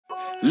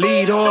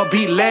Lead or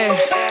be led,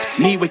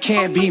 me we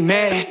can't be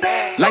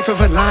mad. Life of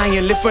a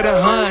lion, live for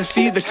the hunt,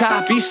 see the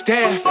top, be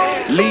stared.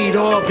 Lead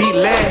or be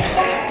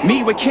led,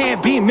 me we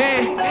can't be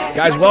mad.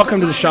 Guys, welcome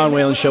to the Sean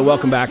Whalen Show.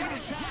 Welcome back.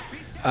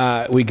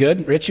 We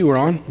good? Richie, we're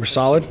on. We're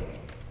solid.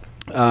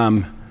 How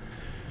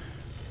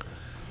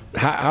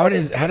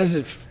does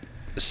it,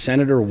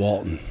 Senator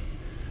Walton?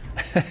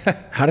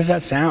 How does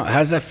that sound? How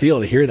does that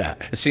feel to hear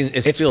that?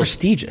 It feels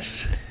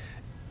prestigious.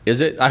 Is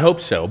it? I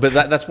hope so. But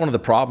that's one of the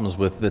problems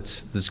with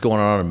that's going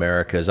on in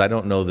America is I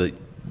don't know that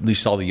at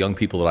least all the young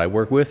people that I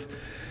work with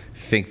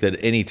think that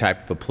any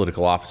type of a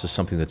political office is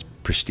something that's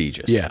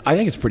prestigious. Yeah, I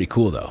think it's pretty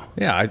cool though.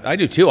 Yeah, I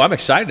do too. I'm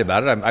excited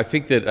about it. I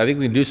think we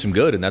can do some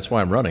good, and that's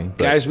why I'm running.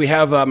 But guys, we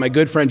have my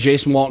good friend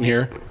Jason Walton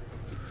here.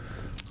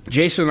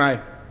 Jason and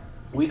I,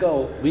 we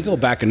go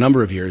back a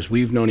number of years.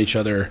 We've known each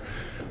other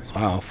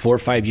 4 or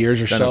 5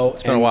 years or so.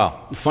 It's been a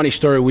while. Funny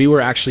story, we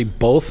were actually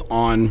both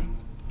on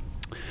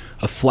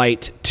a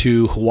flight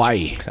to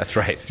Hawaii. That's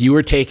right. You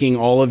were taking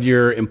all of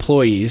your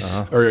employees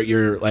or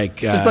your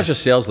just a bunch of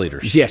sales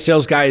leaders. Yeah,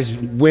 sales guys,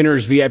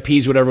 winners,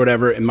 VIPs,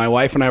 whatever. And my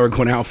wife and I were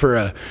going out for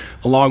a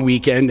long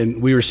weekend,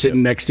 and we were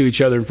sitting next to each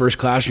other in first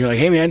class. And you're like,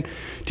 "Hey, man, do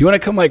you want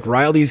to come like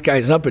rile these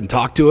guys up and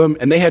talk to them?"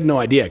 And they had no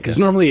idea because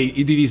normally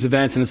you do these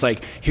events and it's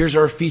like, "Here's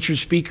our featured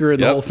speaker,"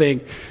 and the whole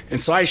thing.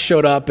 And so I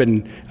showed up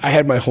and I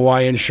had my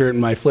Hawaiian shirt and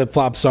my flip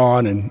flops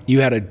on, and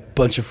you had a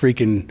bunch of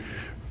freaking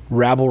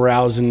rabble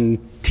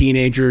rousing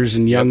teenagers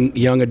and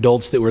young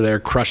adults that were there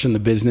crushing the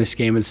business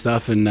game and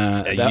stuff, and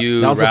that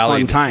was a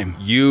fun time.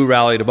 You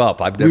rallied them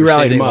up. I've never seen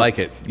anything like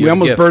it. We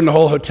almost burned the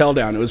whole hotel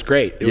down. It was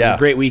great. It was a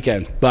great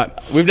weekend.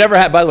 But we've never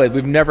had, by the way,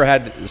 we've never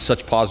had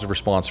such positive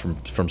response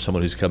from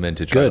someone who's come in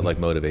to try to like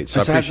motivate.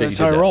 So I appreciate that's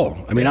how I roll.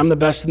 I mean, I'm the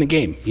best in the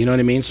game. You know what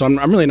I mean? So I'm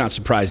really not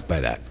surprised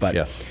by that.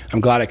 But I'm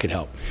glad I could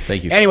help.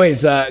 Thank you.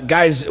 Anyways,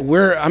 guys,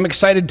 I'm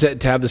excited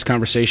to have this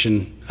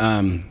conversation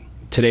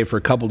today for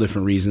a couple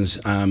different reasons.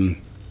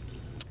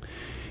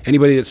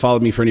 Anybody that's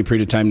followed me for any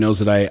period of time knows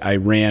that I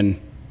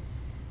ran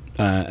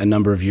a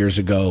number of years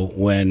ago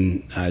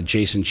when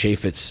Jason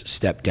Chaffetz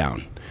stepped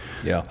down.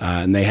 Yeah.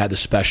 And they had the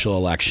special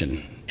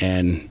election.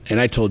 And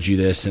I told you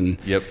this, and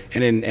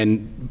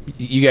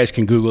you guys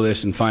can Google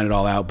this and find it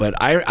all out.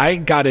 But I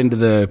got into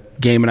the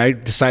game and I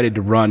decided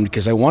to run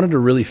because I wanted to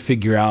really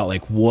figure out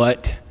like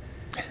what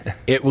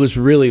it was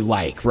really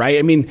like, right?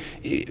 I mean,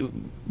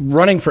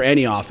 running for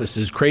any office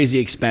is crazy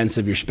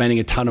expensive. You're spending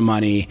a ton of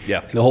money,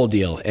 the whole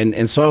deal.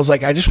 And so I was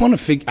like, I just want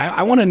to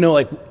I want to know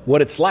like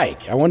what it's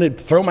like. I wanted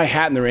to throw my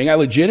hat in the ring. I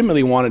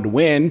legitimately wanted to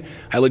win.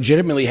 I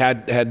legitimately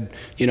had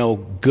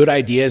good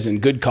ideas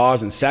and good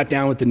cause, and sat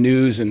down with the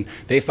news, and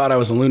they thought I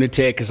was a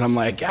lunatic because I'm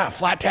like,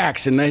 flat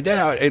tax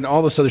and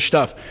all this other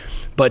stuff.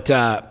 But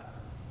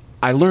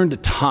I learned a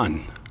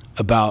ton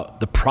about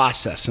the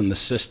process and the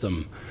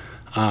system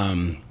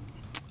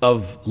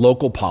of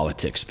local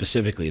politics,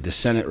 specifically the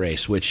Senate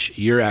race, which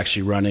you're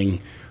actually running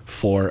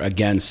for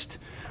against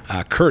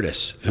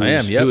Curtis, who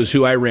is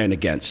who I ran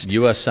against.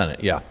 U.S.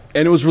 Senate, yeah.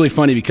 And it was really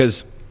funny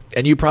because,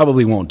 and you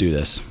probably won't do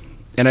this,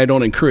 and I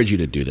don't encourage you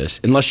to do this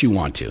unless you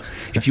want to.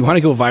 If you want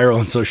to go viral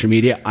on social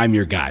media, I'm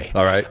your guy.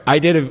 All right. I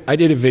did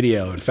a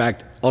video. In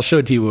fact, I'll show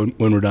it to you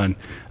when we're done,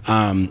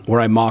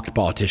 where I mocked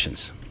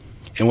politicians.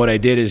 And what I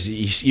did is,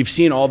 you've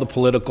seen all the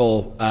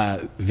political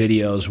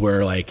videos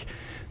where like,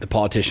 the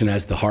politician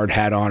has the hard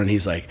hat on, and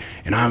he's like,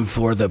 and I'm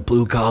for the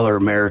blue collar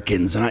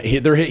Americans. And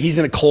he's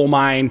in a coal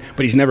mine,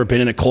 but he's never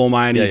been in a coal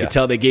mine. And you could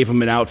tell they gave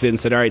him an outfit and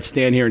said, all right,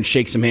 stand here and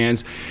shake some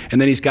hands.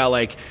 And then he's got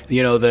like,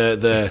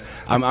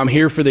 I'm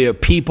here for the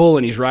people,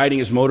 and he's riding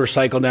his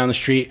motorcycle down the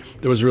street.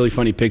 There was a really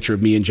funny picture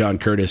of me and John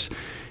Curtis,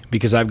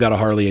 because I've got a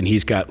Harley and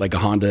he's got like a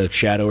Honda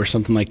Shadow or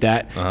something like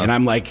that. And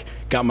I'm like,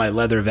 got my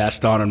leather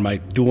vest on and my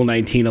dual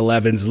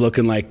 1911s,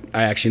 looking like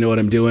I actually know what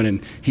I'm doing.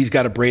 And he's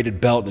got a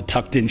braided belt and a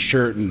tucked in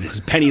shirt and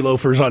his penny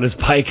loafers on his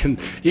bike. And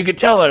you could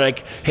tell, they're like,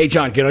 hey,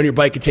 John, get on your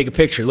bike and take a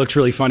picture. It looks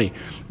really funny.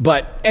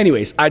 But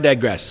anyways, I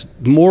digress.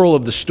 Moral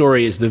of the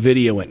story is the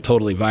video went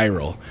totally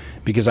viral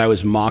because I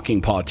was mocking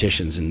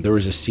politicians, and there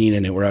was a scene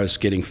in it where I was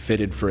getting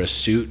fitted for a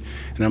suit,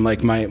 and I'm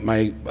like,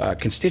 my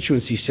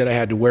constituency said I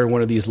had to wear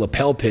one of these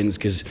lapel pins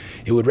because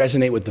it would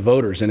resonate with the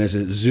voters. And as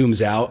it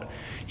zooms out,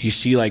 you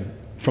see like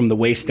from the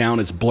waist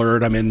down, it's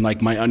blurred. I'm in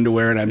like my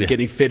underwear, and I'm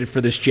getting fitted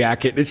for this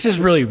jacket. It's just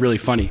really, really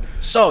funny.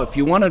 So if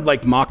you want to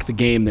like mock the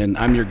game, then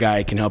I'm your guy.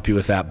 I can help you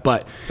with that.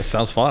 But that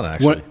sounds fun,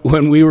 actually.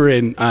 When we were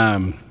in,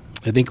 I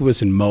think it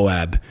was in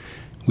Moab,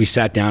 we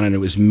sat down, and it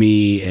was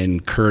me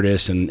and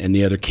Curtis and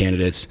the other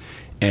candidates,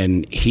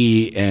 and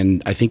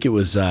I think it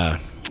was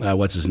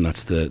what's his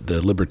nuts,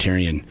 the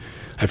libertarian,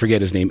 I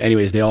forget his name.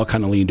 Anyways, they all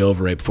kind of leaned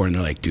over right before, and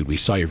they're like, dude, we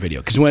saw your video.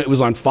 Because when it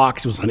was on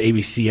Fox, it was on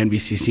ABC,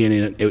 NBC,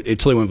 CNN, it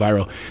totally went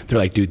viral. They're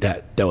like, dude,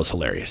 that was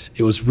hilarious.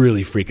 It was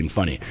really freaking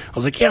funny. I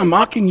was like, yeah, I'm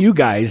mocking you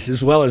guys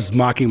as well as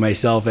mocking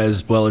myself,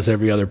 as well as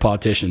every other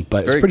politician.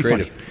 But it's pretty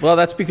funny. Well,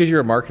 that's because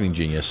you're a marketing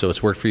genius, so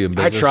it's worked for you in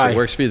business. I try. It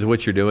works for you with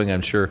what you're doing,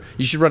 I'm sure.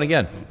 You should run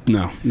again.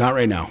 No, not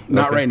right now.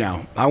 Not right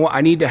now.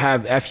 I need to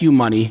have FU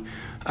money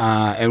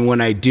And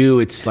when I do,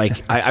 it's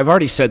like, I've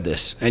already said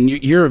this, and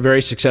you're a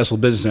very successful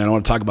businessman. I don't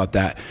want to talk about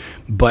that.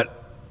 But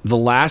the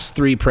last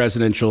 3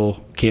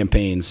 presidential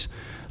campaigns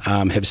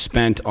have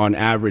spent on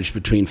average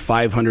between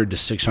 $500 to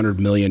 $600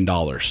 million,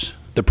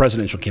 the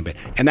presidential campaign.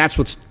 And that's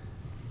what's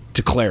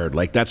declared.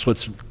 Like, that's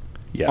what's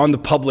on the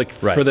public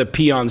for the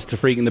peons to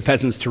freaking the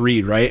peasants to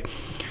read, right?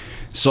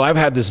 So I've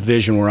had this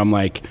vision where I'm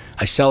like,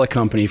 I sell a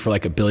company for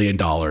like $1 billion,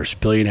 $1.5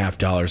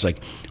 billion.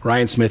 Like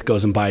Ryan Smith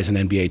goes and buys an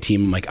NBA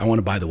team. I'm like, I want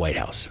to buy the White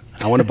House.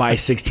 I want to buy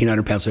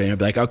 1600 Pennsylvania. I'd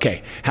be like,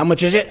 okay, how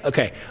much is it?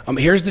 Okay,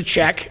 here's the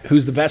check.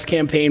 Who's the best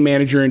campaign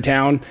manager in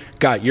town?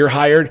 You're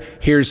hired.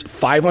 Here's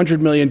 $500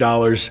 million.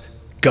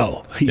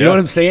 Go. You know what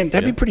I'm saying?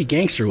 That'd be pretty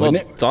gangster, wouldn't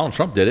it? Donald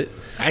Trump did it.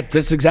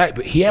 That's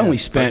exactly. But he only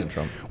spent,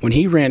 when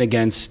he ran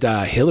against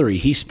Hillary,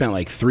 he spent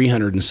like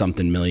 300 and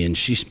something million.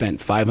 She spent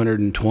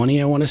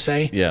 520, I want to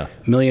say,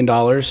 million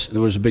dollars.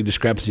 There was a big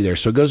discrepancy there.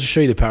 So it goes to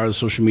show you the power of the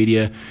social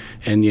media,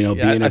 and being a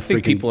freaking I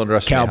think people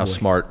underestimate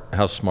cowboy.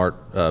 how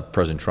smart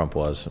President Trump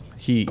was.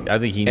 I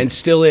think he and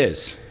still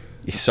is.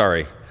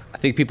 Sorry. I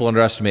think people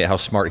underestimate how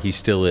smart he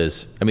still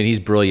is. I mean, he's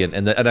brilliant,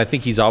 and I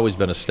think he's always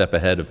been a step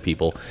ahead of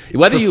people.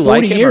 Whether you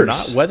like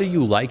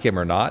him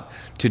or not,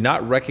 to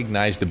not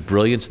recognize the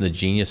brilliance and the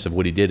genius of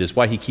what he did is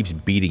why he keeps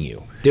beating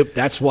you. Dude,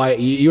 that's why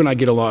you and I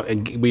get along,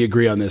 and we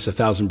agree on this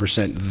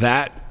 1,000%.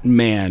 That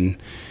man,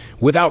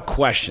 without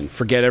question,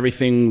 forget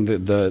everything,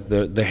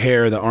 the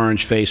hair, the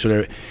orange face,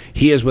 whatever.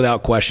 He is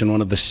without question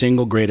one of the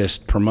single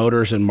greatest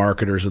promoters and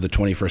marketers of the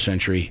 21st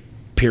century.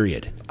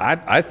 Period.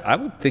 I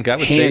would say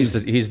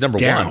that he's number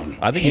one.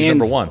 I think he's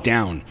number one.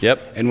 Down.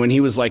 Yep. And when he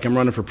was like, I'm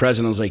running for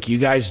president, I was like, you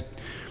guys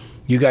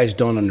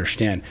don't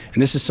understand.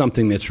 And this is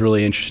something that's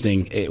really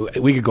interesting.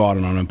 We could go on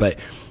and on, but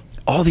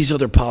all these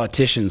other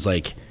politicians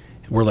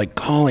were like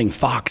calling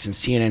Fox and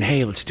CNN,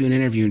 hey, let's do an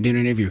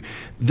interview.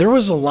 There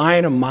was a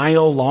line a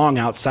mile long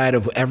outside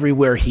of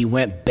everywhere he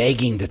went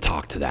begging to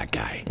talk to that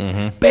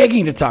guy.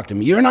 Begging to talk to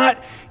him. You're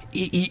not...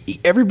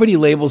 everybody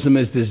labels him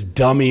as this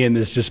dummy and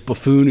this just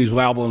buffoon who's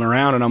wobbling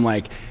around, and I'm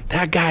like,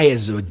 that guy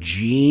is a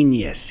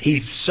genius.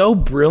 He's so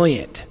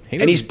brilliant,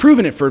 and he's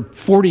proven it for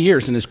 40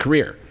 years in his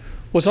career.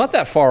 Well, it's not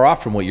that far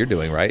off from what you're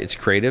doing, right? It's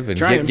creative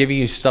and giving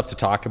you stuff to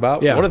talk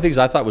about. One of the things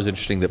I thought was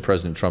interesting that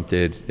President Trump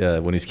did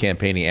when he was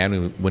campaigning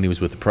and when he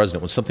was with the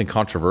president was something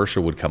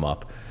controversial would come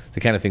up, the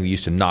kind of thing that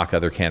used to knock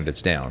other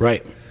candidates down.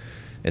 Right.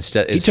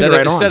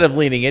 Instead of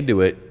leaning into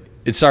it,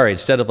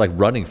 instead of like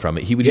running from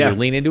it, he would either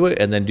lean into it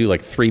and then do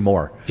like 3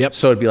 more. Yep.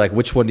 So it'd be like,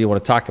 which one do you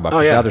want to talk about?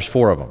 Because now there's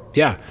 4 of them.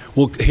 Yeah.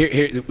 Well,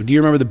 here, do you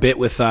remember the bit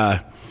with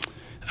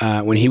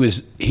when he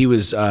was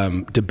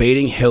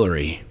debating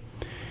Hillary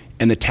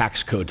and the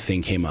tax code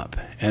thing came up?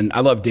 And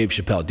I love Dave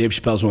Chappelle. Dave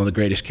Chappelle's one of the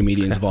greatest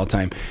comedians of all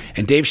time.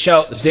 And Dave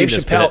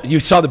Chappelle, you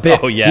saw the bit.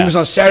 Oh, yeah. He was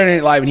on Saturday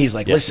Night Live and he's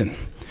like, listen,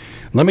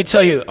 let me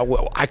tell you,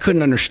 I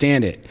couldn't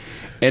understand it.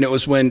 And it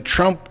was when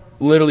Trump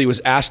literally was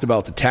asked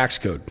about the tax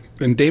code,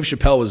 and Dave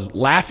Chappelle was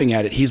laughing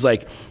at it. He's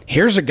like,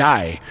 here's a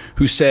guy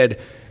who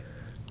said,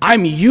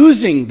 I'm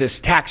using this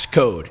tax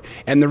code,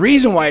 and the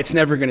reason why it's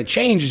never going to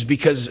change is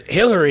because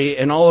Hillary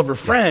and all of her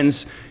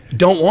friends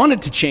don't want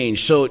it to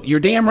change, so you're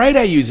damn right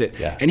I use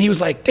it. And he was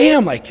like,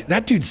 damn, like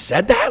that dude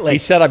said that? Like, he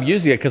said I'm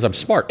using it because I'm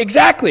smart.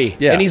 Exactly.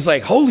 And he's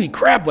like, holy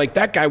crap, like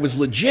that guy was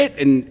legit.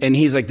 And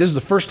he's like, this is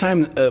the first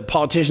time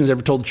politicians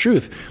ever told the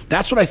truth.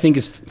 That's what I think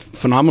is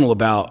phenomenal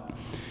about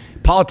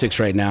politics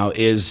right now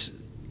is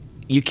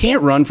you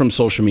can't run from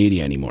social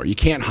media anymore. You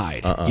can't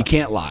hide. You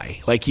can't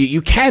lie. Like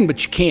you can,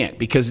 but you can't,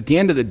 because at the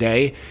end of the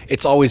day,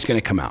 it's always going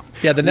to come out.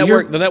 Yeah, the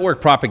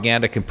network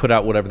propaganda can put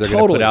out whatever they're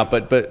going to put out,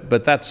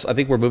 but that's, I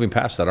think we're moving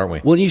past that, aren't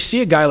we? Well, you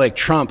see a guy like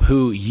Trump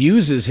who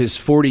uses his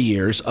 40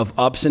 years of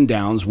ups and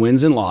downs,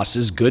 wins and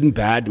losses, good and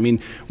bad. I mean,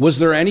 was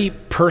there any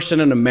person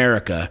in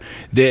America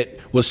that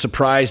was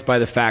surprised by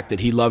the fact that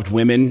he loved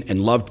women and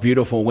loved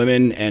beautiful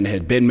women and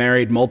had been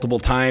married multiple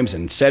times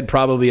and said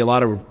probably a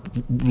lot of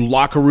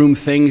locker room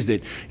things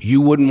that you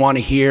wouldn't want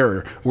to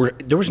hear?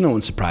 There was no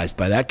one surprised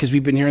by that, because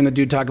we've been hearing the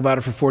dude talk about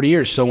it for 40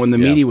 years. So when the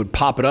media would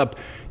pop it up,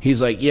 he's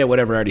like, yeah,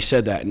 whatever, I already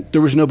said that. And there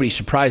was nobody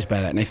surprised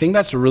by that. And I think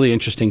that's a really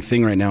interesting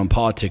thing right now in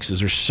politics, is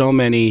there's so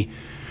many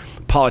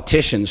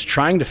politicians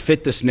trying to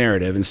fit this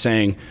narrative and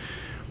saying,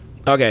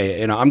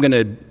 okay, I'm going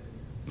to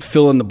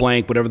fill in the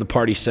blank, whatever the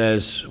party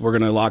says, we're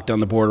going to lock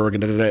down the border, we're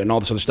going to and all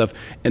this other stuff.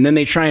 And then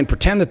they try and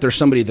pretend that they're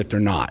somebody that they're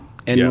not.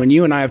 And when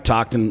you and I have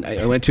talked, and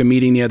I went to a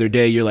meeting the other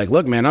day, you're like,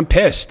 look, man, I'm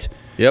pissed.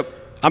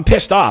 I'm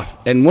pissed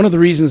off. And one of the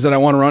reasons that I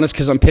want to run is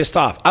because I'm pissed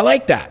off. I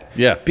like that.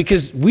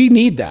 Because we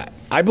need that.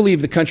 I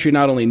believe the country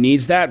not only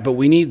needs that, but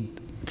we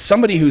need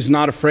somebody who's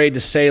not afraid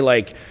to say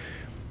like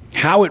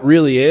how it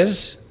really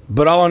is,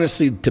 but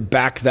honestly to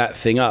back that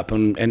thing up.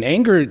 And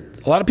anger,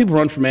 a lot of people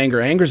run from anger.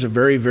 Anger is a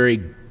very,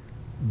 very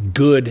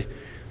good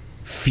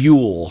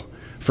fuel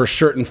for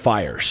certain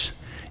fires.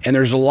 And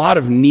there's a lot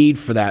of need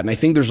for that. And I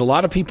think there's a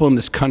lot of people in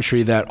this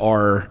country that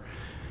are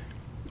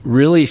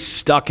really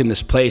stuck in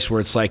this place where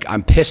it's like,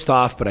 I'm pissed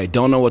off, but I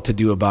don't know what to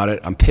do about it.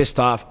 I'm pissed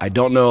off. I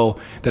don't know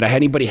that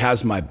anybody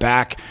has my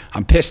back.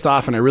 I'm pissed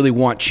off and I really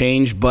want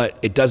change, but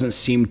it doesn't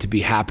seem to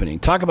be happening.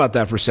 Talk about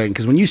that for a second,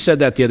 because when you said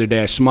that the other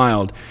day, I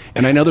smiled,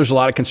 and I know there's a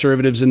lot of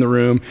conservatives in the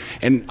room,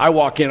 and I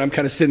walk in, I'm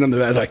kind of sitting on the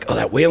bed like, oh,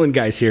 that Whalen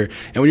guy's here.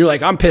 And when you're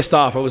like, I'm pissed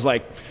off, I was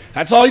like,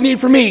 that's all you need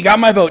from me. Got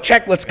my vote.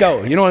 Check. Let's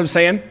go. You know what I'm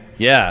saying?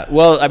 Yeah.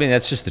 Well, I mean,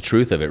 that's just the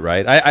truth of it,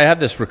 right? I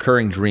have this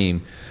recurring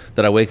dream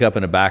that I wake up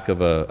in the back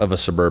of a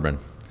Suburban.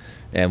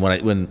 And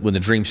when the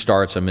dream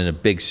starts, I'm in a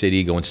big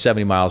city going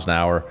 70 miles an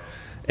hour,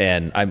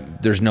 and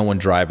there's no one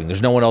driving.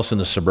 There's no one else in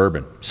the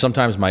Suburban.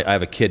 Sometimes I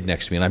have a kid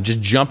next to me, and I'm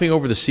just jumping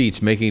over the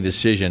seats, making a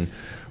decision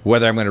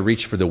whether I'm going to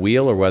reach for the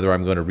wheel or whether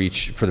I'm going to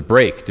reach for the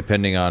brake,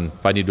 depending on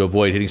if I need to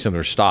avoid hitting something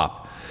or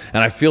stop.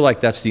 And I feel like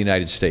that's the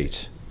United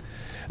States.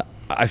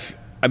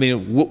 I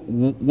mean,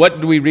 what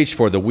do we reach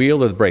for, the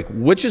wheel or the brake?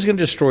 Which is going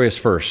to destroy us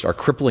first, our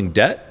crippling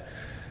debt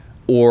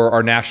or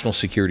our national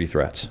security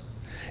threats?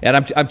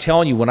 And I'm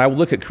telling you, when I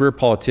look at career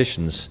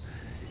politicians,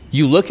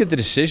 you look at the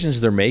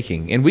decisions they're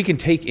making, and we can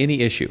take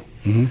any issue,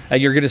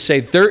 and you're going to say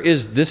there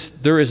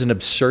is an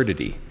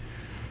absurdity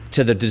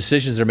to the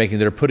decisions they're making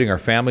that are putting our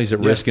families at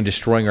risk and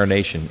destroying our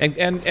nation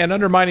and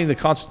undermining the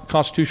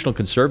constitutional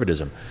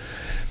conservatism.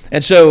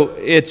 And so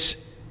it's,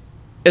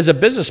 as a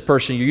business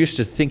person, you're used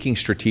to thinking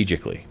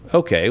strategically.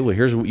 Okay, well,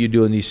 here's what you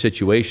do in these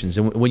situations.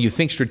 And when you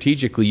think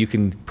strategically, you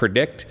can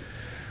predict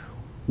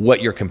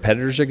what your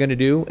competitors are going to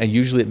do, and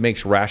usually it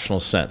makes rational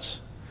sense.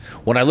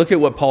 When I look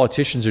at what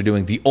politicians are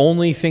doing, the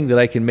only thing that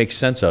I can make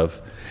sense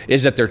of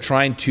is that they're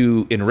trying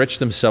to enrich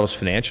themselves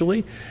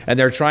financially, and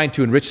they're trying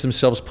to enrich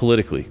themselves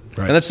politically.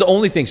 Right. And that's the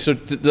only thing. So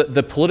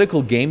the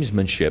political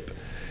gamesmanship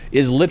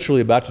is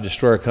literally about to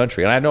destroy our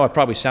country. And I know I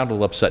probably sound a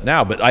little upset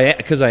now, but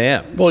because I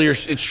am. Well,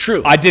 it's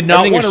true. I did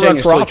not want to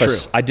run for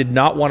office. I did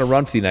not want to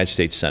run for the United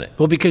States Senate.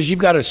 Well, because you've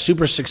got a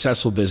super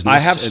successful business.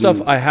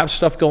 I have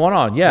stuff going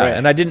on, yeah. Right.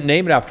 And I didn't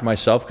name it after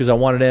myself because I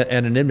wanted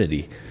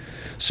anonymity.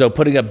 So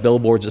putting up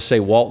billboards that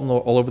say Walton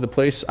all over the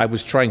place, I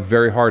was trying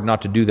very hard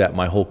not to do that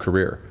my whole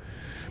career.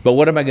 But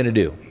what am I going to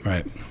do?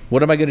 Right.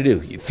 What am I going to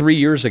do? 3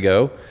 years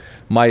ago,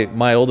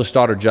 my oldest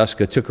daughter,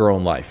 Jessica, took her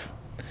own life.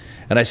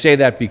 And I say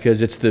that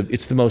because it's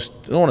the most,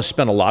 I don't want to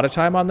spend a lot of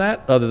time on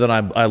that, other than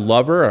I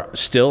love her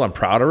still, I'm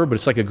proud of her, but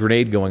it's like a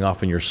grenade going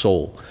off in your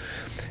soul.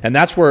 And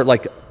that's where,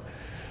 like,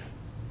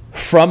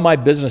 from my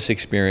business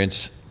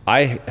experience,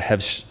 I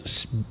have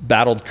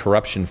battled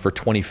corruption for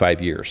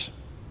 25 years.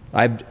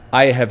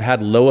 I have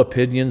had low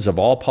opinions of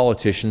all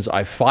politicians.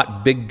 I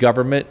fought big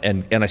government,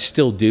 and I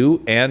still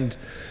do, and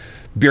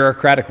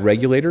bureaucratic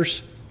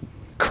regulators,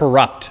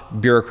 corrupt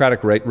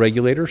bureaucratic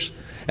regulators.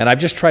 And I've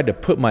just tried to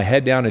put my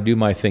head down and do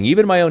my thing.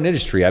 Even in my own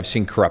industry, I've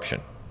seen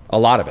corruption, a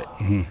lot of it.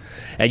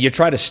 And you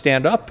try to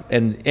stand up,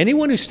 and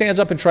anyone who stands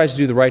up and tries to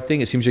do the right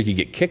thing, it seems like you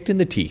get kicked in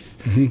the teeth.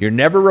 You're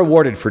never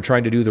rewarded for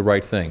trying to do the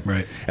right thing.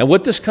 Right. And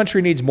what this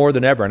country needs more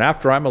than ever, and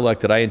after I'm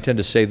elected, I intend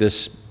to say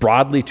this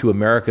broadly to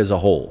America as a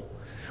whole,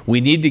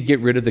 we need to get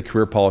rid of the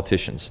career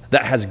politicians.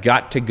 That has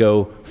got to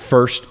go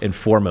first and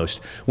foremost.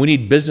 We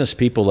need business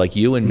people like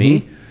you and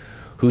me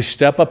who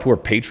step up, who are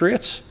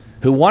patriots,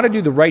 who want to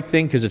do the right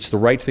thing because it's the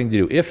right thing to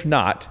do. If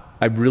not,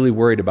 I'm really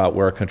worried about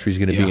where our country is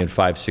going to be in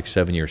 5, 6,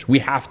 7 years. We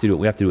have to do it.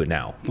 We have to do it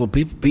now. Well,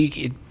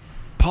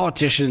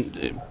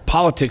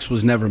 politics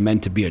was never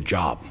meant to be a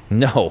job.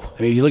 No.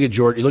 I mean, you look at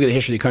the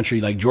history of the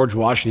country. Like George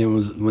Washington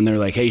was, when they're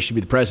like, "Hey, you should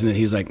be the president."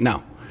 He's like,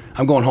 "No,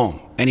 I'm going home,"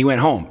 and he went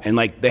home. And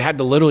like they had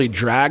to literally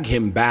drag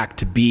him back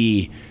to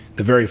be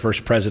the very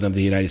first president of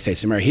the United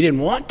States of America. He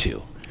didn't want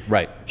to.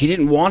 Right. He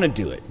didn't want to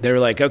do it. They were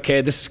like,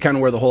 okay, this is kind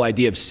of where the whole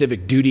idea of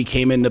civic duty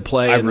came into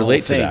play. I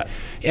relate to that.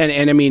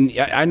 And I mean,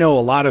 I know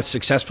a lot of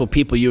successful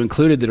people, you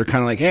included, that are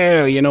kind of like,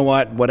 hey, you know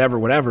what, whatever.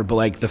 But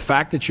like the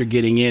fact that you're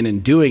getting in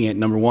and doing it,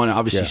 number one,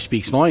 obviously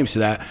speaks volumes to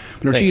that.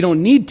 But number two, you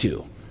don't need to.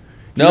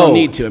 You don't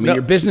need to. I mean,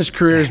 your business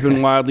career has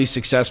been wildly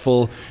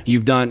successful.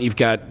 You've got,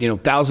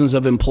 thousands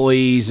of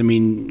employees. I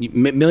mean,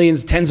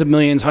 millions, tens of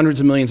millions,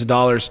 hundreds of millions of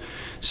dollars.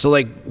 So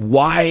like,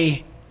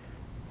 why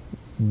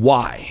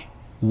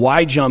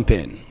jump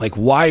in? Like,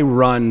 why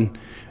run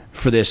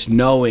for this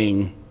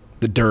knowing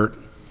the dirt?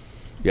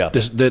 Yeah.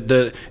 It's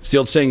the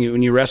old saying,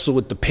 when you wrestle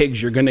with the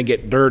pigs, you're going to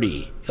get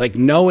dirty. Like,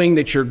 knowing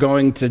that you're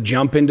going to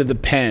jump into the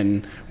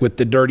pen with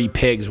the dirty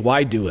pigs,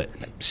 why do it?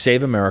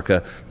 Save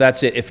America.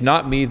 That's it. If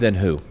not me, then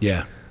who?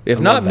 Yeah. If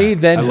not me,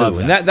 then who? Love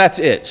that. And that's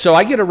it. So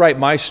I get to write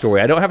my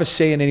story. I don't have a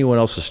say in anyone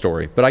else's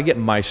story, but I get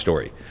my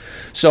story.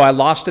 So I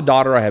lost a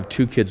daughter. I have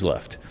 2 kids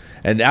left.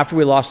 And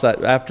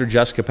after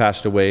Jessica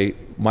passed away,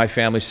 my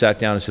family sat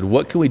down and said,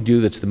 what can we do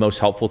that's the most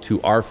helpful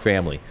to our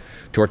family,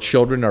 to our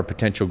children, our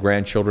potential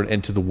grandchildren,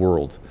 and to the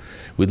world?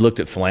 We looked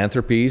at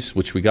philanthropies,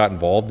 which we got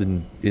involved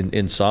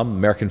in some,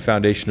 American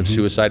Foundation of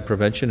Suicide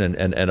Prevention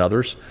and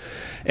others.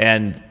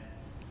 And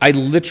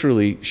I'm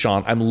literally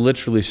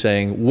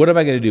saying, what am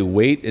I going to do?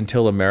 Wait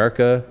until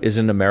America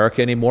isn't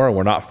America anymore, and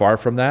we're not far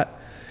from that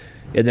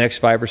in the next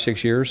 5 or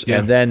 6 years? Yeah.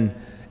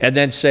 And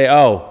then say,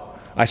 oh,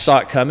 I saw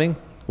it coming?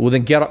 Well,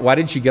 then why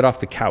didn't you get off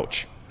the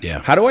couch? Yeah.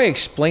 How do I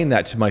explain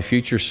that to my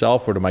future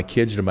self or to my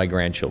kids or to my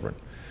grandchildren?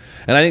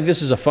 And I think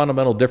this is a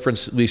fundamental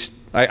difference, at least,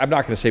 I'm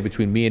not going to say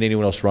between me and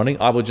anyone else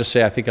running. I will just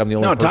say I think I'm the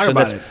only person talk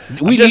about that's...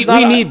 it. We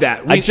need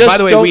that. By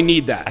the way, we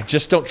need that. I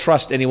just don't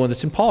trust anyone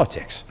that's in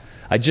politics.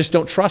 I just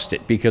don't trust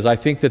it because I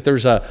think that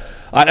there's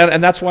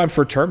and that's why I'm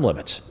for term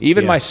limits.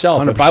 Even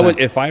myself, 100%.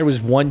 if I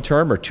was 1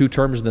 term or 2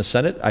 terms in the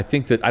Senate, I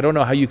think that I don't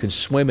know how you can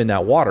swim in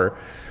that water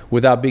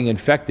without being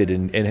infected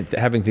and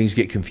having things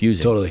get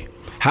confusing. Totally.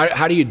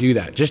 How do you do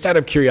that? Just out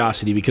of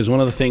curiosity, because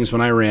one of the things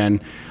when I ran,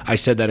 I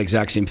said that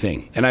exact same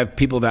thing. And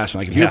people have asked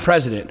me, like, if you're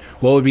president,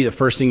 what would be the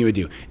first thing you would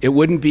do? It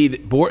wouldn't be the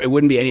board, it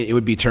wouldn't be any, it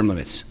would be term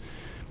limits.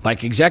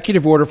 Like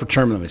executive order for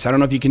term limits. I don't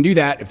know if you can do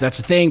that, if that's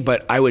the thing,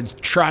 but I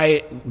would try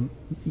it.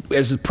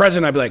 As the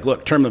president, I'd be like,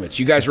 look, term limits.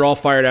 You guys are all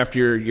fired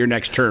after your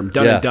next term.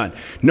 Done and done.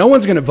 No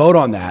one's going to vote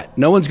on that.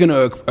 No one's going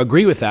to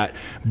agree with that.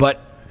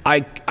 But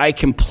I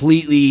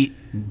completely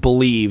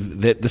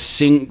believe that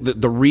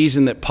the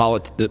reason that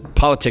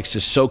politics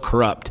is so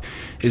corrupt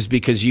is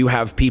because you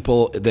have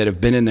people that have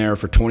been in there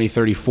for 20,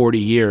 30, 40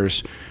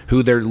 years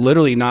who they're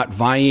literally not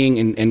vying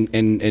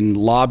and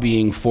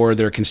lobbying for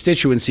their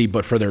constituency,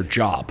 but for their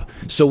job.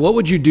 So what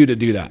would you do to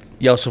do that?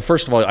 Yeah, so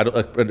first of all,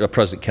 a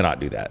president cannot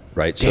do that,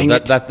 right? So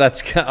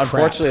that's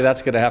unfortunately,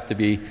 that's going to have to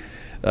be...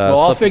 well,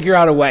 I'll figure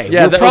out a way.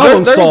 Yeah, we're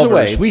problem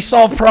solvers. We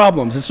solve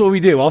problems. That's what we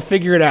do. I'll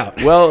figure it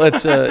out. Well,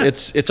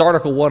 it's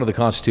Article 1 of the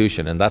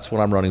Constitution, and that's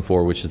what I'm running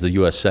for, which is the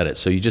U.S. Senate.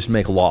 So you just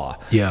make law.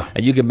 Yeah.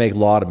 And you can make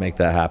law to make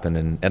that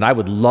happen. And I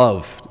would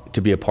love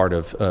to be a part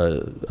of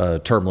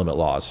term limit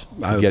laws.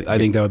 I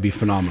think that would be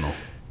phenomenal.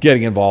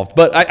 Getting involved.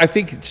 But I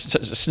think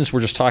since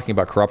we're just talking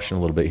about corruption a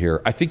little bit here,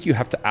 I think you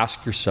have to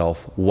ask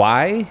yourself,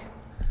 why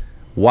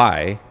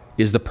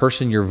is the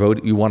person you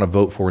want to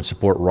vote for and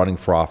support running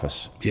for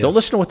office? Yeah. Don't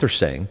listen to what they're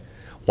saying.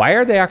 Why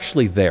are they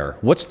actually there?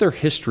 What's their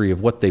history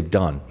of what they've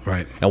done?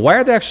 Right. And why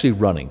are they actually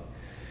running?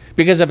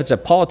 Because if it's a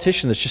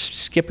politician that's just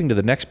skipping to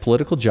the next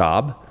political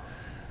job,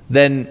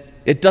 then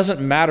it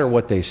doesn't matter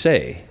what they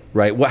say,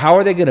 right? How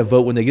are they going to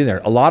vote when they get in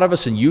there? A lot of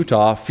us in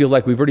Utah feel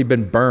like we've already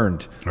been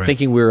burned,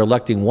 thinking we were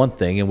electing one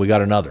thing and we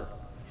got another.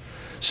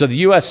 So the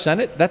U.S.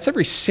 Senate, that's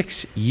every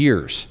 6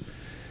 years.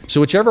 So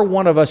whichever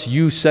one of us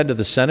you send to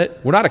the Senate,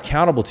 we're not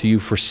accountable to you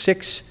for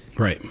 6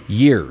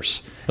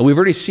 years. And we've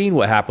already seen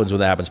what happens when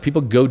that happens.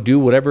 People go do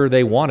whatever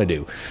they want to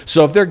do.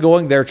 So if they're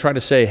going there trying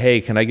to say, hey,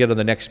 can I get on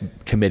the next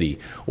committee?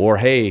 Or,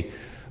 hey,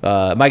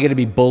 am I going to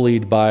be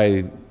bullied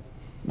by,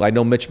 I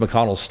know Mitch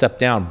McConnell stepped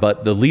down,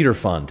 but the leader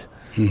fund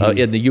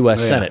in the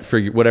U.S. Senate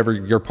for whatever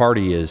your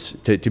party is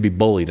to be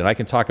bullied. And I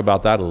can talk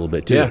about that a little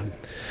bit too.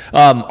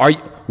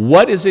 Yeah.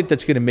 What is it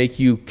that's going to make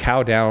you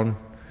cow down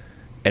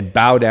and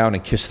bow down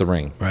and kiss the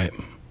ring? Right.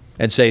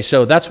 And say,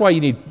 so that's why you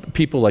need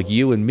people like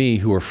you and me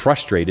who are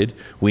frustrated.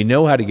 We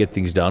know how to get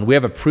things done. We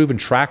have a proven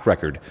track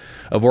record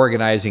of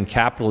organizing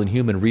capital and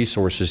human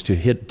resources to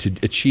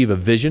achieve a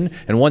vision,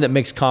 and one that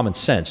makes common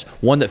sense,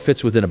 one that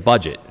fits within a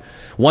budget,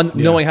 one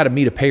knowing how to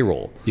meet a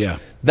payroll. Yeah.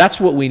 That's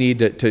what we need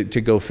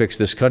to go fix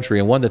this country,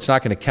 and one that's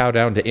not going to cow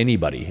down to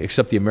anybody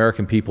except the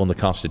American people and the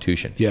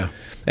Constitution. Yeah.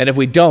 And if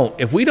we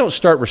don't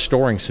start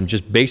restoring some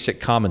just basic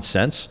common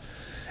sense,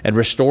 and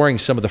restoring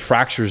some of the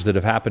fractures that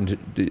have happened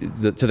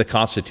to the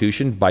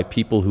Constitution by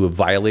people who have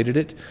violated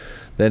it,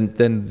 then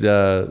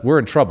we're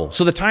in trouble.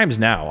 So the time's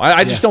now.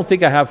 I just don't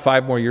think I have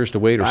 5 more years to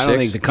wait or 6. I don't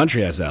think the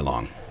country has that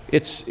long.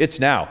 It's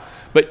now.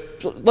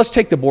 But let's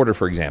take the border,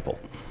 for example.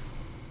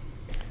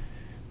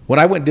 When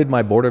I went and did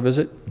my border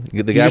visit,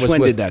 the guy just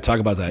went and did that. Talk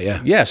about that, yeah.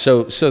 Yeah,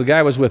 so the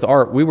guy was with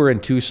Art. We were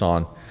in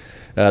Tucson,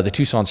 the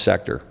Tucson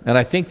sector. And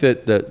I think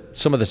that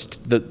some of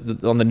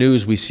on the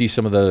news, we see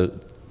some of the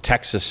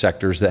Texas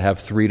sectors that have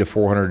 300 to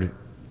 400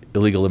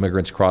 illegal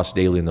immigrants cross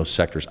daily in those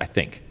sectors, I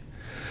think.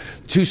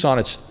 Tucson,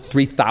 it's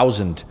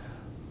 3,000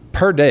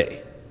 per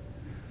day.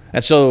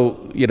 And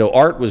so,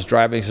 Art was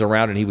driving us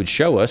around and he would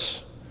show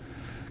us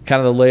kind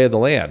of the lay of the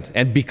land.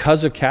 And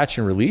because of catch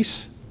and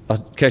release,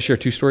 can I share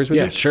 2 stories with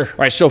you? Yeah, sure. All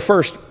right, so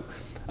first,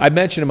 I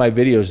mentioned in my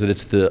videos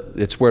that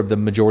it's where the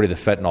majority of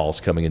the fentanyl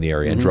is coming in the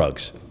area and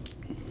drugs.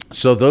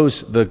 So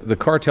the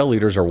cartel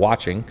leaders are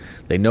watching.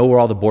 They know where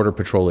all the Border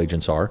Patrol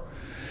agents are.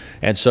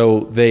 And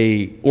so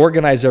they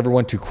organize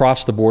everyone to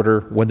cross the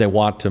border when they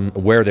want them,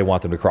 where they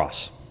want them to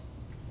cross.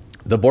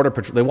 The Border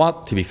Patrol, they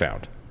want to be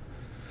found.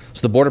 So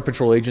the Border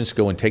Patrol agents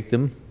go and take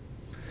them,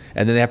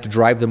 and then they have to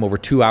drive them over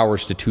 2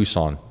 hours to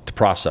Tucson to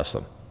process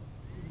them.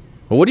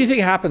 Well, what do you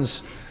think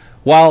happens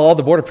while all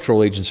the Border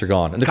Patrol agents are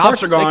gone? And the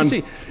cops are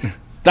gone.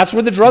 That's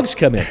when the drugs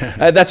come in.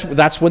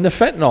 That's when the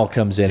fentanyl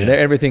comes in and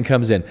everything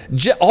comes in.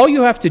 All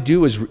you have to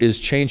do is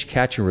change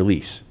catch and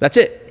release. That's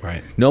it.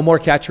 Right. No more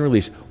catch and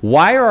release.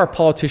 Why are our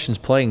politicians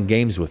playing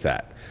games with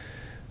that?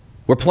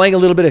 We're playing a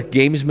little bit of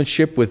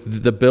gamesmanship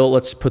with the bill.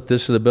 Let's put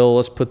this in the bill.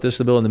 Let's put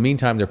this in the bill. In the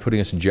meantime, they're putting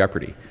us in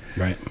jeopardy.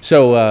 Right.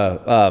 So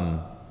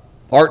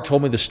Art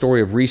told me the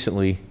story of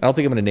recently. I don't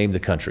think I'm going to name the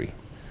country.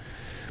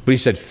 But he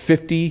said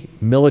 50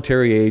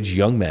 military-age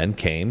young men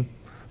came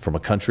from a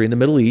country in the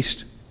Middle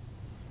East,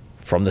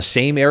 from the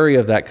same area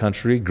of that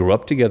country, grew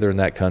up together in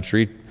that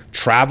country,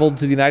 traveled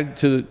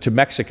to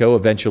Mexico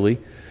eventually,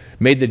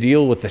 made the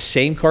deal with the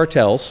same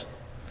cartels,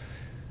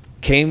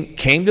 came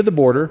to the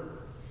border,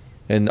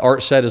 and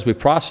Art said as we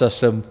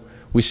processed them,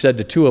 we said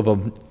to 2 of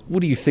them,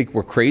 what do you think,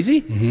 we're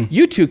crazy?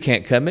 You 2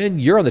 can't come in,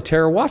 you're on the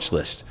terror watch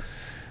list.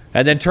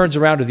 And then turns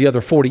around to the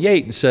other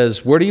 48 and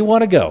says, where do you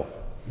want to go?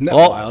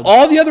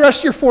 All the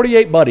rest of your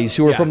 48 buddies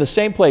who are from the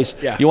same place,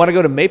 you want to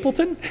go to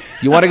Mapleton?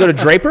 You want to go to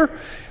Draper?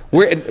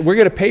 We're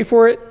going to pay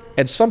for it,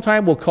 and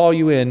sometime we'll call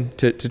you in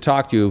to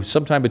talk to you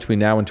sometime between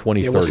now and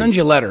 2030. Yeah, we'll send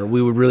you a letter.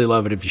 We would really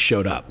love it if you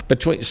showed up.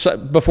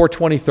 Before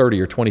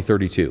 2030 or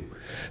 2032.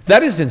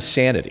 That is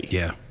insanity.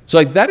 Yeah. So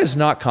like, that is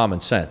not common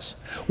sense.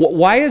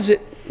 Why is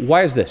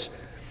this?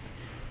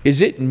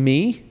 Is it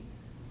me,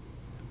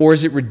 or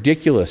is it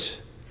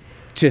ridiculous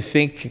to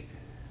think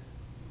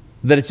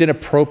that it's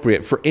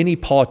inappropriate for any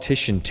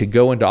politician to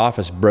go into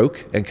office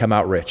broke and come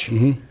out rich?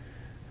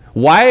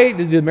 Why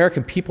did the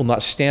American people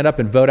not stand up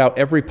and vote out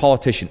every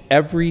politician,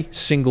 every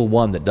single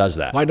one that does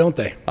that? Why don't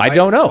they? I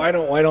don't know.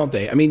 Why don't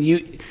they? I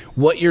mean,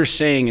 what you're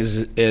saying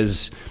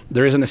is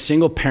there isn't a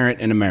single parent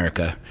in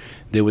America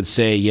that would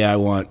say, yeah, I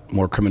want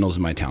more criminals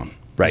in my town.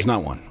 Right. There's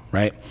not one,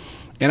 right?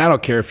 And I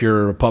don't care if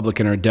you're a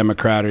Republican or a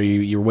Democrat, or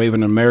you're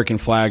waving an American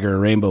flag or a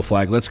rainbow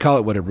flag. Let's call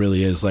it what it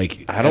really is.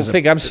 Like, I don't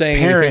think I'm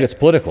saying anything that's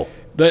political.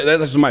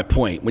 That's my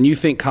point. When you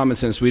think common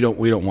sense, we don't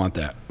want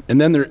that. And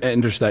then there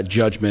enters that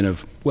judgment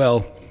of,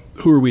 well,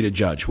 who are we to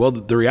judge? Well,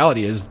 the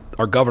reality is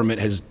our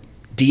government has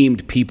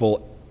deemed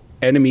people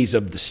enemies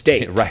of the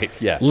state. Right,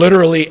 yeah.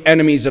 Literally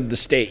enemies of the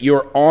state.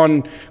 You're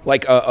on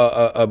like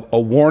a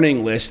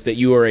warning list that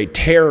you are a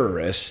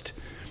terrorist.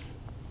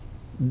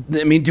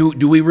 I mean,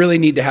 do we really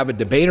need to have a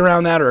debate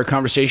around that or a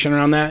conversation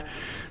around that?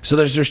 So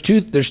there's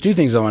two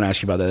things I want to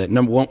ask you about that.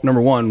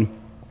 Number one,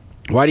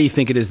 why do you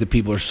think it is that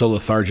people are so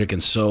lethargic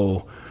and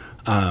so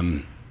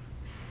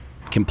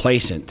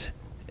complacent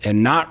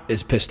and not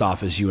as pissed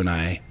off as you and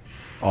I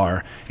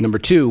are? Number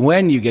two,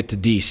 when you get to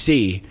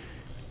D.C.,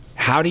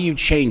 how do you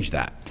change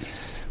that?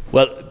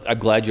 Well, I'm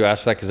glad you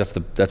asked that, because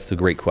that's the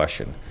great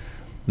question.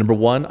 Number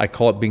one, I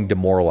call it being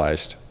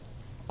demoralized.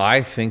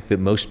 I think that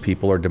most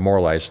people are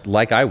demoralized,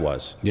 like I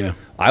was. Yeah.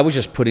 I was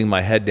just putting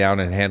my head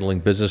down and handling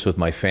business with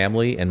my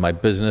family and my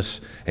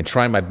business and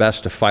trying my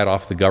best to fight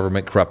off the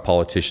government, corrupt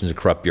politicians, and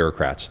corrupt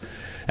bureaucrats.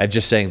 And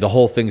just saying the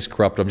whole thing's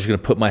corrupt, I'm just going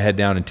to put my head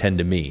down and tend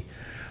to me.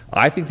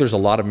 I think there's a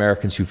lot of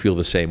Americans who feel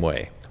the same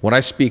way. When I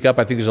speak up,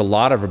 I think there's a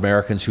lot of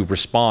Americans who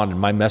respond, and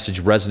my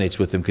message resonates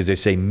with them because they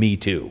say, me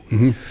too.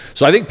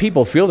 So I think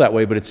people feel that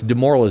way, but it's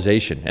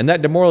demoralization. And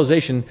that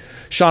demoralization,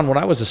 Sean, when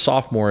I was a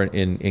sophomore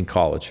in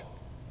college,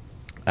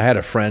 I had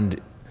a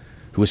friend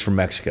who was from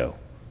Mexico.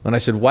 And I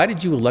said, why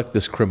did you elect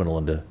this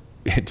criminal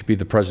to be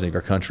the president of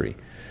your country?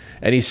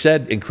 And he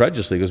said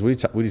incredulously, he goes,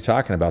 what are you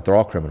talking about? They're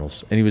all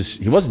criminals. And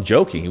he wasn't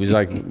joking. He was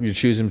like, you're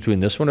choosing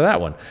between this one or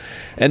that one.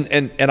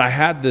 And I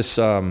had this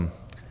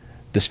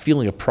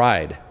feeling of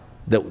pride,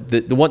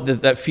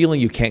 that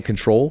feeling you can't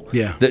control,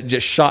 that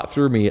just shot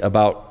through me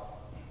about,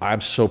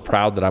 I'm so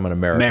proud that I'm an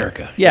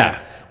American.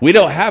 Yeah. We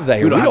don't have that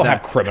here. We don't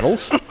have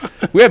criminals.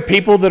 We have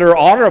people that are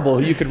honorable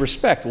who you can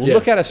respect. Well,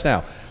 look at us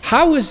now.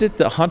 How is it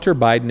that Hunter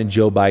Biden and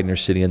Joe Biden are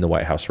sitting in the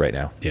White House right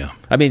now? Yeah.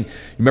 I mean,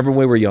 remember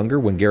when we were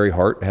younger, when Gary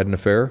Hart had an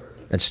affair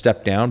and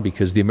stepped down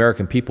because the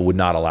American people would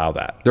not allow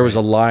that? There was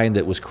a line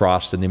that was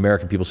crossed, and the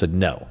American people said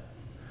no.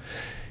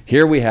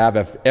 Here we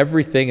have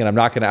everything, and I'm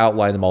not going to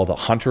outline them all, that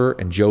Hunter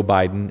and Joe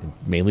Biden,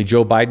 mainly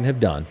Joe Biden, have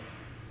done.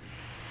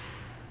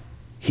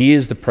 He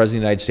is the president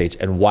of the United States,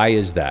 and why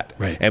is that?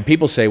 Right. And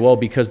people say, well,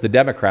 because the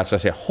Democrats. I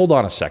say, hold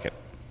on a second.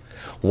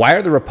 Why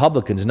are the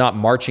Republicans not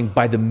marching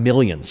by the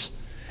millions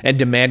and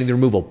demanding the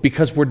removal?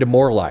 Because we're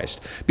demoralized.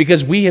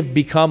 Because we have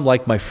become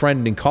like my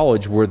friend in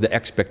college, where the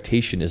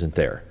expectation isn't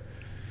there.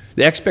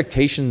 The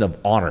expectation of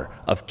honor,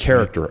 of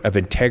character, of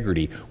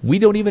integrity, we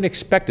don't even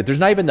expect it. There's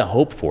not even the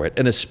hope for it.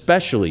 And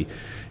especially,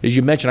 as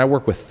you mentioned, I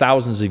work with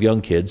thousands of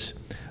young kids,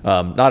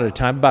 not at a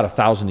time, about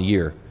 1,000 a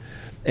year.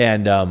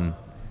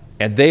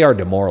 And they are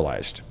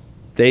demoralized.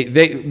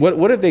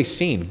 What have they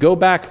seen? Go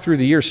back through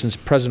the years since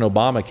President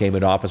Obama came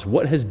into office.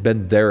 What has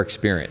been their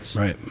experience?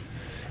 Right.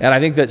 And I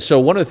think that, so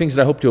one of the things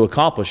that I hope to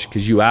accomplish,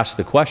 because you asked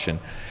the question,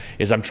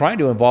 is I'm trying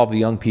to involve the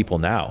young people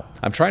now.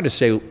 I'm trying to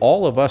say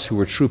all of us who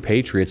are true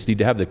patriots need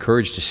to have the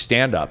courage to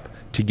stand up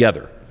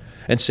together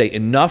and say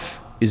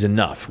enough is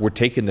enough. We're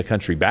taking the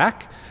country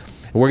back,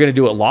 and we're going to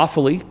do it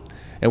lawfully,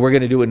 and we're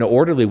going to do it in an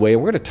orderly way,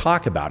 and we're going to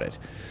talk about it.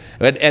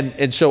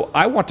 And so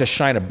I want to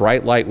shine a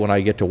bright light when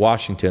I get to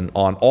Washington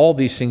on all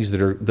these things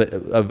that are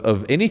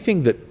of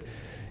anything that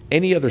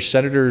any other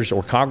senators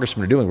or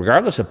congressmen are doing,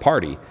 regardless of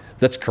party,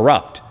 that's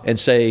corrupt, and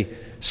say,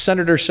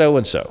 Senator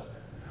so-and-so,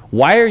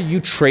 why are you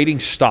trading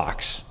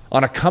stocks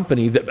on a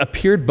company that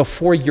appeared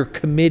before your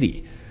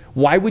committee?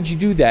 Why would you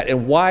do that?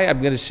 And why,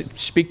 I'm going to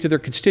speak to their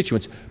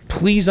constituents,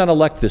 please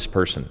unelect this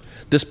person.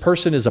 This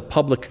person is a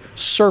public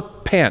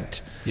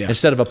serpent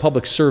instead of a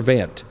public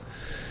servant.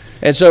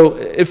 And so,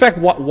 in fact,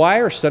 why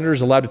are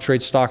senators allowed to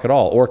trade stock at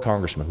all, or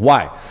congressmen?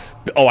 Why?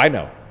 Oh, I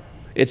know.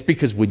 It's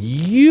because when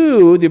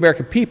you, the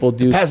American people,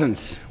 do...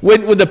 Peasants.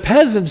 When the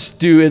peasants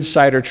do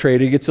insider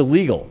trading, it's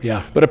illegal.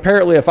 Yeah. But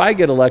apparently if I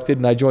get elected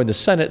and I join the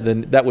Senate,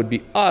 then that would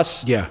be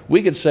us. Yeah.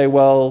 We could say,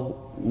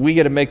 well, we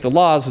get to make the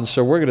laws, and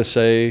so we're going to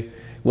say,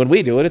 when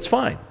we do it, it's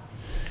fine.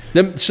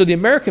 So the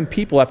American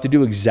people have to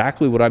do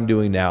exactly what I'm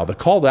doing now. The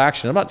call to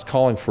action, I'm not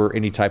calling for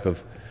any type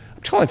of...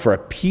 I'm calling for a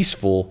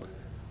peaceful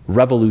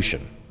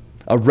revolution.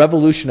 A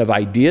revolution of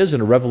ideas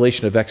and a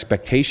revolution of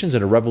expectations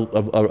and a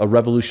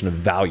revolution of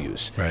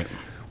values. Right.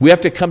 We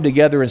have to come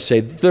together and say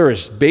there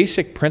is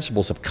basic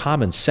principles of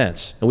common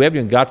sense, and we haven't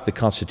even got to the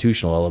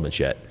constitutional elements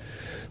yet,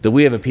 that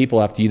we have a people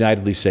have to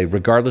unitedly say,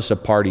 regardless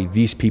of party,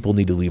 these people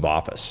need to leave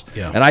office.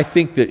 Yeah. And I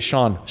think that,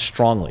 Sean,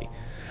 strongly,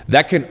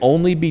 that can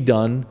only be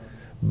done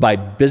by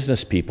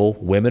business people,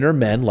 women or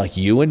men like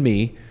you and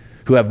me,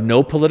 who have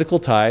no political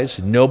ties,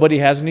 nobody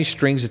has any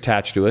strings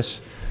attached to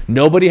us,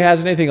 nobody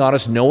has anything on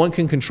us, no one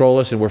can control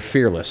us, and we're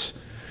fearless,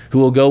 who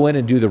will go in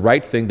and do the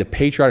right thing, the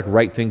patriotic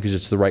right thing, because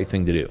it's the right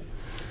thing to do.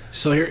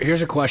 So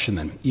here's a question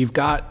then. You've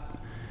got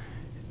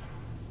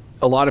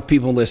a lot of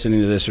people listening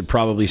to this are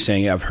probably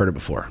saying, yeah, I've heard it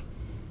before.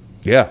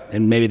 Yeah.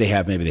 And maybe they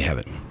have, maybe they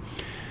haven't.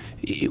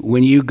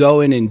 When you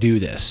go in and do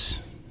this,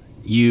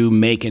 you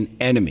make an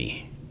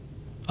enemy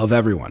of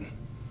everyone.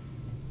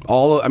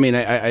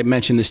 I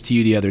mentioned this to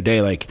you the other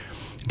day, like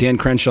Dan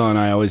Crenshaw and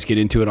I always get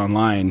into it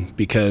online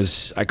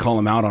because I call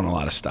him out on a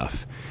lot of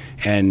stuff.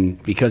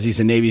 And because he's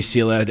a Navy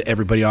SEAL,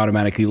 everybody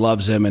automatically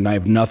loves him, and I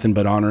have nothing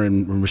but honor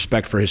and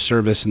respect for his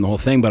service and the whole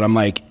thing. But I'm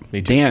like,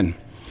 Dan,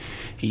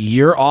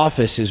 your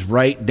office is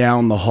right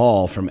down the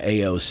hall from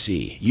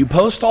AOC. You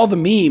post all the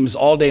memes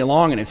all day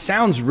long, and it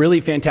sounds really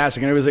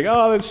fantastic. And everybody's like,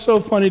 oh, that's so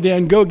funny,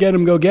 Dan. Go get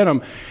him, go get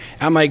him.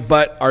 I'm like,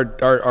 but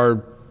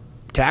our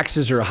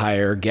taxes are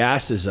higher,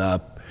 gas is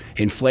up,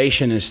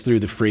 inflation is through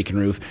the freaking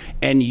roof,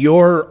 and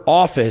your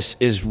office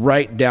is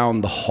right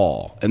down the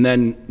hall. And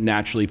then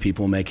naturally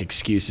people make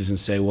excuses and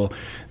say, well,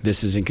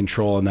 this is in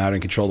control and that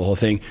in control, the whole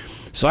thing.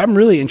 So I'm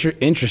really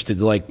interested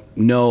to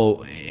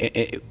know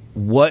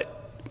what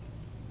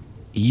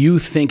you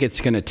think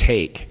it's going to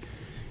take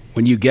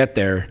when you get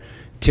there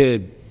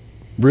to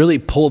really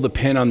pull the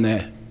pin on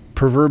the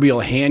proverbial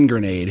hand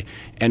grenade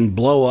and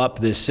blow up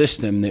this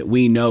system that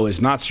we know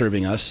is not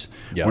serving us.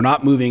 Yep. We're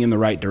not moving in the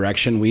right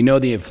direction. We know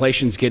the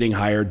inflation's getting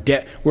higher.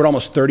 Debt, we're at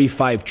almost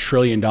 $35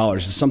 trillion.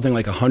 It's something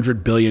like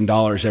 $100 billion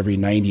every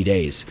 90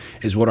 days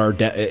is what our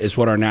debt is,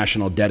 what our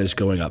national debt is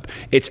going up.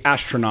 It's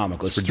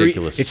astronomical. It's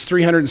ridiculous. It's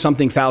 $300 and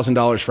something thousand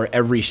for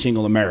every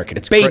single American.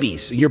 It's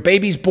babies. Your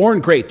baby's born,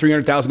 great,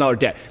 $300,000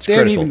 debt. They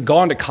haven't even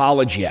gone to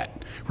college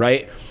yet,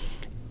 right?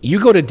 You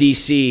go to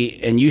DC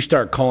and you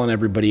start calling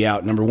everybody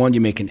out. Number one,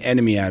 you make an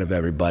enemy out of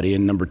everybody.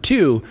 And number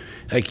two,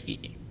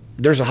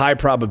 there's a high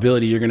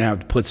probability you're going to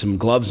have to put some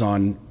gloves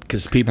on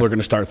because people are going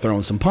to start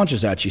throwing some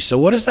punches at you. So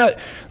what does that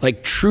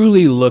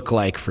truly look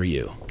like for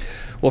you?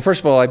 Well,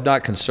 first of all, I'm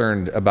not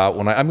concerned about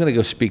when I'm going to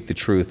go speak the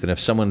truth. And if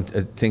someone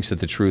thinks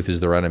that the truth is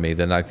their enemy,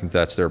 then I think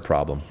that's their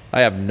problem.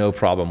 I have no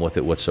problem with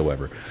it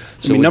whatsoever.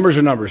 So numbers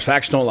are numbers.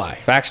 Facts don't lie.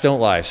 Facts don't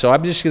lie. So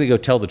I'm just going to go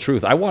tell the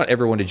truth. I want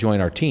everyone to join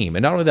our team.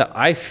 And not only that,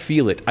 I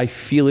feel it. I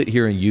feel it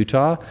here in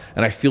Utah,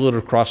 and I feel it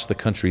across the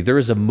country. There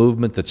is a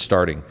movement that's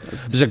starting.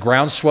 There's a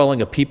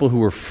groundswelling of people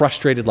who are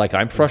frustrated like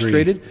I'm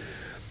frustrated. Agreed.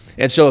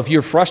 And so if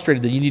you're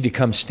frustrated, then you need to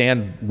come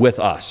stand with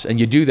us. And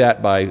you do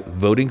that by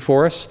voting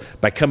for us,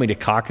 by coming to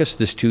caucus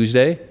this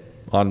Tuesday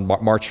on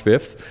March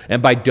 5th,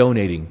 and by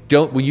donating.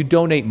 When you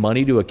donate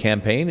money to a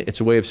campaign,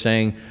 it's a way of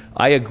saying,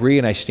 I agree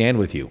and I stand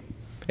with you.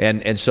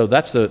 And so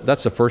that's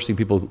the first thing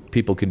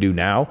people can do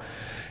now.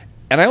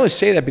 And I always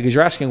say that because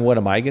you're asking, what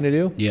am I going to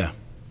do? Yeah.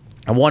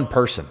 I'm one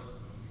person.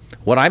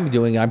 What I'm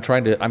doing, I'm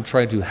trying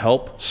to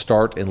help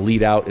start and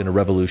lead out in a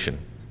revolution.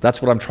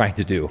 That's what I'm trying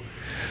to do.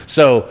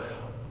 So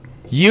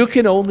you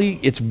can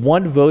it's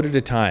one vote at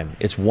a time.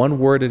 It's one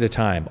word at a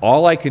time.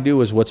 All I can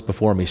do is what's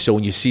before me. So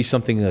when you see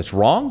something that's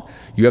wrong,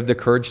 you have the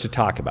courage to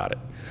talk about it.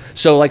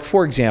 So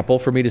for example,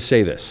 for me to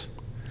say this,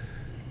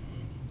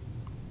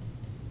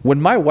 when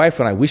my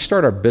wife and I, we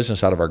start our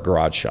business out of our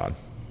garage, Sean,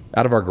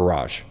 out of our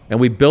garage, and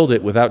we build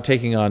it without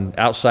taking on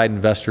outside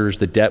investors.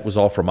 The debt was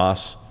all from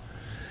us.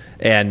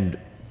 And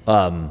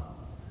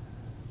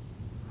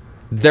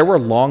there were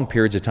long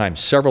periods of time,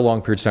 several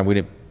long periods of time, we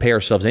didn't pay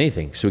ourselves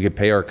anything. So we could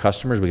pay our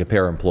customers, we could pay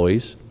our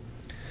employees.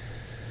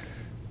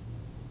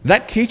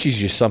 That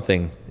teaches you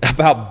something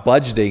about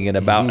budgeting and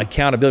about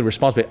accountability,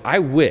 responsibility. I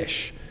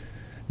wish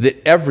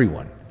that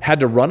everyone had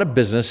to run a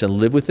business and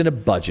live within a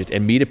budget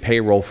and meet a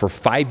payroll for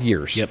 5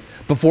 years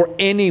before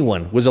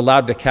anyone was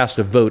allowed to cast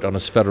a vote on a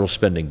federal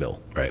spending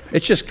bill. Right.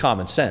 It's just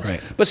common sense.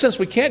 Right. But since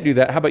we can't do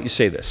that, how about you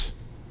say this?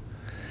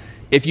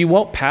 If you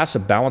won't pass a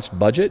balanced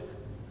budget,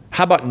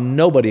 how about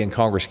nobody in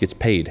Congress gets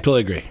paid?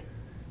 Totally agree.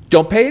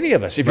 Don't pay any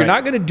of us. If you're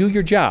not going to do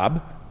your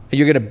job and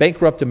you're going to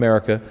bankrupt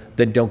America,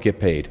 then don't get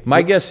paid.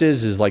 My guess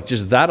is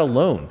just that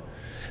alone.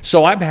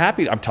 So I'm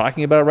happy. I'm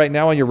talking about it right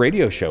now on your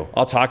radio show.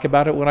 I'll talk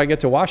about it when I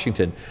get to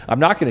Washington. I'm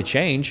not going to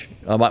change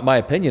my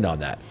opinion on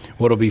that.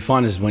 What'll be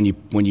fun is when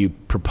you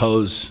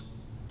propose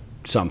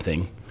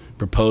something,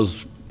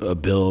 propose a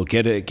bill,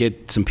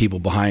 get some people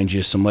behind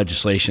you, some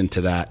legislation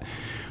to that.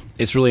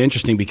 It's really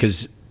interesting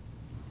because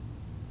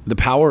the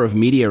power of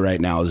media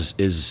right now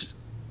is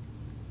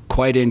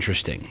quite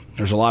interesting.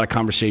 There's a lot of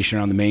conversation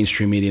around the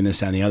mainstream media and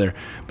this, that, and the other,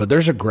 but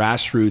there's a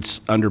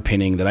grassroots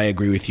underpinning that I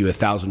agree with you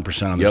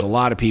 1,000% on. There's a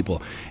lot of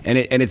people, and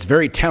it's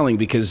very telling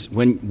because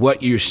when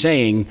what you're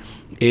saying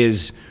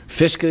is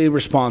fiscally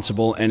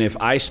responsible, and if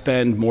I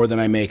spend more than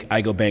I make,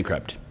 I go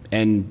bankrupt.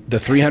 And the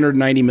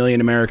 390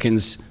 million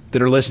Americans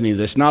that are listening to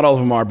this, not all of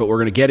them are, but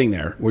we're getting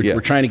there.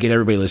 We're trying to get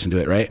everybody to listen to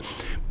it, right?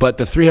 But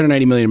the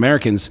 390 million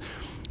Americans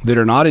that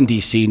are not in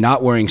DC,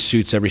 not wearing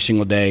suits every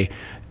single day,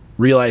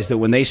 realize that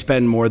when they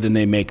spend more than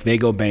they make, they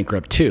go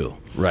bankrupt too.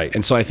 Right.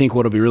 And so I think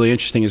what'll be really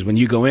interesting is when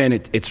you go in,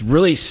 it's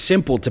really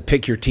simple to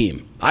pick your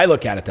team. I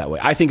look at it that way.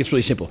 I think it's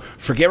really simple.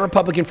 Forget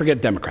Republican,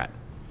 forget Democrat.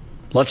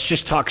 Let's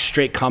just talk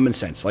straight common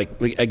sense.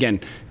 Like, again,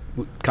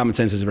 common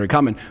sense is very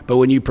common, but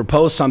when you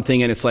propose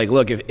something and it's like,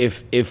 look,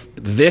 if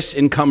this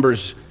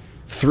encumbers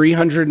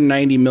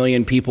 390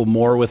 million people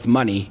more with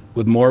money,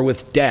 more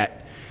with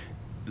debt,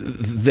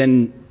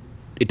 then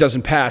it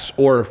doesn't pass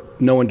or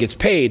no one gets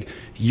paid,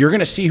 you're going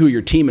to see who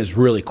your team is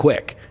really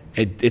quick.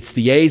 It's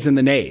the A's and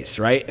the nays,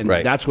 right? And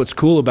that's what's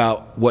cool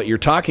about what you're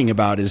talking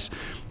about is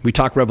we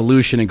talk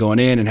revolution and going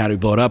in and how to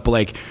blow it up. But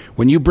like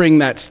when you bring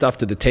that stuff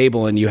to the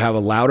table and you have a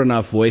loud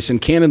enough voice,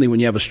 and candidly, when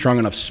you have a strong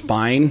enough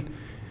spine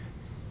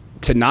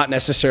to not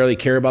necessarily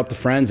care about the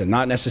friends and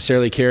not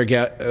necessarily care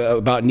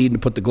about needing to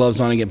put the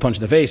gloves on and get punched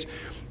in the face,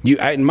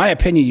 in my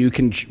opinion, you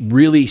can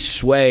really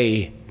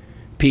sway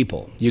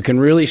people. You can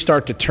really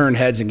start to turn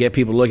heads and get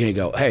people looking and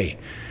go, hey,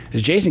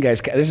 this Jason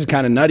guy's, this is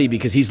kind of nutty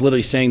because he's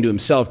literally saying to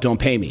himself, don't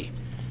pay me.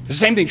 It's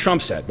the same thing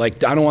Trump said.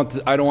 Like, I don't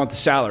want the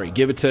salary.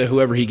 Give it to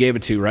whoever he gave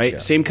it to, right? Yeah.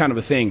 Same kind of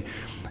a thing.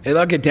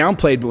 It'll get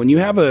downplayed, but when you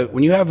have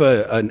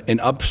an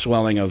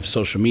upswelling of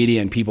social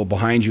media and people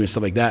behind you and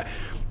stuff like that,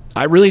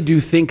 I really do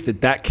think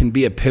that can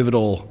be a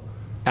pivotal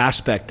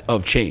aspect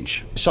of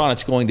change. Sean,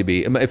 it's going to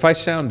be. If I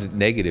sound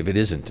negative, it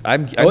isn't.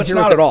 It's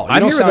not at all.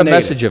 I'm here with a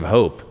message of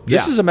hope.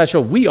 This is a message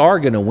of we are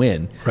going to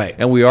win, right?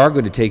 And we are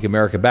going to take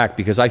America back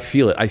because I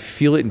feel it. I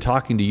feel it in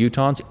talking to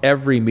Utahns.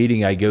 Every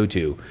meeting I go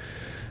to,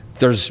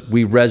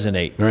 we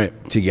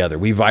resonate together.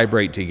 We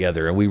vibrate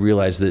together, and we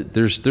realize that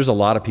there's a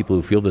lot of people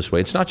who feel this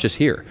way. It's not just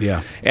here.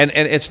 Yeah. And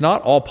it's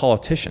not all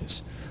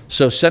politicians.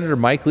 So Senator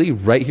Mike Lee,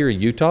 right here in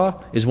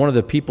Utah, is one of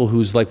the people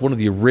who's like one of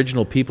the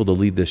original people to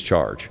lead this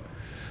charge.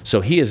 So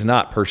he is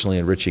not personally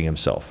enriching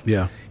himself.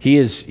 Yeah. He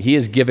is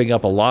giving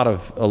up a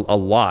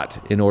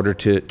lot in order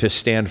to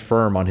stand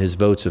firm on his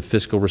votes of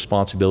fiscal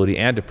responsibility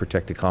and to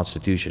protect the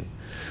Constitution.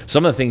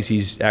 Some of the things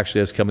he's actually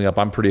has coming up,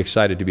 I'm pretty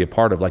excited to be a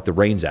part of, like the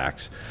REINS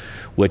Acts,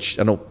 which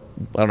I don't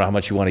know how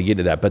much you want to get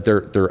into that, but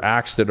they're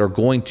acts that are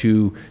going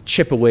to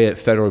chip away at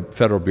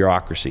federal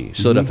bureaucracy,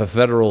 so that if a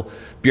federal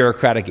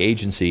bureaucratic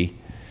agency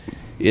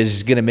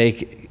is going to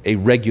make a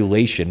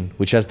regulation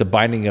which has the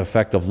binding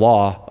effect of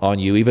law on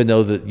you, even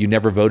though that you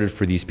never voted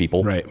for these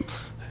people, right?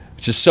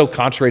 It's just so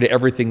contrary to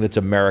everything that's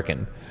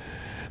American.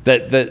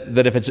 That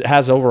if it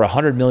has over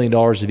 $100 million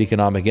of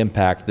economic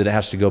impact, that it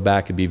has to go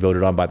back and be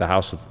voted on by the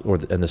House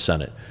and the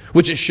Senate,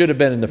 which it should have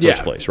been in the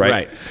first place,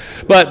 right?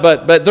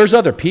 But there's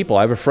other people.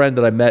 I have a friend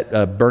that I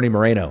met, Bernie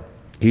Moreno.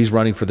 He's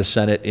running for the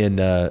Senate in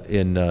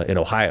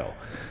Ohio.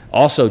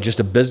 Also just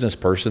a business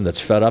person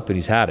that's fed up and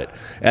he's had it.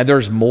 And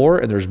there's more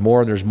and there's more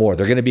and there's more.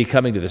 They're going to be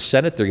coming to the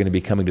Senate. They're going to be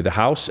coming to the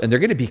House. And they're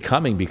going to be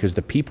coming because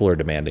the people are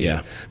demanding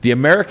it. The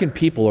American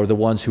people are the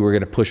ones who are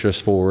going to push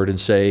us forward and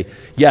say,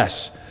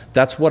 yes,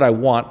 that's what I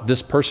want.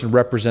 This person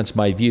represents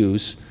my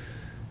views.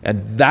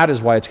 And that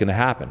is why it's going to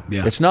happen.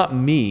 It's not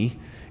me.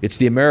 It's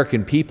the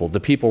American people.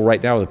 The people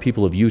right now are the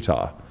people of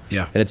Utah.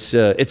 Yeah. And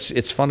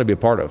it's fun to be a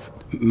part of.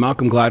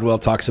 Malcolm Gladwell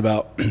talks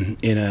about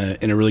in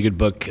a really good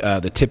book,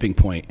 The Tipping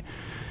Point,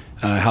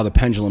 how the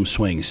pendulum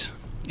swings.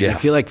 Yeah. And I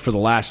feel like for the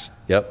last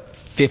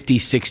 50,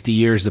 60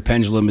 years, the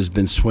pendulum has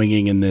been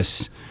swinging in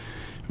this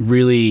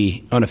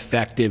really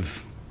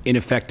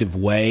ineffective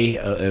way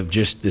of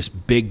just this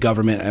big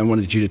government. I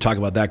wanted you to talk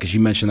about that because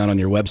you mentioned that on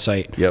your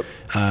website.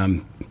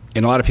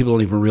 And a lot of people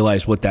don't even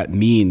realize what that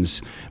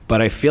means.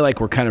 But I feel like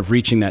we're kind of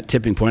reaching that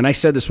tipping point. And I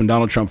said this when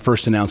Donald Trump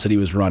first announced that he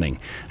was running.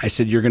 I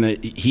said,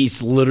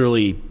 he's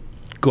literally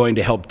going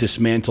to help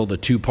dismantle the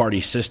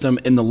two-party system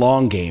in the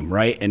long game,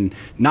 right? And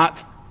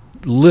not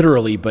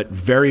literally, but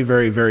very,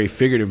 very, very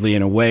figuratively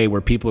in a way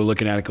where people are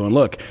looking at it going,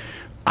 look,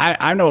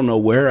 I don't know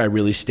where I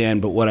really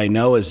stand, but what I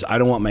know is I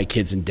don't want my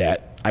kids in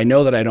debt. I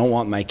know that I don't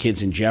want my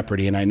kids in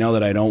jeopardy, and I know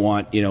that I don't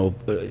want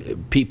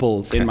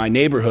people in my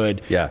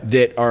neighborhood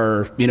that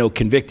are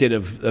convicted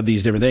of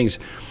these different things.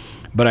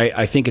 But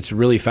I think it's a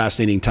really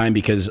fascinating time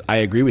because I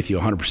agree with you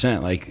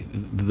 100%. Like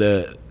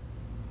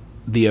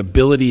the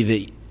ability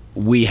that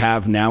we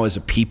have now as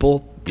a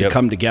people to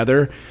come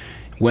together,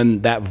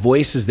 when that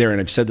voice is there, and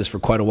I've said this for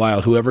quite a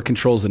while, whoever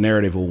controls the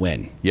narrative will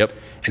win.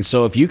 And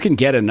so if you can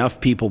get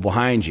enough people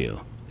behind you,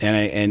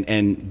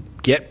 and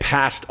get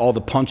past all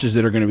the punches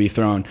that are going to be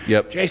thrown.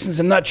 Yep. Jason's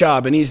a nut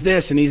job, and he's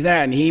this and he's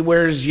that, and he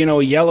wears, you know,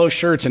 yellow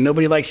shirts, and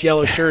nobody likes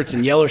yellow shirts,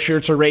 and yellow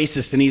shirts are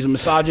racist, and he's a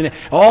misogynist,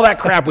 all that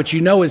crap, which you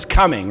know is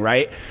coming,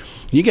 right?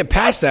 You get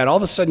past that, all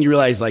of a sudden you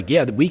realize, like,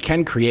 yeah, we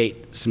can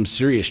create some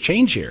serious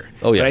change here.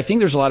 Oh, yeah. But I think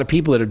there's a lot of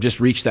people that have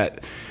just reached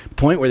that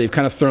point where they've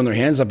kind of thrown their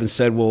hands up and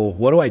said, well,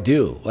 what do I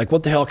do? Like,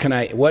 what the hell can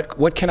I,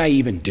 what can I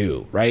even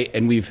do, right?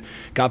 And we've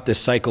got this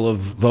cycle of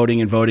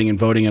voting and voting and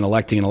voting and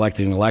electing and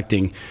electing and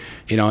electing,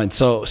 you know, and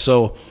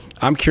so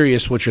I'm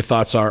curious what your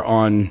thoughts are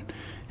on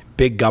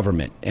big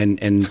government. And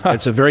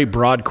it's a very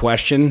broad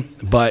question,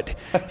 but,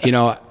 you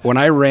know, when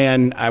I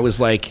ran, I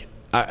was like,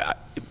 I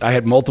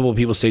had multiple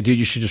people say, dude,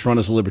 you should just run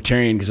as a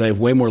libertarian, because I have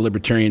way more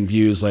libertarian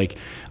views. Like,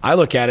 I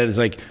look at it as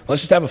like,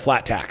 let's just have a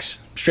flat tax.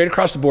 Straight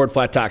across the board,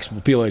 flat tax.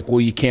 People are like,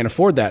 well, you can't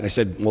afford that. And I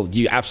said, well,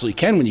 you absolutely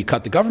can when you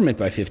cut the government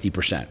by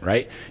 50%,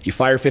 right? You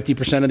fire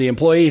 50% of the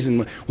employees,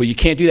 and well, you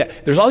can't do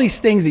that. There's all these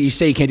things that you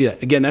say you can't do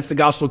that. Again, that's the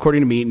gospel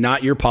according to me,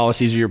 not your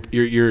policies or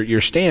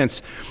your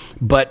stance.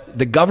 But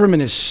the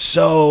government is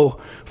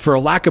so, for a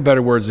lack of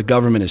better words, the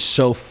government is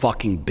so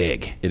fucking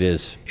big. It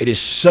is. It is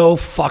so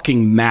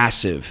fucking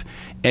massive.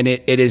 And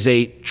it is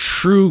a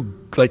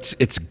true,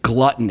 it's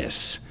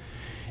gluttonous.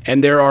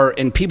 And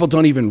and people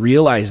don't even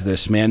realize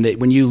this, man, that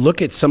when you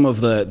look at some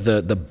of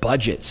the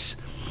budgets,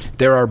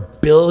 there are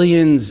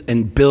billions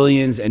and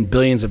billions and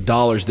billions of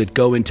dollars that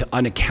go into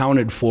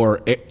unaccounted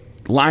for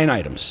line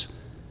items.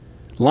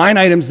 Line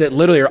items that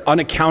literally are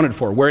unaccounted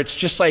for, where it's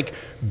just like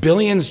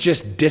billions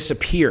just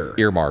disappear.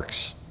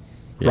 Earmarks.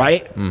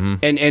 Right? Mm-hmm.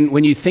 And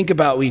when you think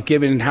about, we've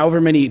given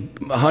however many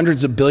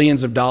hundreds of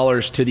billions of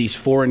dollars to these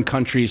foreign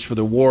countries for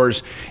the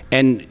wars,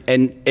 and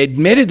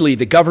admittedly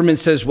the government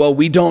says, well,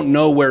 we don't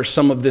know where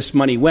some of this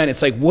money went.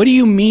 It's like, what do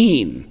you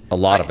mean? A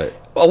lot of it.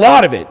 A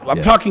lot of it.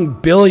 I'm talking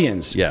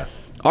billions. Yeah.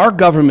 Our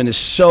government is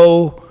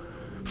so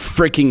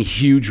freaking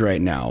huge right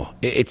now.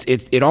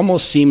 It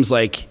almost seems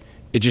like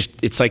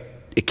it's like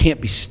it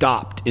can't be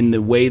stopped in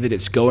the way that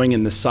it's going,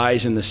 and the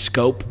size and the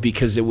scope,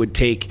 because it would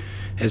take,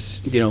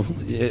 as you know,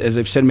 as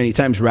I've said many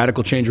times,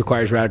 radical change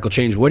requires radical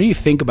change. What do you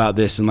think about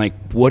this, and like,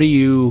 what do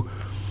you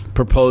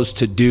propose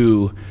to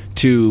do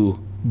to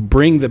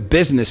bring the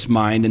business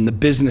mind and the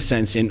business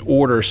sense in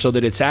order so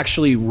that it's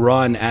actually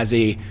run as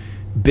a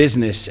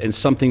business and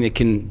something that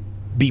can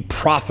be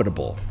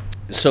profitable?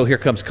 So here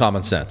comes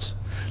common sense.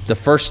 The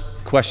first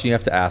question you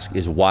have to ask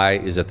is, why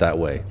is it that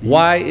way?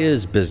 Why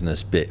is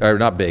business big, or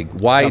not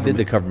big? Why did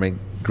the government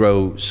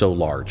grow so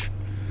large?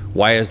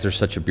 Why is there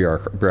such a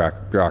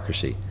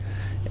bureaucracy?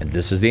 And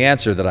this is the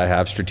answer that I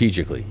have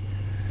strategically.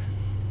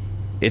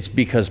 It's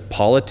because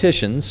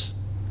politicians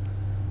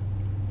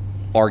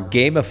are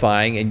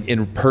gamifying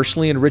and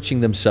personally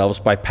enriching themselves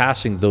by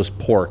passing those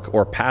pork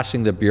or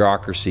passing the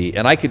bureaucracy.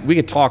 And we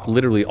could talk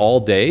literally all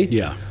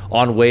day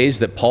on ways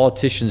that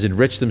politicians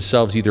enrich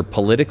themselves either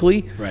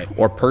politically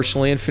or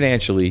personally and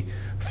financially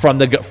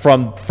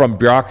from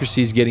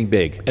bureaucracies getting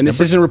big. And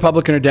this isn't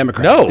Republican or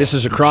Democrat. No. This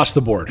is across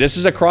the board. This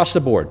is across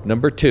the board.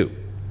 Number two,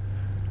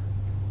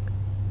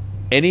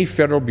 any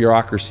federal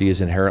bureaucracy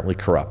is inherently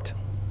corrupt.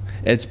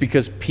 And it's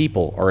because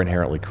people are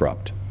inherently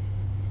corrupt.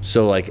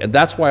 So and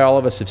that's why all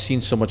of us have seen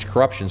so much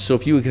corruption. So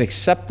if you can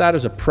accept that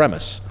as a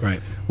premise,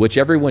 which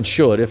everyone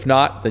should, if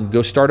not, then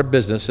go start a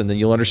business and then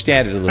you'll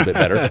understand it a little bit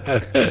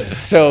better.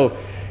 So,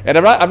 and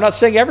I'm not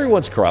saying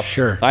everyone's corrupt.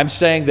 Sure. I'm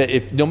saying that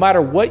if no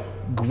matter what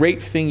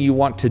great thing you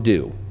want to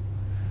do,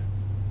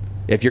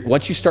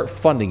 once you start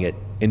funding it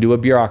into a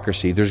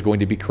bureaucracy, there's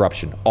going to be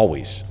corruption,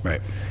 always.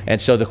 Right. And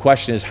so the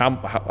question is,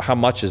 how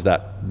much is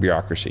that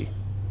bureaucracy?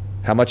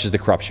 How much is the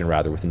corruption,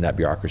 rather, within that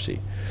bureaucracy?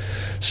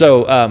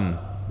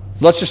 So,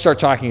 let's just start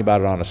talking about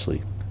it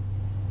honestly.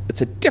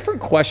 It's a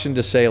different question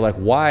to say, like,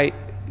 why.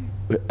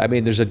 I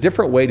mean, there's a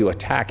different way to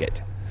attack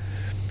it.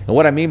 And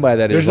what I mean by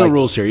that is, there's no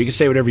rules here. You can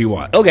say whatever you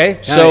want. Okay,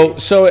 so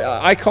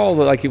I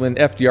call it, like when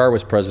FDR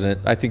was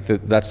president, I think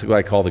that's what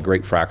I call the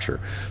Great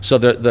Fracture. So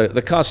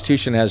the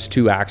Constitution has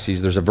two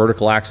axes. There's a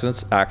vertical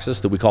axis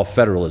that we call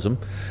federalism,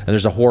 and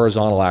there's a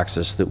horizontal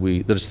axis that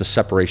is the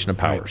separation of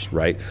powers,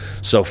 right?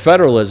 So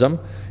federalism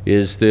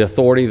is the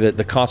authority that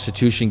the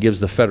Constitution gives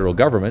the federal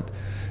government,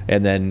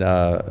 and then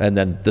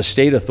the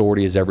state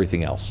authority is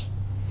everything else.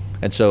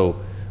 And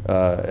so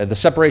the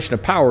separation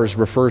of powers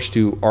refers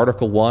to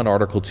Article 1,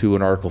 Article 2,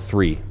 and Article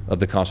 3 of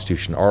the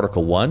Constitution.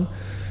 Article 1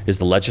 is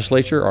the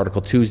legislature.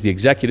 Article 2 is the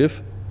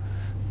executive.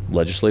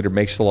 Legislator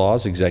makes the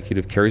laws.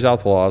 Executive carries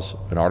out the laws.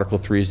 And Article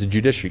 3 is the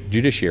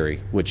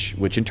judiciary,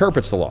 which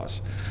interprets the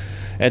laws.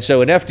 And so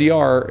when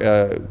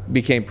FDR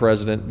became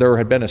president, there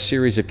had been a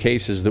series of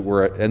cases that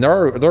were, and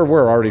there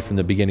were already from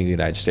the beginning of the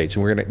United States,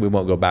 and we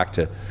won't go back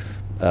to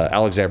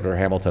Alexander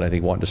Hamilton, I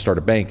think, wanting to start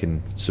a bank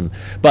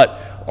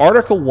but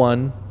Article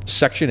 1,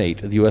 Section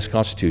 8 of the U.S.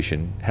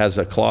 Constitution has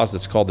a clause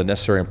that's called the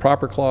Necessary and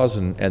Proper Clause,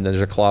 and then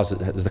there's a clause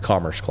that has the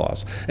Commerce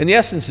Clause. And the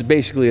essence is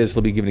basically, let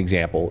me give an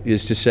example,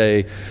 is to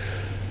say,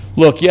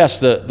 look, yes,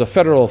 the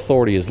federal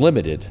authority is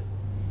limited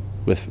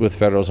with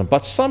federalism,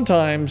 but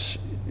sometimes,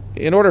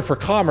 in order for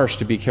commerce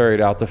to be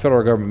carried out, the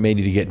federal government may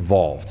need to get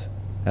involved.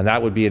 And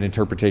that would be an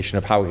interpretation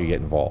of how we could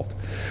get involved.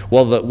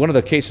 Well, one of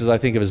the cases I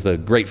think of as the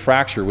great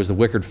fracture was the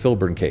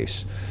Wickard-Filburn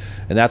case.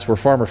 And that's where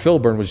Farmer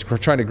Filburn was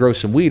trying to grow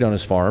some wheat on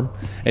his farm.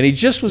 And he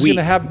just was going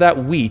to have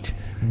that wheat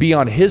be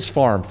on his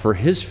farm for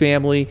his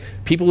family.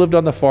 People lived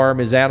on the farm,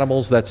 his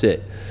animals, that's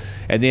it.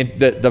 And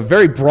the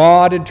very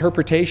broad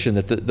interpretation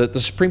that the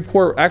Supreme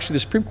Court, actually the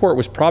Supreme Court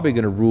was probably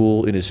going to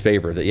rule in his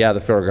favor that, yeah, the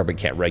federal government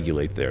can't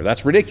regulate there.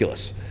 That's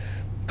ridiculous.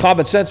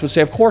 Common sense would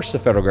say, of course the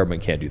federal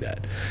government can't do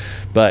that.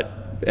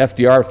 But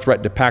FDR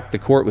threatened to pack the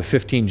court with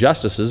 15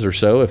 justices or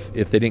so if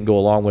they didn't go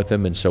along with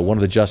him. And so one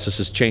of the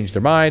justices changed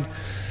their mind,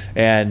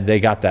 and they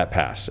got that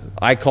passed.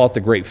 I call it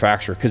the great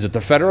fracture, because if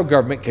the federal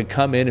government can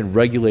come in and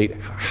regulate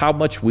how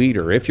much wheat,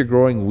 or if you're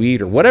growing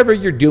wheat, or whatever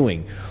you're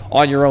doing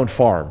on your own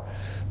farm,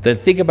 then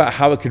think about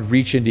how it could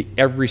reach into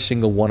every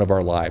single one of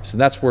our lives.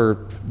 And that's where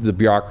the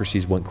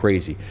bureaucracies went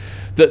crazy.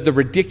 The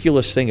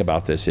ridiculous thing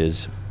about this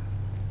is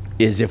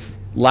if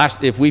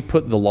we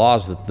put the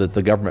laws that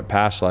the government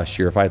passed last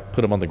year, if I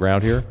put them on the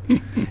ground here,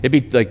 it'd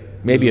be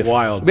like maybe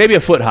a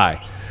foot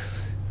high.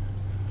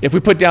 If we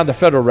put down the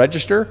Federal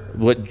Register,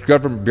 what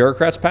government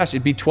bureaucrats passed,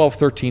 it'd be 12,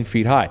 13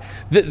 feet high.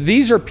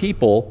 These are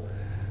people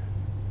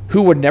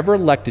who were never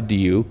elected to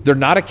you. They're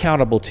not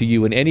accountable to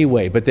you in any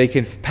way, but they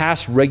can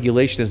pass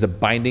regulation as a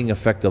binding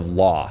effect of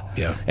law.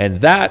 Yeah.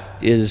 And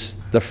that is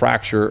the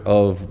fracture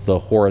of the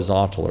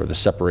horizontal, or the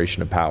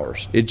separation of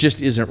powers. It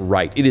just isn't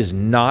right. It is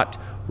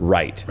not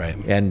right. Right.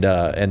 And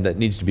that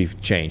needs to be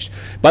changed.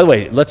 By the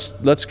way,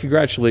 let's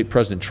congratulate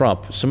President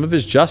Trump. Some of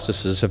his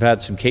justices have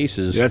had some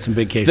cases. You had some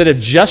big cases that have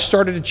just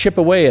started to chip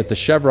away at the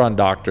Chevron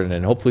doctrine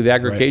and hopefully the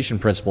aggregation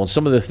principle and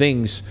some of the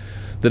things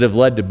that have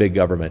led to big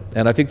government.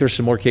 And I think there's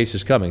some more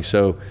cases coming.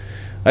 So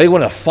I think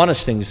one of the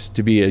funnest things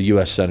to be a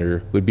U.S.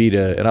 Senator would be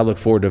and I look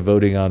forward to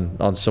voting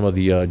on some of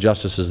the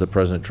justices that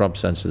President Trump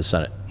sends to the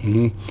Senate.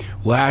 Mm-hmm.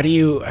 Well, how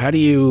do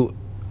you,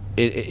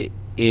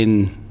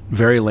 in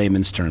very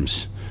layman's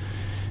terms,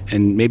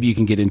 and maybe you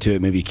can get into it,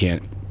 maybe you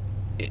can't,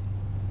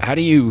 how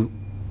do you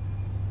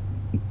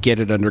get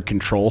it under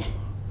control,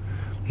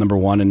 number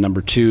one, and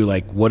number two,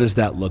 like, what does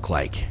that look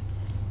like?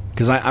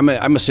 Because I'm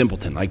a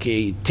simpleton. Like,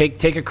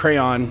 take a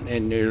crayon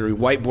and a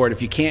whiteboard.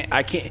 If you can't,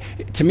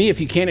 to me,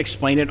 if you can't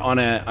explain it on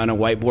a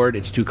whiteboard,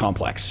 it's too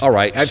complex. All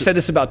right. I've said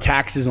this about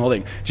taxes and all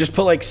things. Just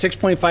put like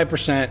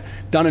 6.5%,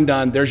 done and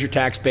done. There's your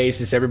tax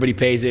basis. Everybody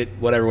pays it.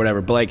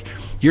 Whatever. But like,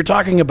 you're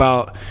talking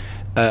about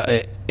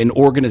an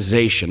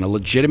organization, a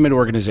legitimate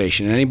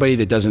organization. And anybody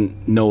that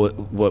doesn't know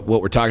what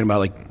we're talking about,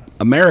 like,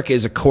 America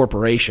is a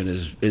corporation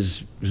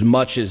as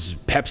much as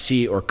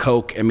Pepsi or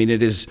Coke. I mean,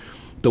 it is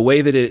the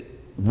way that it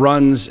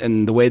runs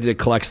and the way that it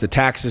collects the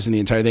taxes and the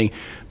entire thing.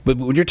 But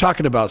when you're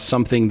talking about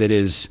something that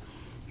is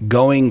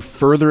going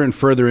further and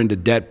further into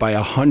debt by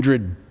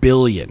 $100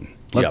 billion,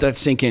 let that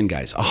sink in,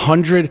 guys.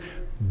 $100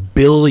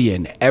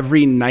 billion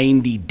every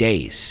 90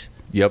 days.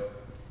 Yep.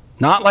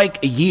 Not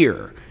like a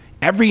year.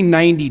 Every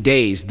 90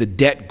 days, the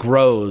debt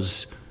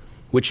grows,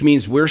 which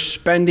means we're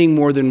spending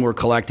more than we're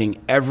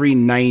collecting every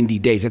 90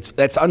 days.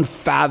 That's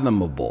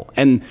unfathomable.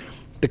 And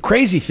the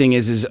crazy thing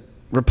is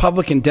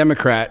Republican,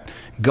 Democrat,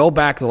 go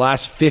back the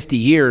last 50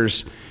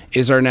 years,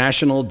 is our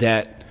national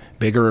debt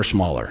bigger or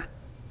smaller?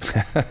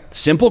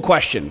 Simple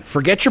question.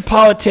 Forget your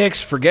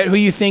politics. Forget who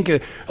you think.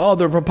 Oh,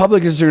 the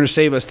Republicans are going to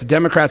save us. The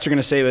Democrats are going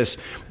to save us.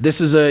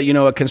 This is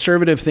a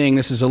conservative thing.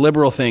 This is a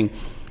liberal thing.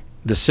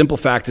 The simple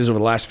fact is, over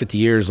the last 50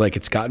 years, like,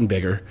 it's gotten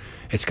bigger.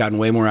 It's gotten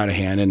way more out of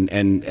hand,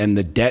 and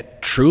the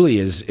debt truly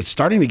it's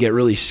starting to get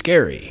really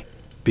scary,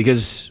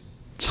 because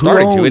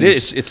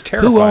it's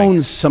terrifying. Who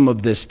owns some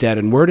of this debt,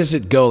 and where does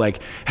it go? Like,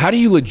 how do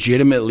you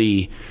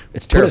legitimately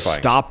put a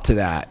stop to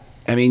that?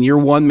 I mean, you're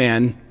one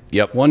man,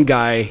 one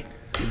guy,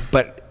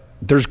 but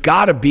there's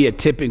got to be a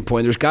tipping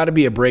point. There's got to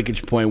be a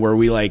breakage point where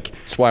we, like...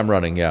 That's why I'm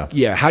running,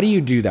 Yeah, how do you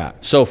do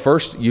that? So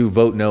first, you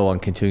vote no on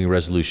continuing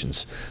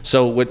resolutions.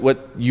 So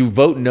what you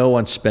vote no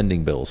on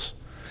spending bills.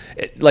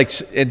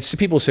 And some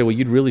people say, well,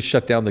 you'd really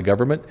shut down the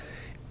government.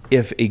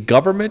 If a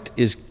government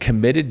is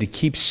committed to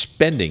keep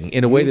spending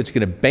in a way that's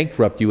going to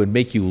bankrupt you and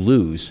make you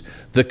lose,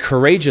 the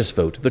courageous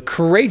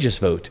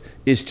vote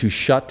is to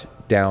shut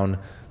down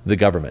the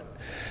government.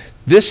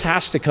 This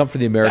has to come from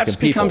the American people.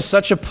 That's become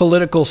such a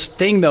political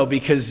thing, though,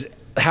 because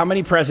how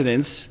many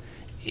presidents,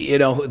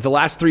 the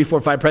last 3,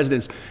 4, 5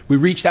 presidents, we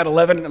reached out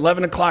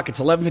 11 o'clock,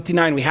 it's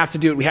 11:59, we have to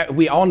do it.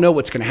 We all know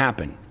what's going to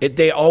happen.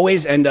 They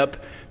always end up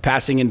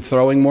passing and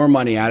throwing more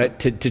money at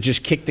it to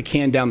just kick the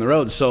can down the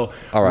road. So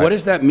what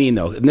does that mean,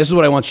 though? And this is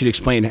what I want you to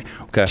explain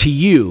to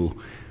you.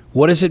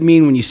 What does it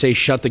mean when you say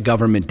shut the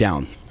government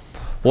down?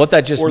 What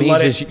that just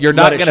means is you're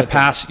not going to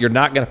pass. You're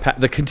not going to pass.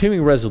 The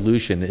continuing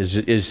resolution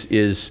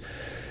is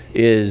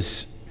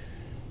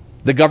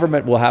the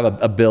government will have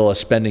a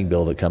spending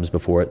bill that comes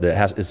before it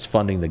that it's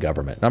funding the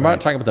government. And I'm not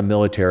talking about the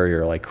military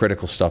or like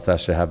critical stuff that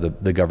has to have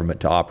the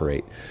government to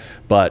operate,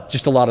 but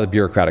just a lot of the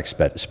bureaucratic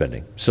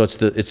spending. So it's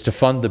to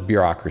fund the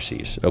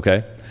bureaucracies,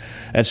 okay?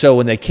 And so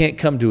when they can't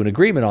come to an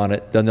agreement on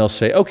it, then they'll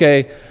say,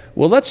 okay,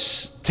 well,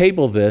 let's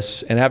table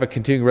this and have a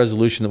continuing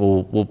resolution that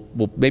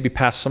we'll maybe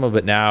pass some of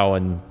it now,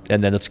 and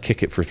then let's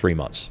kick it for 3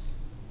 months.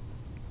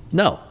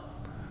 No.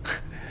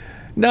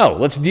 No,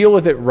 let's deal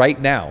with it right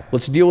now.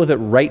 Let's deal with it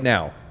right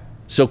now.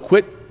 So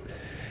quit.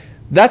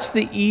 That's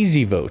the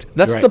easy vote.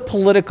 That's Right. the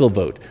political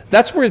vote.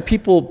 That's where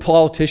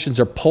politicians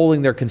are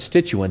polling their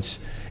constituents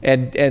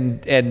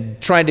and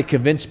trying to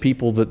convince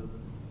people that.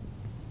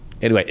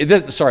 Anyway,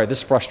 sorry,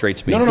 this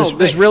frustrates me. No.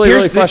 This really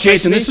frustrates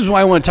Jason, me. this is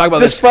why I want to talk about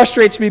This this.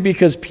 frustrates me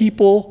because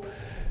people.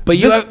 But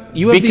you have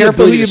be the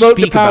careful who ability you to vote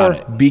into speak about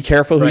power. it. Be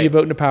careful who you Right.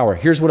 vote into power.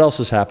 Here's what else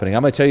is happening.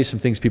 I'm going to tell you some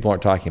things people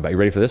aren't talking about. You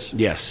ready for this?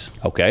 Yes.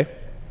 Okay.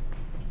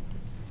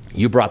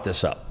 You brought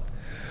this up.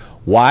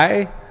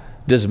 Why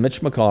does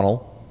Mitch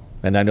McConnell,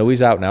 and I know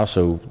he's out now,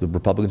 so the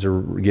Republicans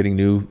are getting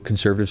new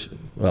conservatives,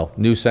 well,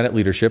 new Senate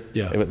leadership.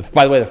 Yeah.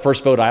 By the way, the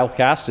first vote I'll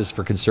cast is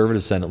for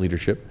conservative Senate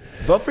leadership.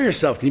 Vote for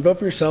yourself. Can you vote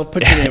for yourself?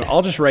 Put your name.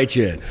 I'll just write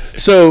you in.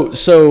 So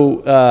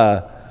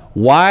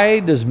why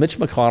does Mitch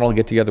McConnell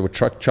get together with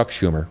Chuck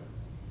Schumer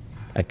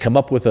and come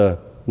up with a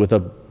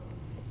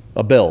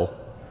bill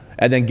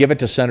and then give it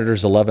to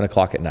senators 11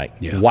 o'clock at night?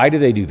 Yeah. Why do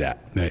they do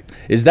that? Right.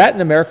 Is that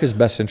in America's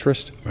best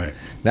interest? Right.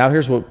 Now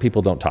here's what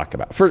people don't talk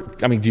about.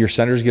 Do your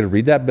senators get to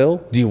read that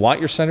bill? Do you want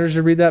your senators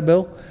to read that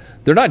bill?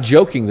 They're not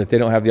joking that they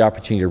don't have the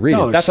opportunity to read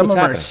No, it. That's some what's of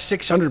them are happening.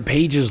 600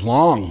 pages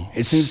long.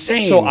 It's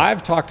insane. So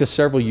I've talked to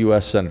several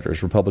U.S.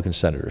 senators, Republican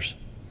senators,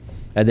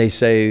 and they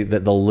say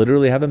that they'll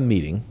literally have a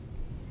meeting,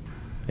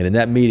 and in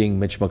that meeting,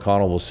 Mitch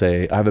McConnell will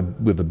say, we have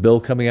a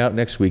bill coming out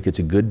next week. It's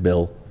a good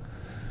bill.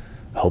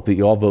 I hope that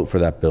you all vote for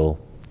that bill.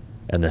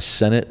 And the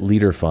Senate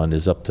Leader Fund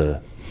is up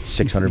to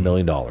 $600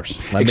 million.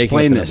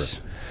 Explain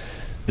this.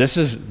 This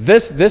is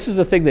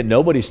the thing that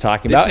nobody's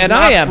talking about, This is and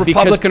not I am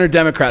Republican or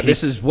Democrat.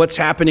 This is what's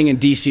happening in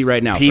D.C.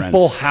 right now,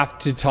 people friends. have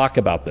to talk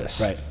about this.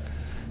 Right.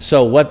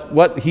 So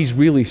what he's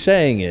really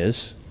saying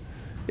is,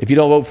 if you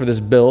don't vote for this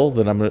bill,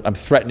 then I'm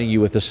threatening you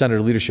with the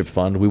Senator Leadership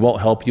Fund. We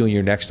won't help you in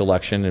your next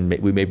election, and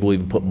we maybe will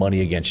even put money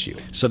against you.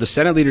 So the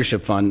Senate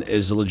Leadership Fund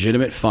is a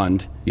legitimate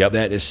fund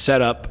that is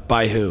set up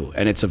by who,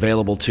 and it's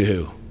available to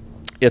who?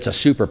 It's a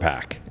super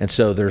PAC, and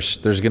so there's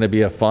going to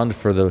be a fund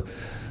for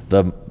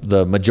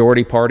the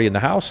majority party in the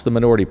House, the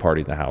minority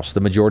party in the House,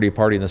 the majority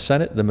party in the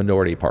Senate, the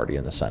minority party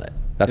in the Senate.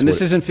 And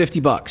this isn't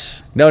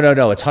 $50.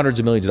 No. It's hundreds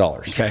of millions of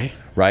dollars. Okay.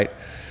 Right.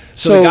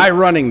 So the guy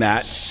running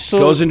that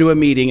goes into a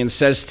meeting and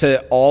says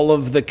to all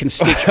of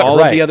the all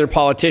of the other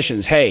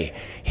politicians, "Hey,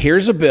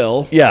 here's a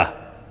bill. Yeah,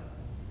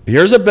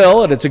 here's a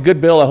bill, and it's a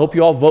good bill. I hope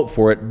you all vote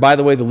for it. By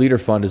the way, the Leader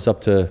Fund is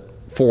up to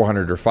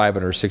 $400 or $500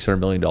 or $600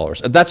 million.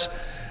 And that's."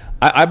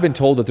 I've been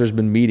told that there's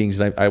been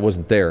meetings, and I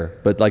wasn't there,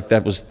 but like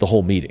that was the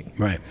whole meeting.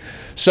 Right.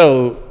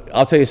 So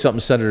I'll tell you something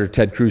Senator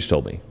Ted Cruz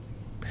told me.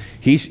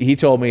 He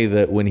told me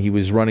that when he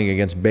was running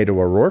against Beto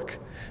O'Rourke,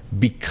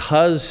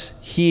 because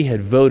he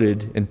had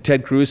voted, and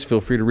Ted Cruz, feel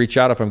free to reach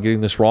out if I'm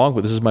getting this wrong,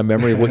 but this is my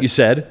memory of what you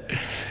said.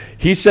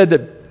 He said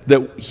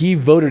that he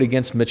voted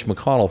against Mitch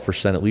McConnell for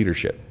Senate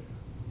leadership.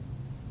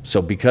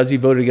 So because he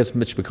voted against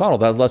Mitch McConnell,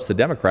 that lets the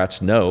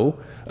Democrats know,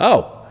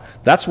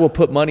 that's what will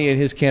put money in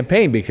his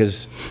campaign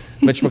because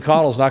Mitch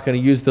McConnell's not going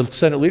to use the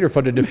Senate Leader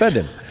Fund to defend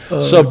him.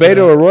 So Beto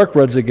O'Rourke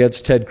runs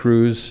against Ted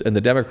Cruz, and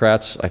the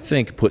Democrats, I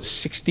think, put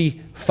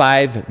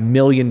 $65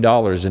 million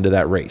into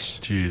that race.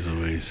 Jeez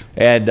Louise.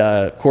 And,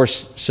 of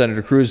course,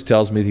 Senator Cruz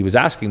tells me he was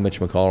asking Mitch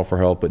McConnell for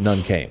help, but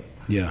none came.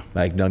 Yeah.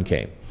 Like, none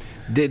came.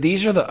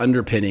 These are the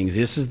underpinnings.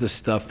 This is the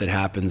stuff that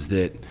happens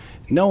that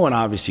no one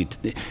obviously...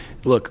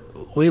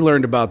 Look, we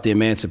learned about the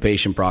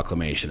Emancipation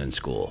Proclamation in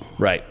school.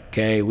 Right.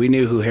 Okay? We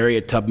knew who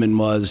Harriet Tubman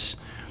was.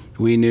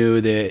 We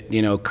knew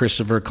that,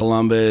 Christopher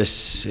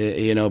Columbus,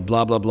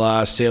 blah, blah,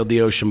 blah, sailed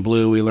the ocean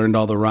blue. We learned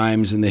all the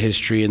rhymes and the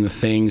history and the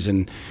things.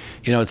 And,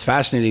 it's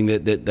fascinating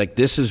that like,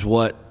 this is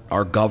what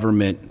our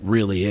government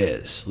really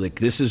is. Like,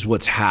 this is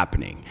what's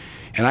happening.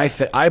 And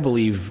I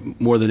believe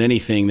more than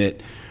anything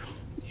that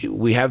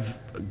we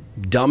have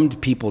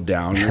dumbed people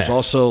down. There's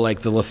also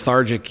like the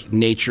lethargic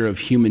nature of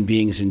human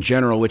beings in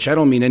general, which I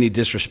don't mean any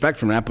disrespect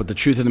from that, but the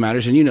truth of the matter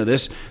is, and you know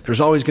this,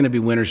 there's always going to be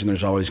winners and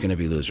there's always going to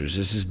be losers.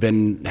 This has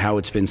been how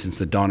it's been since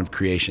the dawn of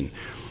creation.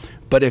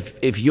 But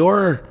if you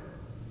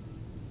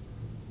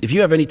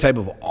have any type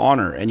of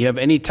honor and you have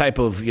any type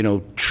of,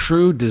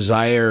 true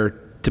desire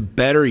to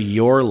better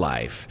your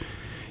life,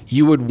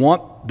 you would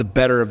want the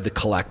better of the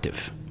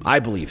collective. I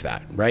believe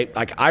that, right?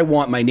 Like, I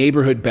want my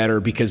neighborhood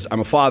better because I'm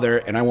a father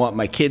and I want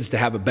my kids to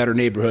have a better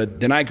neighborhood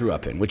than I grew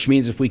up in, which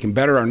means if we can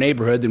better our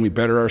neighborhood, then we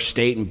better our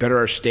state, and better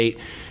our state,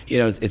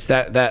 it's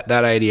that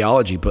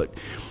ideology. But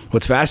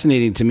what's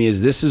fascinating to me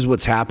is this is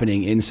what's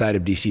happening inside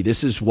of DC.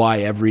 This is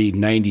why every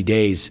 90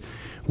 days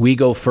we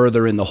go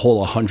further in the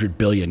whole $100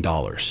 billion.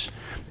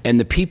 And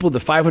the people, the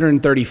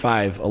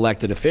 535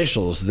 elected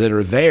officials that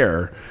are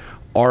there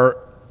are,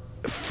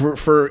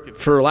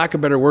 for lack of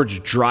better words,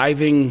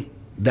 driving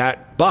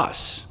that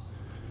bus.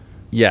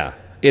 Yeah,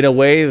 in a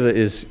way that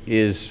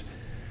is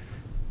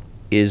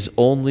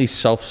only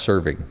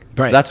self-serving.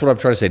 Right. That's what I'm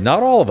trying to say.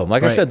 Not all of them.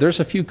 Like I Right. said, there's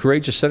a few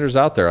courageous senators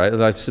out there.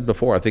 I've said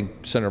before, I think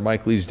Senator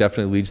Mike Lees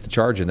definitely leads the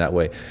charge in that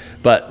way.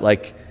 But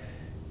like,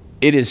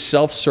 it is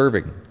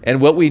self-serving. And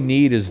what we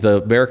need is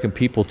the American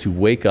people to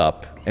wake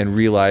up and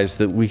realize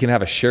that we can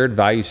have a shared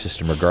value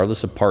system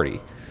regardless of party.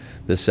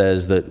 that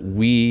says that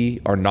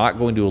we are not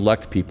going to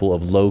elect people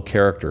of low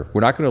character.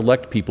 We're not going to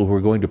elect people who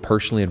are going to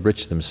personally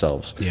enrich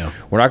themselves. Yeah.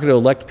 We're not going to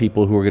elect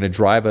people who are going to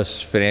drive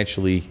us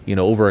financially,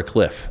 over a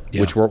cliff,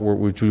 which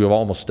we've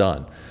almost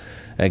done.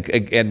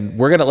 And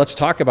let's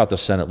talk about the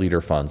Senate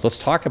leader funds. Let's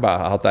talk about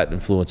how that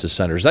influences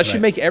senators. That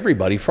should make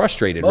everybody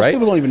frustrated, Most right?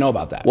 people don't even know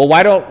about that. Well,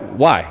 why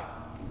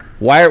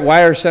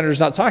are senators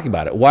not talking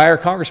about it? Why are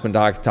congressmen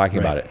not talking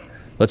about it?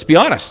 Let's be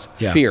honest.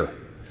 Yeah. Fear.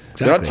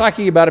 Exactly. They're not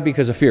talking about it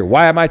because of fear.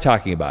 Why am I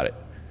talking about it?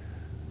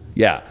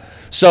 Yeah.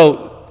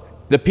 So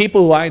the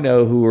people who I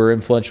know who are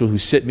influential, who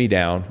sit me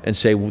down and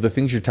say, well, the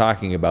things you're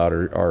talking about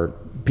are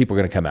people are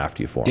going to come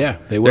after you for them. Yeah,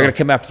 they will. They're going to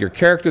come after your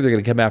character. They're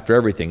going to come after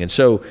everything. And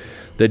so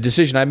the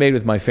decision I made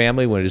with my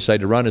family when I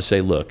decided to run is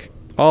say, look,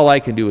 all I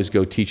can do is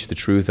go teach the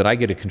truth, and I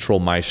get to control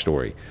my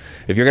story.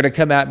 If you're going to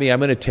come at me, I'm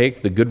going to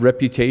take the good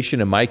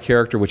reputation and my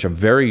character, which I'm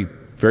very,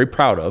 very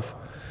proud of,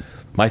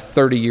 my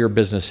 30-year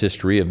business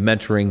history of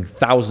mentoring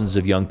thousands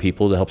of young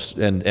people to help,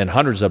 and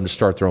hundreds of them to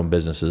start their own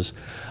businesses.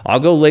 I'll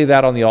go lay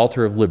that on the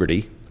altar of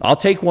liberty. I'll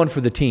take one for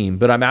the team,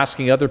 but I'm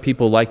asking other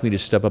people like me to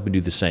step up and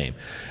do the same.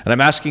 And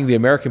I'm asking the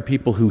American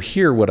people who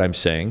hear what I'm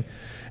saying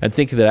and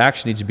think that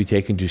action needs to be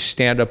taken to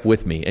stand up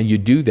with me. And you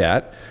do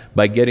that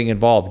by getting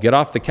involved. Get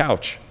off the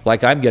couch,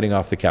 like I'm getting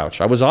off the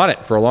couch. I was on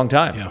it for a long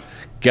time. Yeah.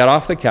 Get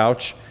off the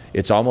couch.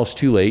 It's almost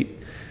too late.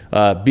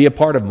 Be a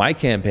part of my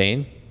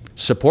campaign.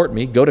 Support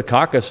me. Go to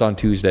caucus on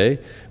Tuesday.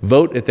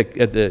 Vote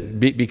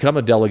become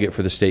a delegate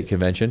for the state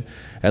convention,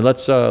 and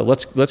let's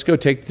go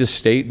take this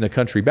state and the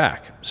country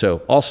back.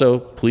 So also,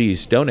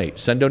 please donate.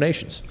 Send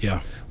donations.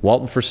 Yeah.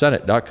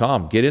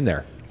 WaltonForSenate.com. Get in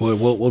there.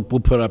 We'll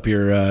put up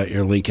your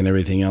link and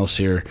everything else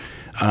here.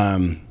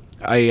 Talk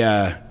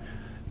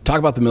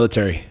about the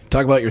military.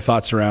 Talk about your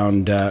thoughts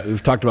around.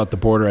 We've talked about the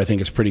border. I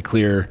think it's pretty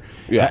clear.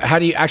 Yeah. How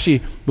do you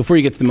actually, before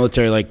you get to the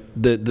military, like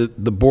the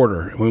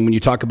border? When you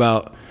talk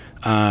about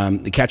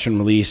the catch and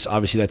release,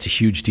 obviously that's a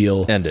huge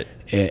deal. End it.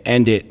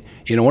 End it.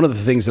 One of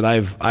the things that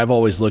I've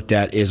always looked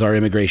at is our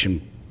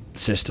immigration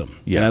system.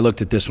 Yeah. And I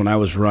looked at this when I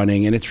was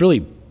running, and it's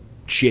really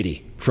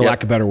shitty, for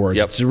lack of better words.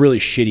 It's a really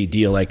shitty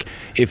deal. Like,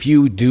 if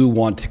you do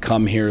want to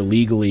come here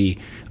legally,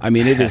 I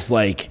mean, it is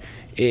like,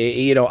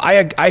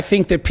 I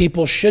think that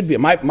people should be.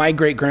 My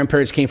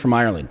great-grandparents came from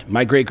Ireland.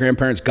 My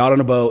great-grandparents got on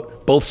a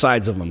boat, both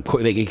sides of them.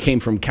 They came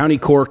from County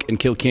Cork and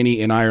Kilkenny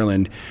in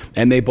Ireland,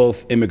 and they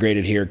both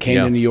immigrated here, came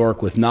to New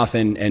York with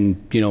nothing,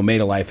 and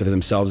made a life for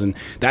themselves. And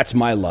that's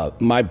my love,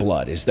 my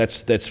blood.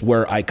 That's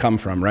where I come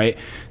from, right?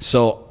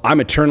 So I'm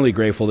eternally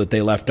grateful that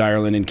they left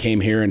Ireland and came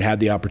here and had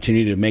the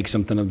opportunity to make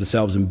something of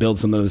themselves and build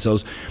something of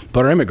themselves.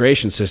 But our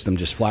immigration system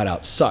just flat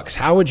out sucks.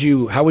 How would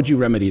you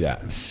remedy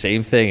that?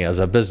 Same thing as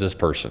a business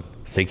person.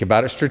 Think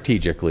about it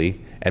strategically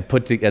and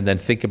then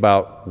think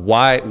about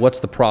what's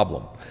the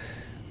problem.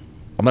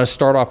 I'm going to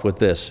start off with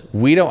this.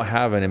 We don't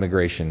have an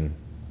immigration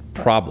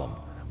problem.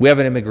 We have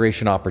an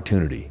immigration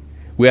opportunity.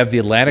 We have the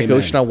Atlantic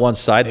Ocean on one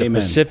side, the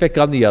Pacific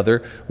on the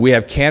other. We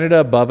have Canada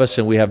above us,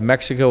 and we have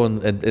Mexico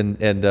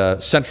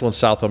and Central and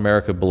South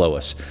America below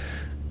us.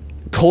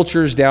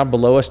 Cultures down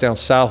below us, down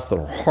south, that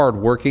are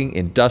hardworking,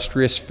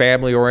 industrious,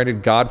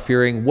 family-oriented,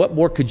 God-fearing. What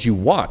more could you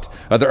want?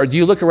 Do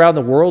you look around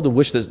the world and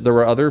wish that there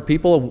were other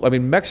people? I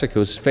mean,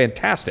 Mexico is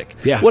fantastic.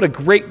 Yeah. What a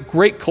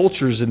great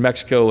cultures in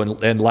Mexico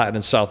and Latin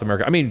and South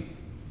America. I mean,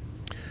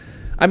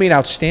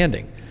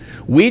 outstanding.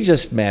 We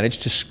just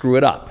managed to screw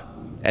it up.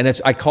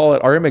 And I call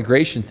it, our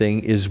immigration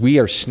thing is we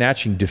are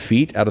snatching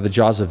defeat out of the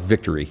jaws of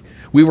victory.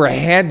 We were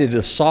handed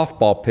a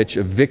softball pitch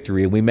of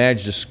victory, and we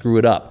managed to screw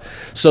it up.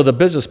 So the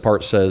business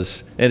part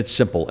says, and it's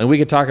simple, and we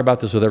can talk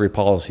about this with every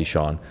policy,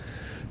 Sean,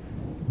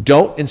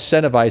 don't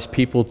incentivize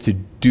people to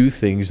do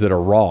things that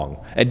are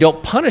wrong, and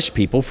don't punish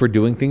people for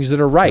doing things that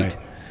are right.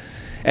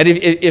 And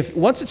if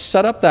once it's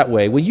set up that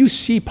way, when you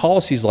see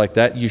policies like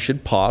that, you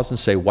should pause and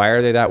say, why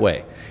are they that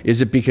way?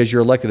 Is it because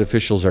your elected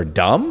officials are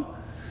dumb?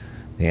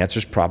 The answer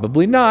is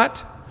probably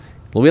not.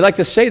 Well, we like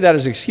to say that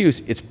as an excuse.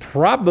 It's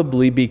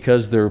probably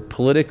because they're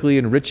politically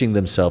enriching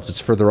themselves.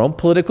 It's for their own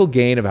political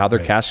gain of how they're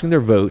casting their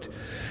vote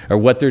or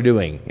what they're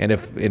doing. And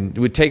it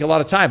would take a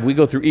lot of time. We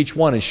go through each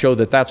one and show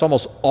that that's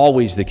almost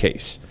always the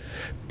case.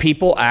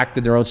 People act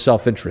in their own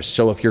self-interest.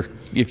 So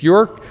if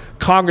your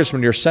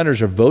congressmen, your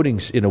senators are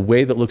voting in a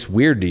way that looks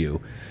weird to you,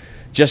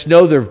 just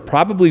know they're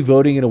probably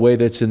voting in a way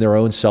that's in their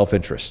own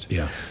self-interest.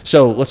 Yeah.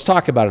 So let's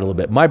talk about it a little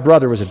bit. My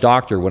brother was a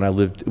doctor when I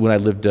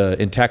lived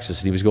in Texas,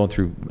 and he was going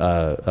through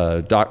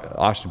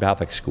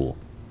osteopathic school.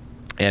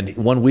 And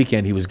one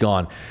weekend he was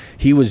gone.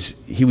 He was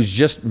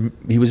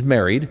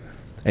married,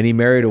 and he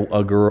married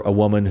a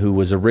woman who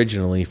was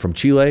originally from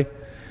Chile,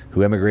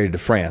 who emigrated to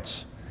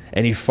France,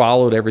 and he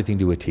followed everything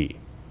to a T.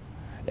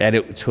 And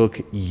it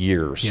took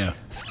years,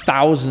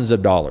 thousands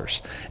of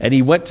dollars. And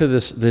he went to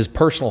this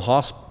personal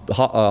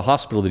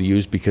hospital that he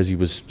used because he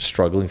was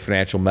struggling,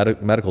 financial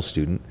medical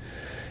student.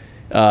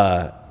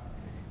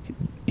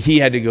 He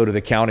had to go to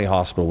the county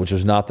hospital, which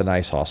was not the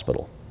nice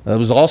hospital. It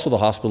was also the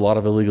hospital a lot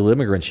of illegal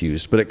immigrants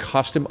used, but it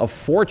cost him a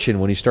fortune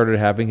when he started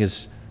having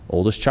his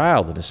oldest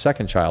child and his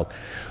second child.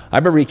 I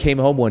remember he came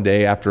home one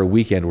day after a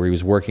weekend where he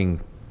was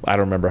working I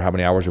don't remember how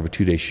many hours over a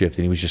 2-day shift,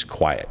 and he was just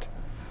quiet.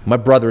 My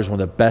brother is one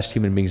of the best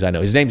human beings I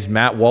know. His name's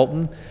Matt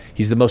Walton.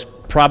 He's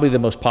probably the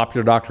most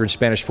popular doctor in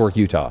Spanish Fork,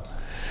 Utah.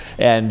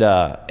 And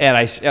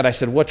I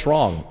said, what's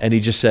wrong? And he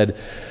just said,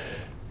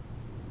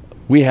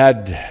 we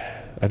had,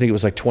 I think it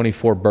was like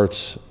 24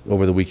 births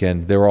over the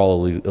weekend. They were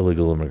all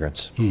illegal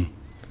immigrants.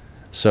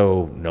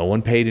 So no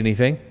one paid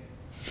anything.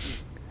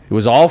 It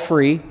was all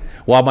free,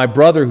 while my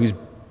brother, who's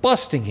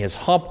busting his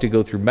hump to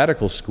go through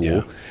medical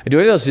school and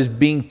doing this, is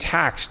being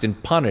taxed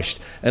and punished.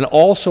 And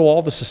also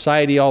all the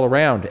society all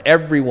around,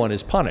 everyone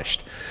is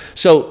punished.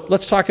 So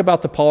let's talk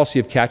about the policy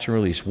of catch and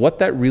release. What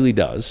that really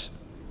does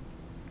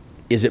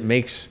is it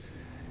makes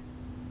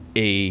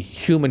a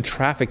human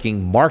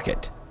trafficking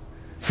market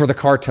for the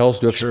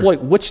cartels to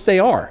exploit, which they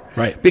are.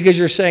 Right. Because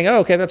you're saying, oh,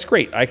 okay, that's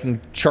great. I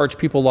can charge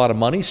people a lot of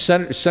money.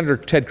 Senator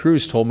Ted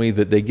Cruz told me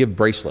that they give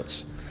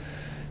bracelets.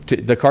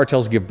 The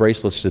cartels give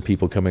bracelets to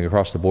people coming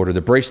across the border.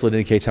 The bracelet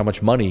indicates how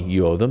much money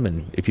you owe them,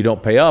 and if you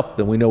don't pay up,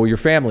 then we know where your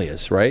family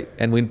is, right?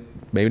 And we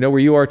maybe know where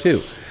you are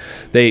too.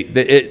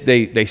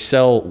 They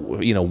sell,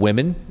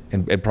 women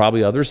and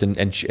probably others,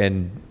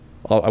 and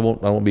I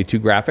won't be too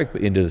graphic,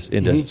 but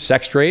into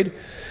sex trade,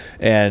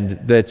 and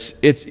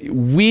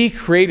we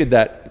created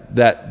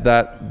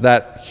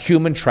that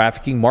human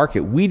trafficking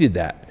market. We did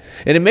that.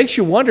 And it makes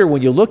you wonder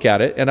when you look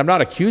at it, and I'm not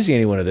accusing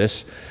anyone of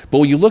this, but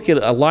when you look at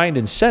aligned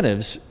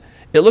incentives,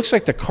 it looks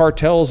like the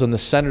cartels and the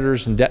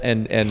senators and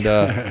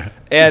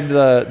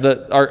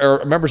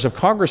our members of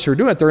Congress who are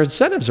doing it, their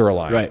incentives are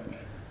aligned.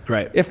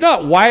 Right. If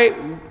not,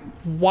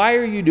 why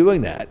are you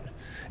doing that?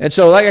 And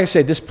so, like I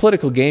said, this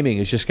political gaming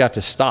has just got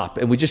to stop.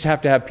 And we just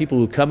have to have people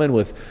who come in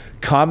with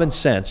common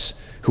sense,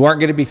 who aren't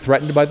going to be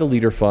threatened by the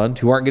leader fund,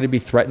 who aren't going to be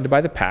threatened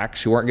by the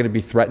PACs, who aren't going to be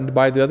threatened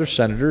by the other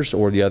senators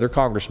or the other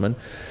congressmen,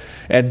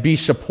 and be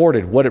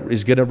supported. What it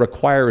is going to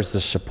require is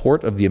the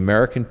support of the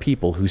American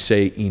people who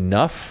say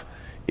enough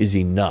is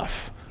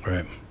enough.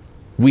 Right.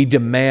 We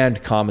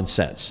demand common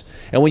sense.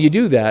 And when you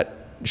do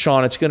that,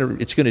 Sean, it's going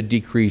to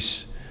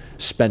decrease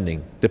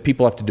spending. The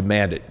people have to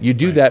demand it. You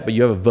do that, but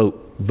you have a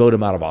vote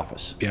them out of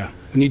office. Yeah.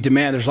 When you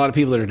demand, there's a lot of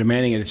people that are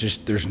demanding it. It's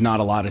just there's not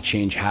a lot of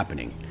change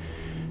happening.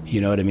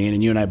 You know what I mean?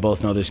 And you and I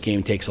both know this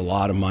game takes a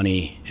lot of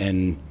money,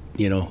 and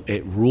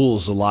it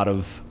rules a lot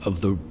of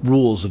the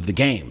rules of the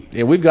game.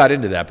 Yeah, we've got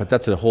into that, but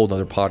that's a whole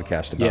other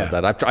podcast about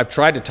that. I've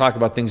tried to talk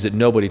about things that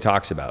nobody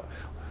talks about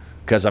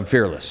because I'm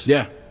fearless.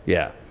 Yeah.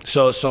 Yeah.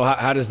 So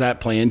how does that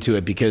play into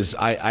it? Because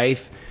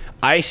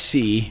I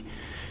see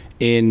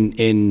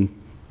in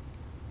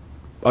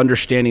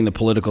understanding the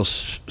political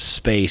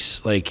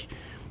space, like,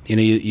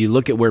 you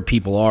look at where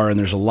people are, and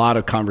there's a lot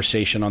of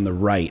conversation on the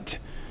right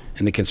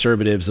and the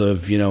conservatives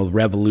of,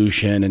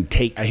 revolution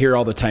and I hear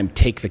all the time,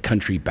 take the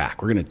country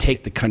back. We're going to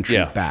take the country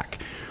back.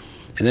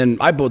 And then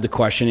I bode the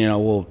question,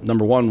 well,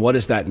 number one, what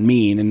does that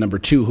mean? And number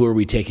two, who are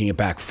we taking it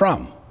back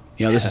from?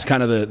 This is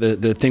kind of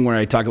the thing where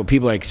I talk about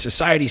people like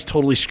society's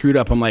totally screwed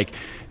up. I'm like,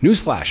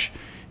 newsflash,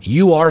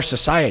 you are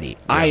society.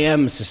 I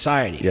am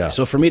society. Yeah.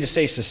 So for me to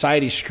say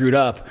society's screwed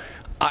up,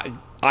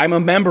 I'm a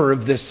member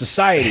of this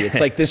society. It's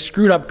like this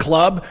screwed up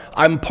club.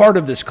 I'm part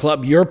of this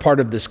club. You're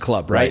part of this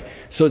club, right?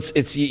 So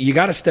it's you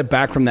got to step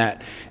back from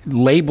that,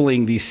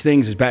 labeling these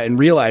things as bad, and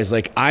realize,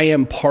 like, I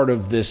am part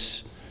of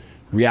this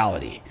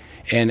reality.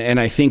 And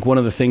I think one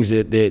of the things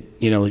that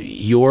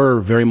you're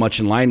very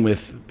much in line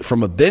with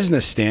from a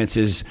business stance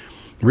is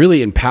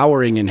really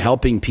empowering and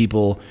helping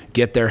people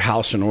get their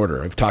house in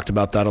order. I've talked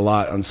about that a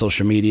lot on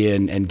social media,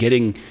 and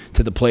getting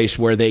to the place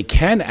where they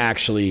can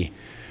actually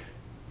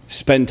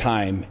spend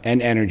time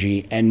and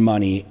energy and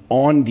money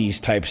on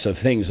these types of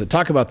things. So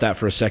talk about that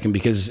for a second,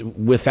 because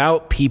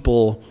without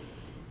people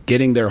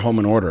getting their home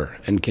in order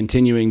and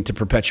continuing to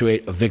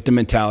perpetuate a victim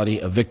mentality,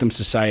 a victim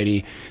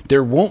society,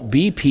 there won't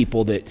be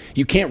people that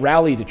you can't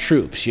rally the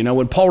troops.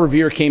 When Paul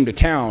Revere came to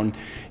town,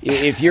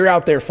 if you're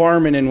out there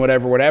farming and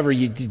whatever,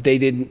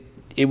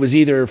 it was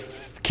either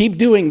keep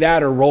doing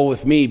that or roll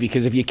with me,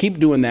 because if you keep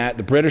doing that,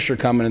 the British are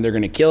coming and they're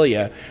going to kill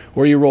you,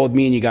 or you roll with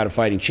me and you got a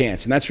fighting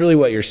chance. And that's really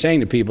what you're saying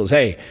to people is,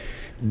 hey,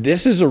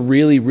 this is a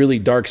really, really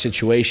dark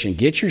situation.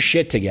 Get your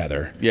shit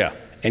together. Yeah.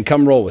 And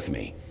come roll with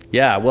me.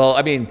 Yeah. Well,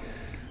 I mean,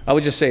 I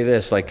would just say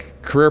this,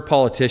 like, career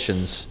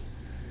politicians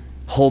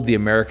hold the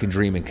American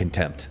dream in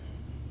contempt.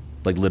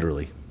 Like,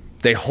 literally.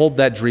 They hold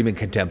that dream in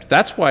contempt.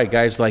 That's why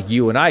guys like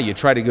you and I, you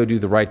try to go do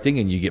the right thing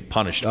and you get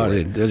punished for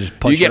it. They'll just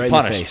punch you right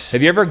punished. In the face.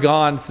 Have you ever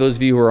gone, for those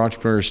of you who are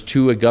entrepreneurs,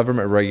 to a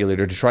government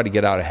regulator to try to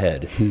get out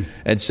ahead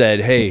and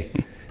said, hey,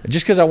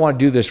 just because I want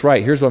to do this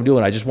right, here's what I'm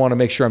doing. I just want to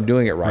make sure I'm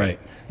doing it right.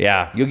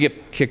 Yeah, you'll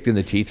get kicked in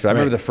the teeth. I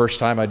remember the first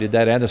time I did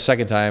that, and the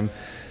second time,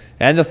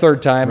 and the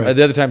third time. The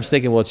other time I was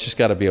thinking, well, it's just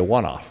got to be a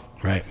one-off.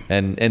 Right.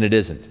 And it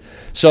isn't.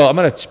 So I'm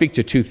going to speak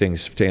to two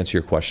things to answer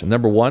your question.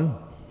 Number one,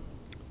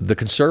 the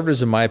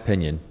conservatives, in my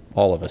opinion,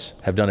 all of us,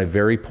 have done a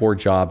very poor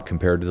job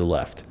compared to the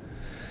left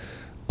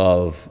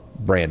of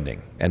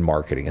branding and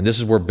marketing. And this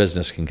is where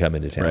business can come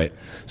into town. Right.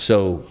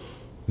 So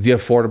the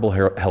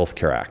Affordable Health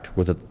Care Act,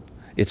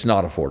 it's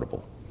not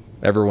affordable.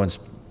 Everyone's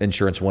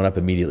insurance went up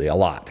immediately, a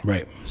lot.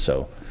 Right.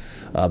 So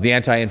the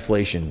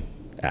Anti-Inflation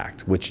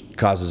Act, which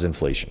causes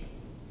inflation,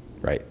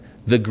 right?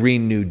 The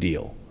Green New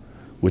Deal,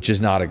 which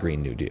is not a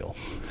Green New Deal.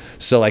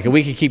 So like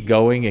we can keep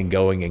going and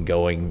going and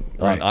going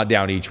on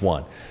down each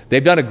one.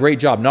 They've done a great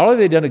job. Not only have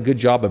they done a good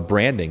job of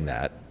branding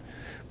that,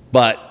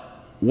 but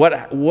what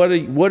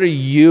are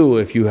you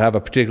if you have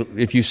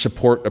if you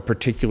support a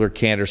particular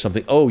candidate or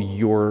something? Oh,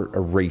 you're a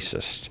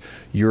racist.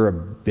 You're a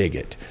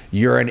bigot.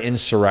 You're an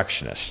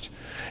insurrectionist.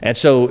 And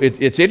so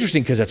it's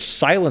interesting because it's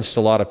silenced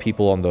a lot of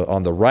people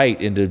on the right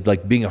into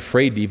like being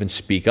afraid to even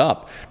speak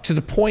up, to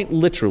the point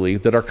literally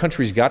that our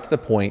country's got to the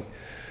point,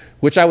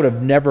 which I would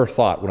have never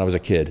thought when I was a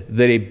kid,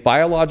 that a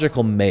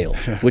biological male,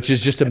 which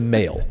is just a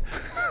male,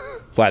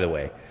 by the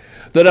way,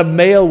 that a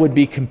male would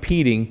be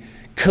competing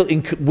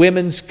in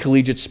women's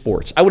collegiate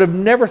sports. I would have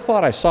never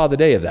thought I saw the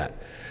day of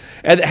that.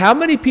 And how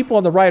many people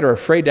on the right are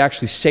afraid to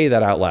actually say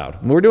that out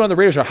loud? When we're doing the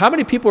radio show, how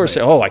many people are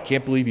saying, oh, I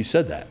can't believe you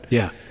said that?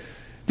 Yeah.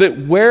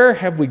 That where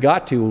have we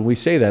got to when we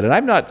say that? And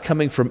I'm not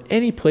coming from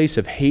any place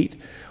of hate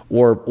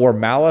or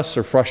malice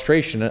or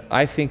frustration.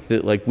 I think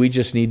that like we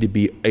just need to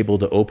be able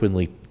to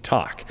openly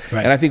talk.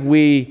 Right. And I think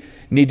we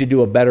need to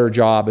do a better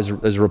job as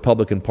a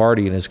Republican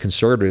Party and as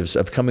conservatives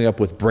of coming up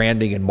with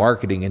branding and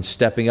marketing and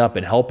stepping up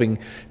and helping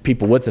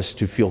people with us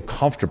to feel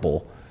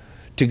comfortable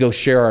to go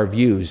share our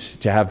views,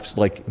 to have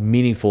like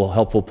meaningful,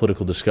 helpful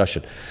political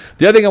discussion.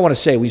 The other thing I want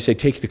to say, we say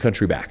take the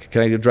country back.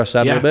 Can I address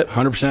that a little bit?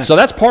 100%. So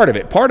that's part of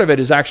it. Part of it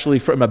is actually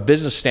from a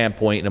business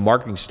standpoint and a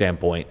marketing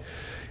standpoint,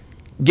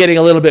 getting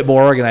a little bit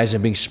more organized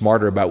and being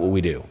smarter about what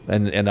we do.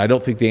 And I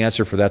don't think the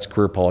answer for that's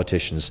career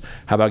politicians.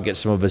 How about get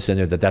some of us in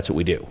there that's what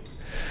we do?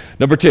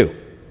 Number two,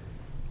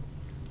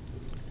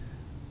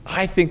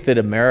 I think that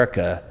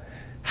America,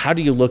 how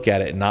do you look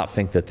at it and not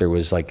think that there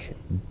was like,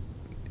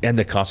 in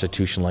the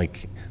Constitution,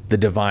 like the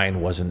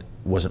divine wasn't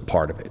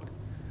part of it?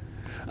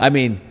 I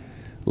mean,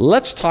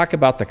 let's talk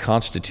about the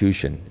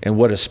Constitution and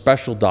what a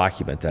special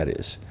document that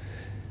is.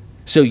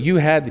 So you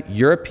had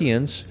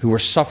Europeans who were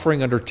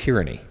suffering under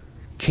tyranny,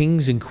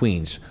 kings and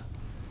queens,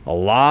 a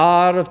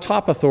lot of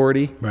top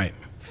authority, right?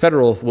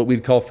 Federal, what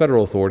we'd call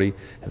federal authority,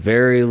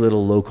 very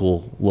little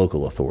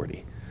local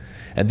authority.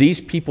 And these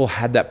people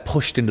had that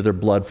pushed into their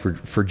blood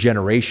for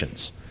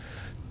generations,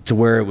 to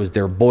where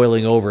they're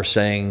boiling over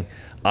saying,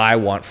 I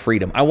want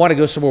freedom. I want to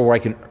go somewhere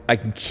where I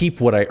can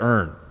keep what I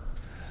earn.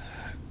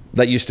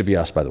 That used to be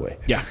us, by the way.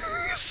 Yeah.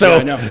 So, yeah,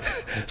 I know.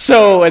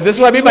 So, and this is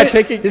what I mean by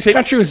taking... This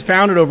country was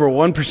founded over a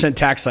 1%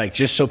 tax hike,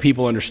 just so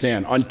people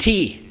understand, on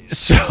tea.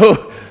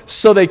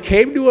 So they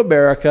came to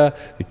America,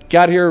 they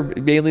got here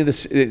mainly, and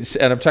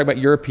I'm talking about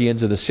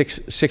Europeans of the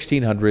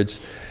 1600s,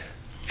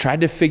 tried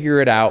to figure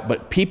it out,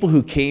 but people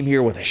who came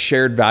here with a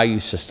shared value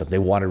system, they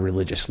wanted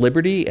religious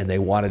liberty and they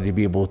wanted to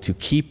be able to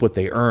keep what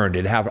they earned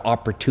and have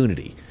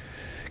opportunity.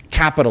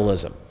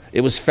 Capitalism.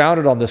 It was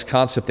founded on this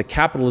concept that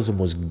capitalism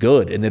was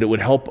good and that it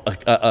would help,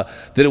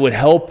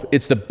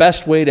 it's the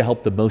best way to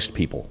help the most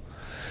people.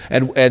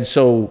 And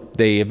so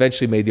they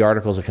eventually made the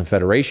Articles of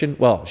Confederation.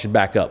 Well, I should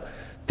back up.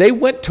 They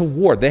went to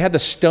war. They had the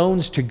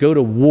stones to go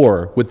to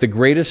war with the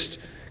greatest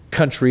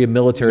country and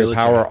military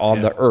power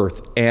on the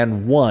earth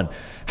and won.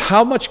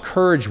 How much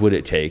courage would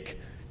it take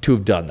to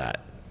have done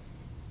that?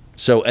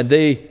 So,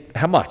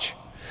 how much?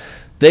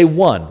 They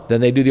won.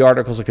 Then they do the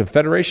Articles of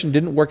Confederation.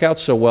 Didn't work out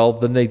so well.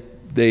 Then they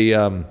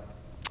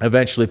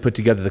eventually put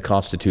together the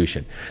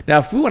Constitution. Now,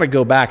 if we want to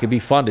go back, it'd be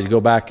fun to go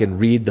back and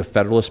read the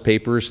Federalist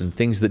Papers and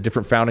things that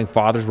different founding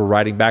fathers were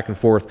writing back and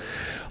forth.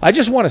 I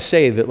just want to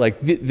say that like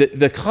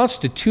the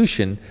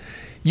Constitution,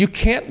 you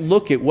can't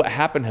look at what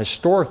happened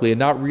historically and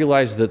not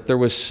realize that there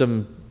was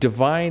some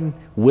divine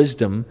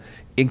wisdom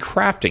in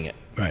crafting it.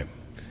 Right.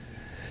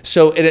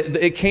 So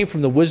it came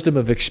from the wisdom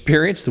of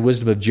experience, the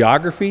wisdom of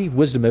geography,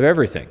 wisdom of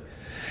everything.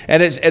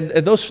 And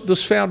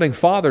those founding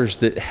fathers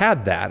that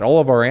had that, all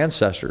of our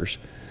ancestors,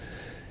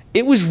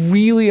 it was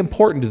really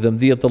important to them,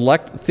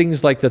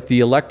 things like that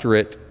the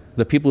electorate,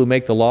 the people who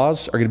make the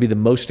laws, are going to be the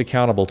most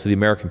accountable to the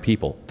American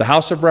people. The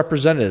House of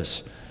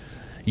Representatives,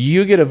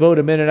 you get to vote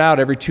them in and out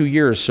every 2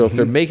 years. So if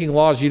they're making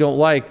laws you don't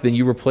like, then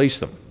you replace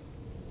them.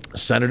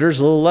 Senators,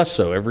 a little less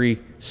so, every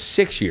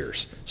 6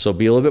 years. So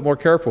be a little bit more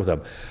careful with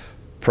them.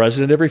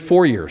 President every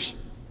 4 years.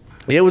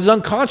 It was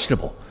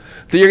unconscionable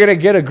that you're going to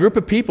get a group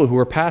of people who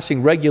are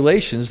passing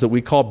regulations that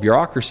we call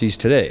bureaucracies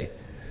today.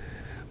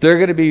 They're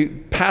going to be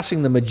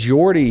passing the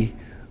majority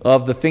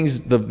of the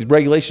things, the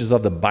regulations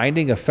of the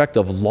binding effect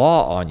of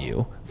law on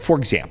you. For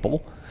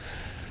example,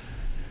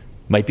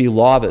 might be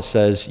law that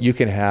says you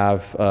can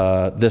have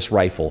this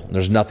rifle.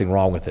 There's nothing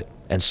wrong with it.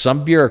 And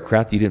some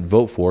bureaucrat that you didn't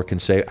vote for can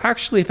say,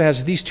 actually, if it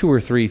has these 2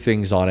 or 3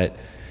 things on it,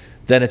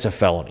 then it's a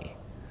felony.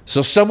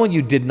 So someone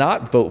you did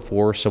not vote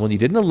for, someone you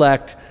didn't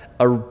elect,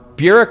 a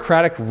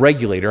bureaucratic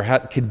regulator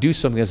can do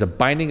something as a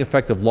binding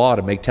effect of law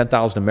to make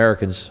 10,000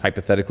 Americans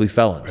hypothetically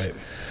felons. Right.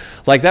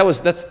 Like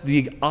that's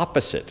the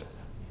opposite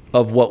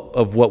of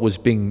what was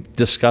being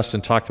discussed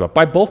and talked about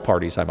by both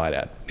parties, I might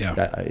add.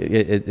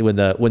 Yeah. When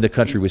the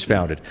country was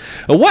founded.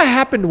 And what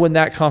happened when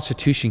that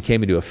Constitution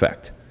came into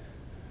effect?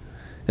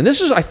 And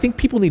this is, I think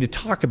people need to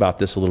talk about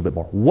this a little bit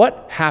more.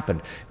 What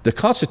happened? The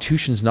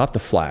Constitution's not the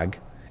flag.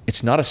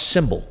 It's not a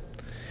symbol.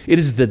 It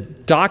is the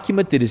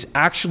document that is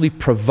actually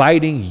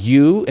providing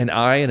you and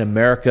I in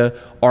America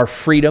our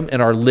freedom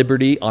and our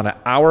liberty on an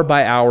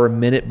hour-by-hour,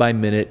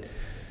 minute-by-minute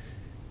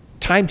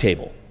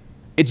timetable.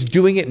 It's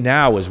doing it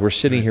now as we're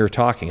sitting here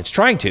talking. It's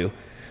trying to.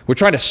 We're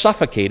trying to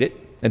suffocate it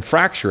and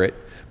fracture it,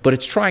 but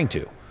it's trying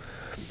to.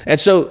 And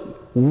so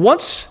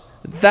once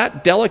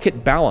that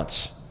delicate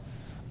balance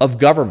of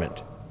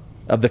government,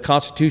 of the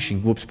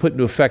Constitution, was put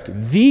into effect,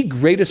 the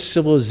greatest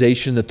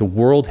civilization that the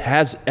world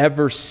has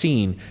ever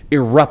seen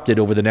erupted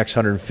over the next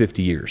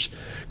 150 years.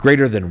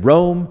 Greater than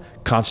Rome,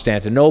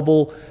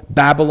 Constantinople,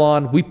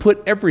 Babylon. We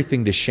put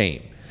everything to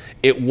shame.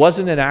 It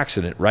wasn't an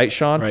accident, right,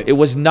 Sean? Right. It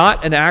was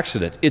not an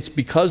accident. It's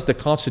because the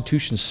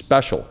Constitution's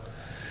special.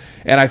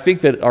 And I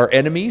think that our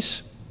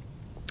enemies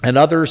and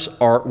others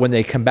are, when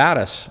they combat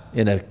us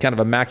in a kind of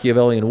a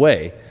Machiavellian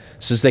way,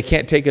 since they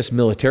can't take us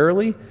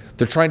militarily,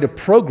 they're trying to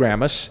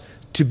program us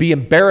to be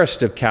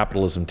embarrassed of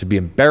capitalism, to be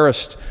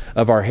embarrassed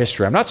of our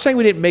history. I'm not saying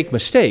we didn't make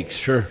mistakes,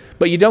 Sure,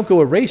 but you don't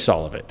go erase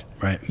all of it.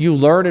 Right. You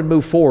learn and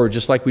move forward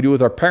just like we do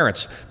with our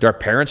parents. Do our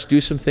parents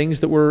do some things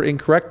that were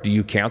incorrect? Do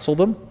you cancel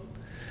them?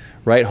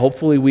 Right?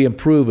 Hopefully we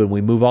improve and we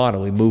move on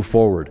and we move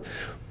forward.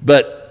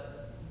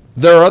 But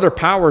there are other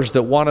powers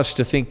that want us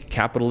to think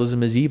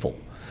capitalism is evil,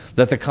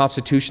 that the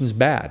Constitution's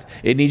bad.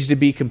 It needs to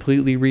be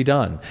completely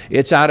redone.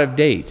 It's out of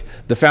date.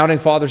 The Founding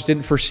Fathers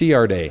didn't foresee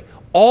our day.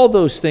 All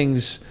those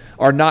things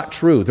are not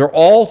true. They're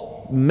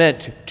all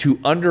meant to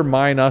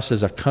undermine us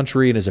as a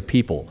country and as a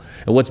people.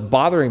 And what's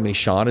bothering me,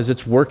 Sean, is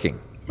it's working.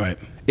 right.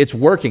 It's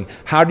working.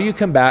 How do you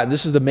combat, and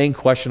this is the main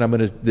question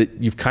that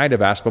you've kind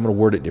of asked, but I'm going to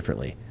word it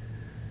differently.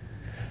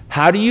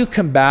 How do you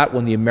combat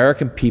when the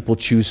American people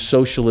choose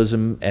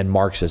socialism and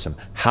Marxism?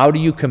 How do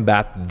you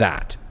combat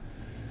that?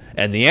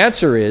 And the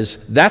answer is,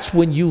 that's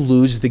when you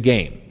lose the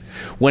game.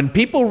 When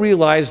people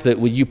realize that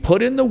when you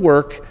put in the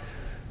work,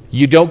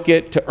 you don't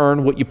get to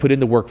earn what you put in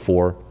the work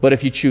for, but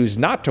if you choose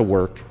not to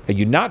work and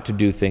you not to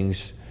do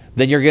things,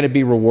 then you're going to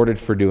be rewarded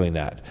for doing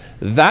that.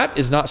 That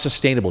is not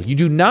sustainable. You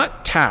do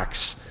not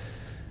tax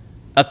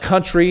a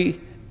country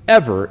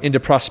ever into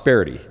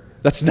prosperity.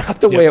 That's not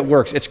the way it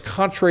works. It's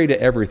contrary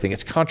to everything.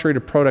 It's contrary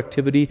to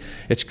productivity.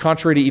 It's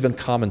contrary to even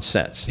common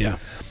sense. Yeah.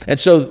 And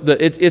so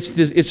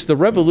it's the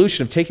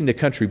revolution of taking the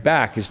country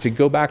back is to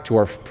go back to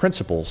our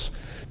principles,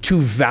 to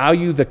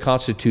value the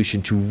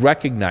Constitution, to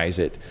recognize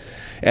it,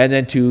 and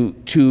then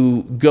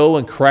to go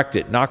and correct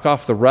it, knock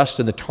off the rust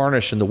and the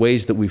tarnish and the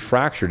ways that we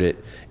fractured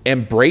it,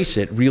 embrace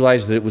it,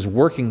 realize that it was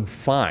working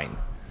fine,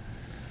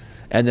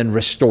 and then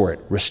restore it.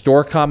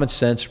 Restore common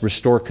sense,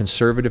 restore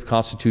conservative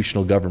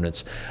constitutional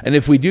governance. And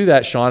if we do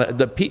that, Sean,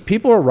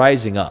 people are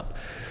rising up.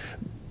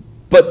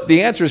 But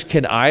the answer is,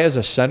 can I as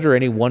a senator,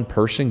 any one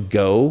person,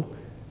 go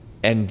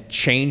and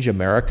change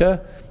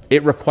America?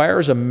 It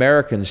requires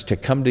Americans to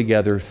come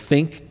together,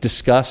 think,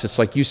 discuss. It's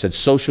like you said,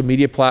 social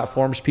media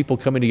platforms, people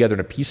coming together in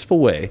a peaceful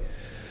way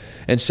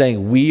and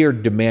saying, we are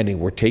demanding,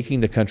 we're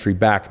taking the country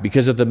back.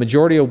 Because if the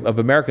majority of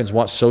Americans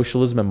want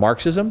socialism and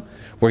Marxism,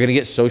 we're going to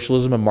get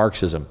socialism and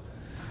Marxism.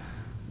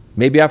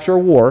 Maybe after a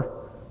war,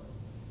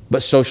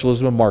 but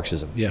socialism and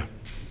Marxism. Yeah.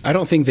 I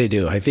don't think they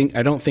do. I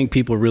don't think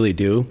people really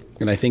do.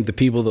 And I think the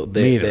people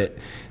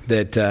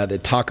that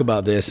talk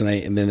about this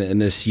and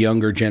this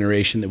younger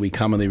generation that we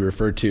commonly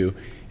refer to,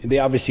 they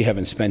obviously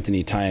haven't spent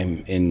any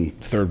time in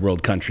third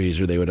world countries,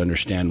 or they would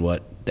understand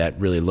what that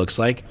really looks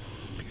like.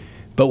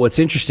 But what's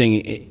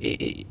interesting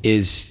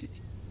is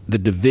the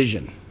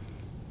division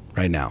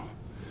right now,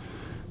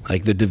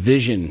 like the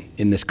division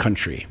in this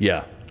country.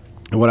 Yeah.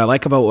 And what I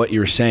like about what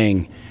you're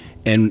saying,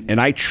 and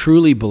I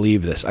truly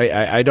believe this.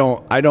 I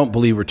don't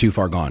believe we're too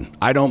far gone.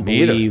 I don't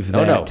believe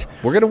that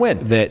we're going to win.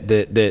 That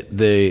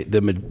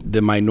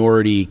the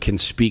minority can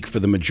speak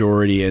for the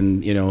majority.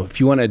 And you know, if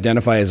you want to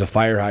identify as a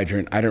fire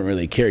hydrant, I don't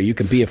really care. You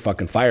can be a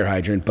fucking fire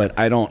hydrant, but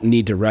I don't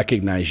need to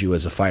recognize you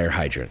as a fire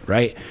hydrant,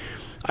 right?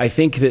 I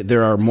think that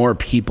there are more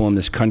people in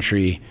this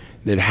country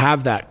that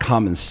have that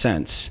common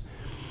sense.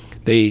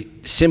 They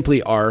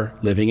simply are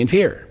living in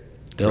fear.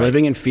 They're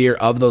living in fear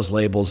of those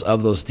labels,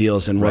 of those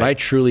deals. And what I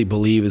truly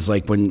believe is,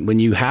 like, when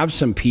you have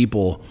some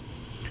people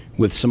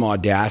with some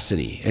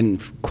audacity and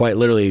quite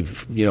literally,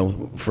 you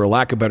know, for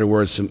lack of better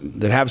words,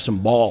 that have some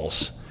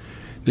balls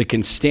that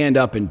can stand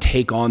up and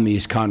take on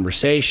these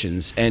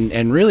conversations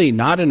and really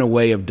not in a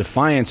way of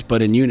defiance,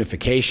 but in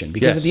unification.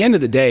 Because at the end of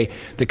the day,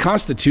 the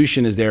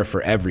Constitution is there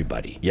for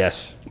everybody.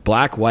 Yes.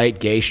 Black, white,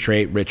 gay,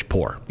 straight, rich,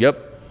 poor.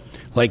 Yep.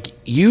 Like,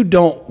 you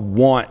don't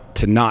want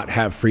to not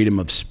have freedom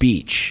of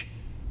speech.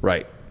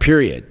 Right.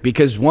 Period.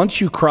 Because once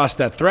you cross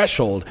that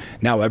threshold,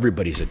 now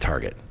everybody's a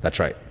target. That's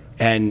right.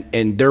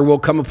 And there will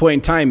come a point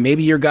in time,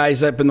 maybe your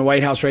guy's up in the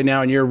White House right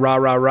now and you're rah,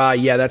 rah, rah,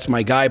 yeah, that's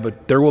my guy,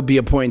 but there will be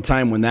a point in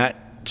time when that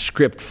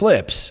script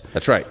flips.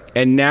 That's right.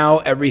 And now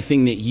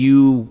everything that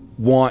you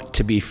want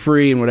to be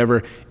free and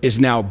whatever is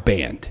now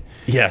banned.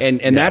 Yes.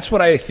 And that's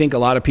what I think a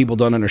lot of people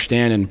don't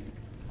understand. And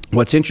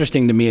what's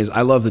interesting to me is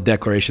I love the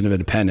Declaration of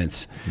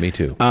Independence. Me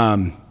too.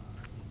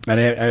 And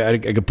I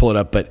could pull it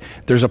up, but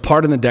there's a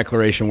part in the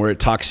Declaration where it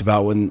talks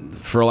about when,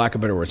 for lack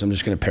of better words, I'm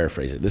just going to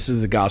paraphrase it. This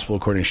is the gospel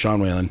according to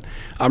Sean Whalen.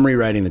 I'm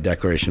rewriting the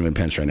Declaration of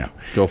Independence right now.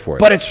 Go for it.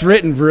 But it's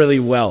written really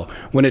well.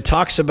 When it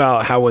talks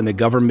about how when the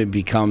government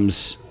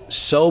becomes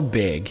so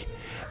big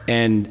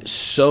and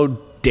so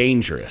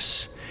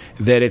dangerous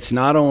that it's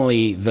not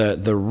only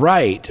the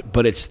right,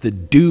 but it's the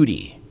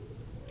duty.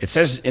 It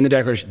says in the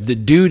Declaration, the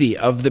duty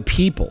of the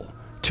people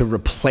to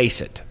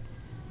replace it.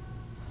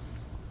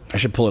 I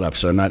should pull it up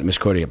so I'm not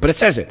misquoting it. But it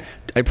says it.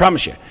 I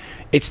promise you.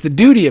 It's the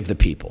duty of the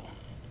people,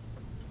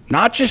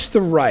 not just the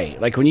right.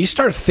 Like when you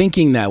start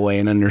thinking that way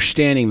and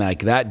understanding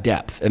like that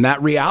depth and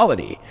that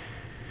reality,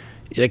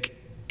 like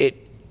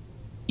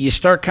you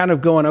start kind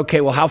of going,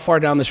 okay, well, how far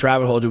down this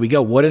rabbit hole do we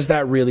go? What does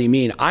that really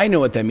mean? I know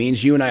what that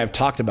means. You and I have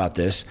talked about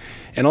this.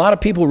 And a lot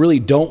of people really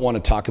don't want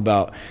to talk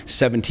about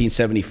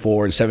 1774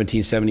 and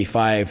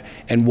 1775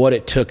 and what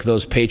it took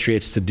those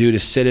patriots to do to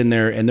sit in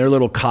their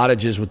little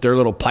cottages with their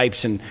little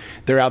pipes, and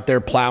they're out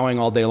there plowing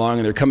all day long,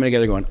 and they're coming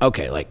together going,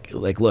 okay, like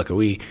look,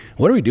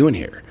 what are we doing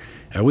here?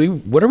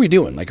 What are we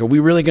doing? Like, are we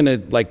really going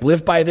to like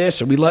live by this?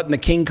 Are we letting the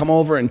king come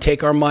over and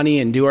take our money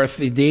and do our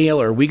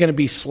deal? Or are we going to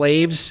be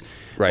slaves?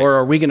 Right. Or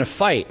are we going to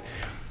fight?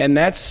 And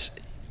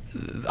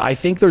I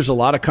think there's a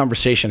lot of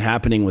conversation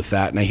happening with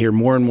that. And I hear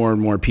more and more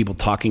and more people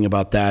talking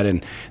about that.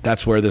 And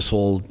that's where this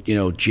whole,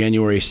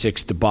 January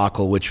 6th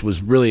debacle, which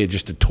was really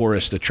just a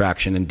tourist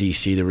attraction in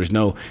DC. There was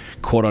no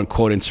quote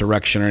unquote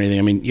insurrection or anything.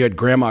 I mean, you had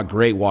Grandma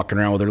Great walking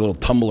around with her little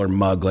tumbler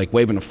mug, like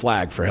waving a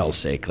flag, for hell's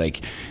sake.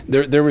 Like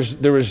there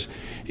was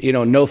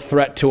no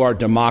threat to our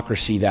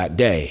democracy that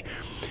day.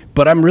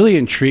 But I'm really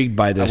intrigued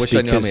by this. I wish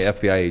I knew how many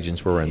FBI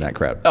agents were in that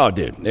crowd. Oh,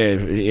 dude,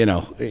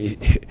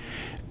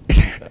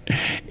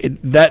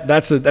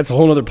 that's a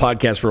whole other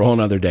podcast for a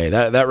whole other day.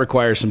 That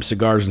requires some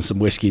cigars and some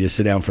whiskey to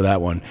sit down for that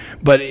one.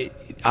 But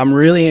I'm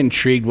really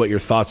intrigued what your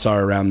thoughts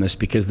are around this,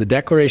 because the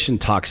Declaration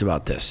talks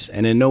about this,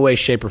 and in no way,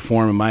 shape, or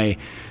form am I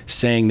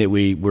saying that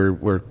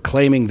we're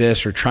claiming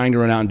this or trying to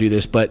run out and do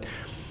this. But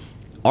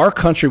our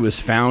country was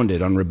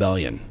founded on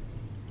rebellion.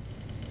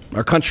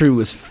 Our country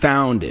was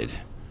founded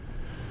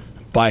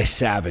by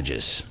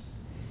savages.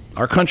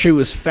 Our country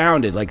was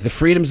founded, like the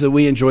freedoms that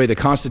we enjoy, the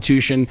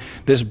Constitution,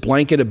 this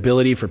blanket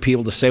ability for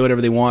people to say whatever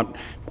they want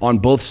on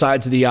both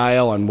sides of the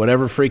aisle, on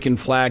whatever freaking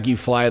flag you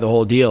fly, the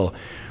whole deal.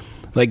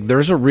 Like,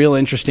 there's a real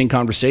interesting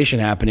conversation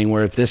happening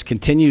where if this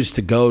continues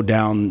to go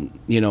down,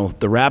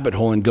 the rabbit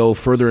hole and go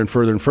further and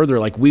further and further,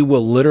 like, we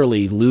will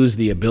literally lose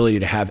the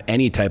ability to have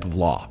any type of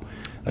law.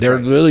 There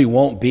really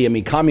won't be. I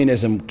mean,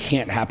 communism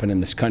can't happen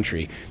in this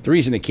country. The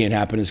reason it can't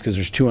happen is because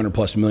there's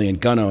 200+ million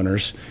gun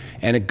owners,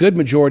 and a good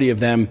majority of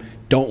them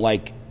don't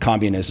like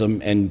communism,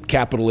 and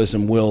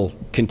capitalism will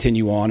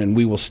continue on, and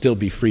we will still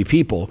be free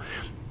people.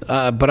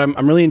 But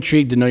I'm really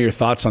intrigued to know your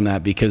thoughts on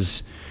that,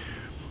 because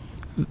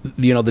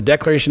the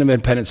Declaration of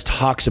Independence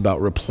talks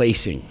about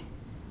replacing,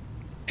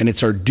 and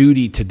it's our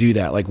duty to do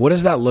that. Like, what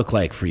does that look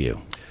like for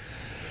you?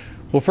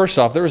 Well, first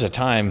off, there was a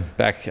time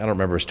back, I don't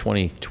remember, it was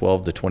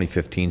 2012 to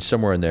 2015,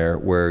 somewhere in there,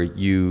 where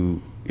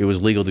it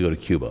was legal to go to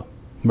Cuba.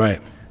 Right.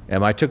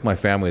 And I took my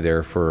family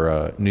there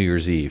for New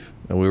Year's Eve,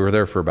 and we were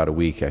there for about a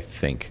week, I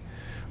think,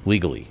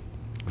 legally.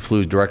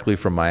 Flew directly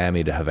from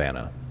Miami to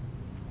Havana.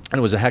 And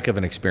it was a heck of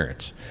an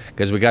experience,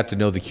 because we got to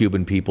know the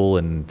Cuban people,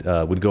 and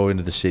would go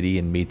into the city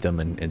and meet them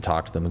and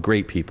talk to them.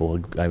 Great people.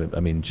 I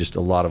mean, just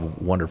a lot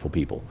of wonderful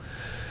people.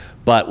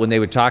 But when they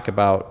would talk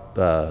about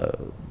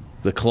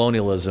the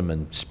colonialism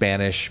and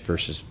Spanish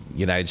versus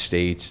United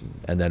States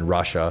and then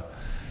Russia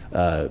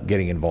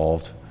getting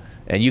involved,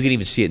 and you can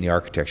even see it in the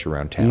architecture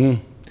around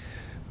town.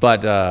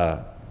 But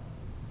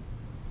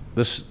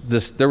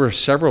there were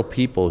several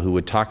people who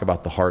would talk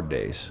about the hard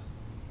days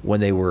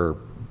when they were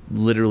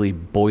literally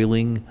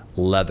boiling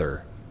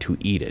leather to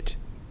eat it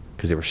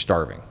because they were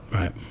starving.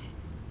 Right.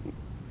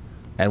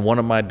 And one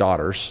of my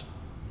daughters,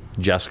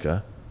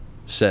 Jessica,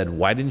 said,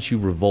 "Why didn't you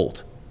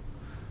revolt?"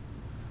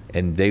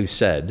 And they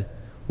said,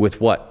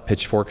 "With what?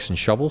 Pitchforks and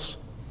shovels?"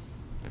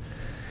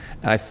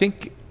 And I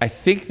think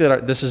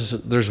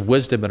that there's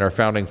wisdom in our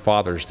founding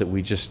fathers that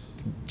we just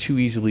too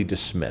easily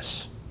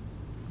dismiss.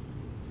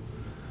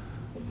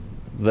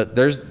 That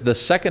the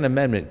Second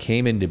Amendment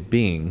came into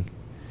being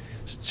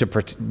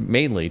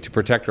mainly to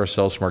protect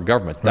ourselves from our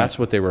government. Right. That's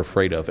what they were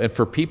afraid of. And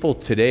for people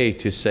today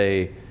to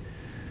say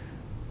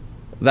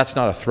that's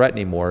not a threat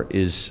anymore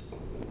is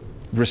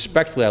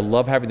respectfully, I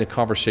love having the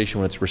conversation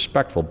when it's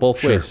respectful,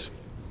 both ways.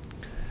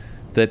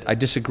 That I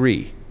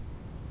disagree.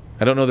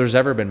 I don't know there's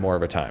ever been more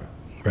of a time,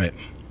 right,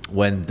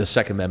 when the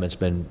Second Amendment's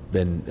been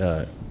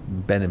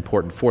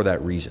important for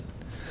that reason.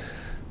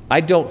 I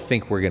don't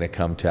think we're going to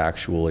come to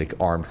actual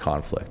armed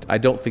conflict. I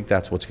don't think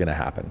that's what's going to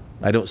happen.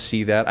 I don't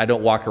see that. I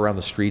don't walk around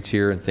the streets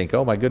here and think,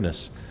 oh my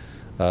goodness,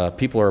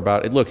 people are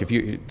about it. Look,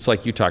 it's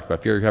like you talked about.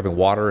 If you're having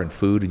water and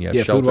food and you have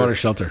shelter, food, water,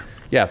 shelter.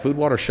 Yeah, food,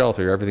 water,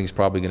 shelter. Everything's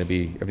probably going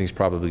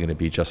to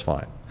be just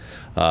fine.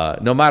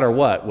 No matter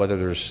what, whether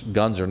there's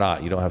guns or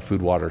not, you don't have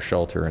food, water,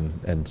 shelter, and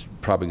it's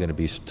probably going to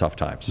be some tough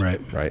times.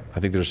 Right. Right. I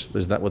think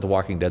isn't that what The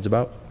Walking Dead's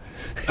about?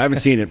 I haven't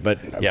seen it, but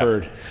I've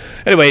heard.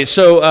 Anyway,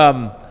 so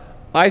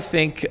I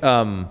think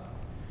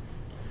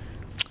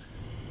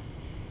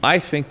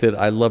that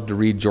I love to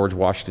read George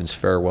Washington's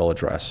farewell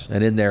address,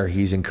 and in there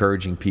he's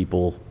encouraging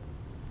people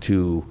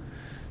to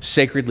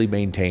sacredly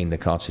maintain the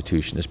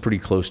Constitution. Is pretty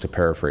close to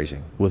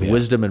paraphrasing. With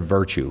wisdom and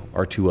virtue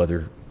are two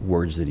other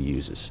words that he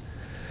uses.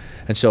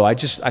 And so I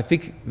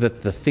think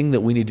that the thing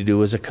that we need to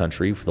do as a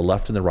country, for the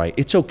left and the right,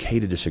 it's okay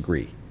to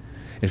disagree.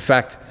 In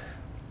fact,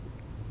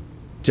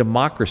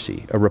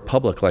 democracy, a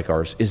republic like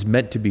ours, is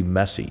meant to be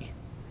messy.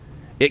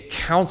 It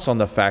counts on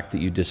the fact that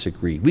you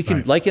disagree. We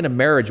can, like in a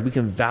marriage, we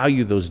can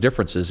value those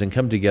differences and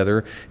come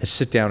together and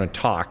sit down and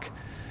talk.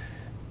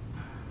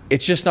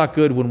 It's just not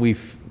good when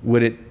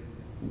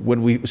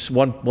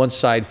one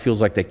side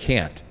feels like they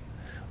can't,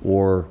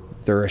 or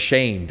they're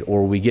ashamed,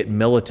 or we get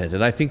militant.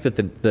 And I think that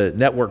the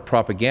network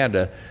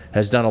propaganda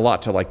has done a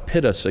lot to like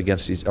pit us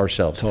against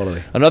ourselves.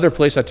 Totally. Another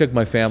place I took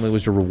my family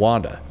was to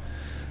Rwanda.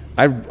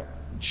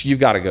 You've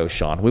got to go,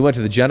 Sean. We went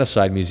to the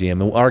Genocide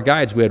Museum, and our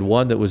guides, we had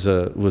one that was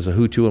a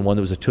Hutu and one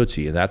that was a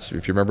Tutsi, and that's,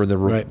 if you remember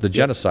the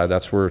genocide,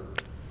 that's where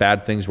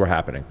bad things were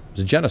happening. It was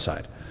a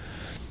genocide.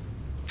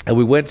 And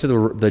we went to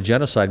the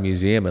Genocide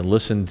Museum and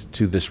listened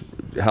to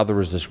how there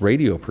was this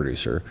radio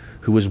producer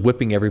who was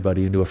whipping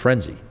everybody into a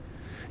frenzy.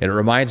 And it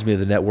reminds me of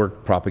the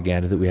network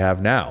propaganda that we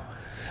have now.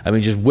 I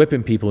mean, just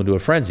whipping people into a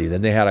frenzy.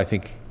 Then they had, I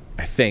think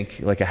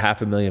like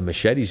 500,000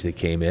 machetes that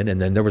came in, and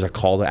then there was a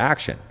call to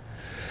action.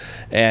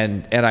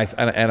 And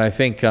I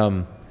think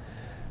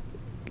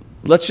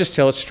let's just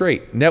tell it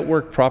straight.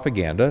 Network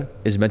propaganda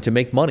is meant to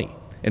make money.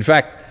 In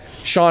fact,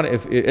 Sean,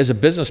 as a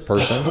business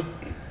person,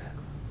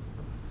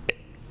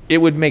 it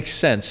would make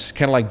sense,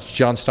 kind of like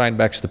John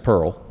Steinbeck's The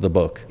Pearl, the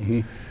book,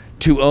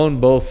 to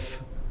own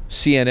both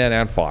CNN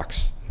and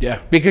Fox. Yeah.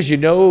 Because you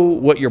know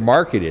what your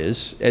market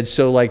is, and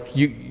so like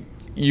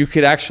you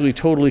could actually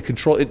totally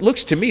control. It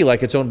looks to me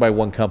like it's owned by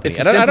one company. It's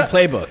a simple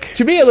playbook.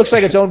 To me, it looks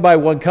like it's owned by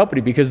one company,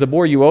 because the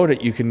more you own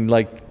it, you can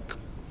like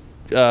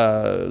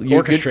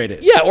orchestrate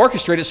it. Yeah,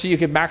 orchestrate it so you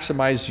can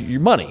maximize your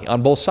money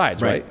on both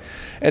sides, right?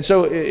 And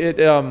so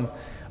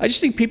I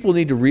just think people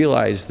need to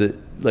realize that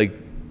like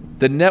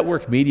the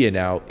network media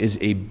now is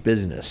a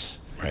business.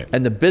 Right.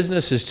 And the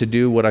business is to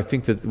do what I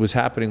think that was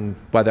happening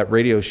by that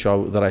radio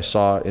show that I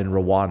saw in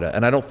Rwanda.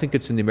 And I don't think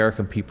it's in the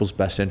American people's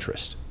best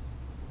interest.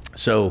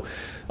 So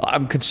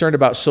I'm concerned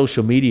about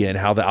social media and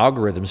how the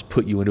algorithms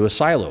put you into a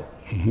silo.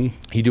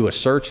 You do a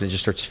search and it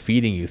just starts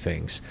feeding you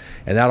things.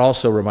 And that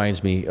also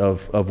reminds me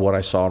of what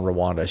I saw in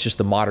Rwanda. It's just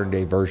the modern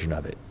day version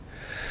of it.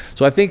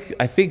 So I think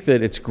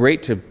that it's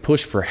great to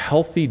push for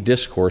healthy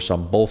discourse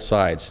on both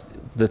sides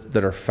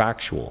that are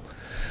factual.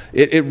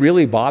 It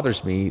really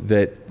bothers me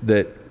that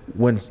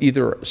when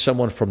either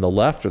someone from the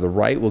left or the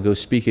right will go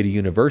speak at a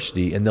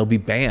university and they'll be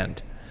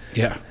banned.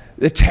 Yeah.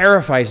 It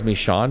terrifies me,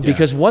 Sean,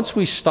 because once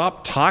we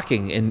stop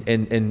talking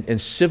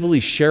and civilly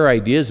share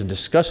ideas and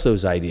discuss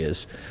those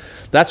ideas,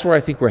 that's where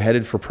I think we're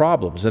headed for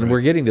problems, and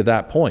we're getting to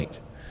that point.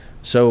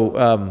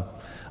 So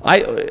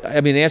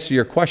I mean, to answer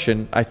your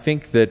question, I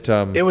think that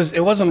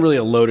it wasn't really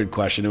a loaded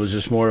question. It was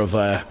just more of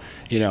a,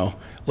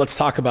 let's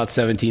talk about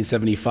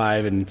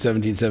 1775 and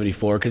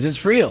 1774, because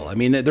it's real. I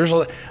mean, there's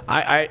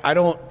I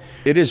don't.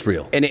 It is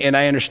real, and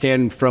I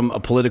understand from a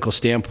political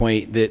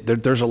standpoint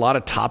that there's a lot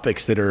of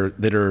topics that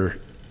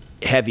are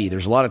heavy.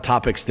 There's a lot of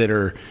topics that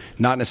are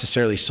not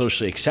necessarily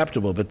socially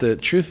acceptable. But the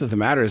truth of the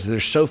matter is,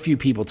 there's so few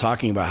people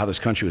talking about how this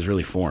country was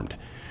really formed,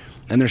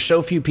 and there's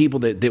so few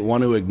people that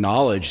want to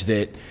acknowledge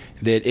that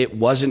it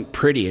wasn't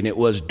pretty and it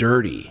was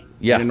dirty.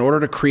 Yeah. And in order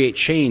to create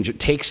change, it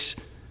takes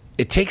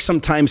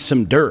sometimes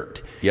some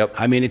dirt. Yep.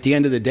 I mean, at the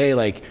end of the day,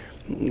 like,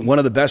 one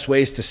of the best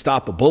ways to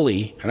stop a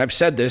bully, and I've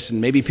said this, and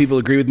maybe people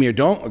agree with me or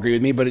don't agree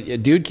with me, but a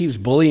dude keeps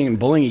bullying and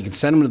bullying, you can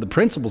send him to the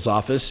principal's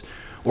office,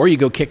 or you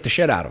go kick the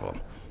shit out of him.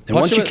 And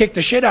once you kick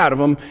the shit out of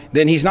him,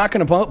 then he's not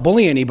going to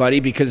bully anybody,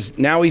 because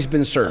now he's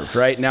been served,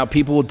 right? Now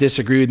people will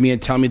disagree with me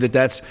and tell me that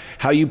that's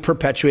how you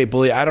perpetuate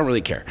bullying. I don't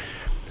really care.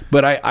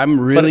 But I'm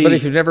really... But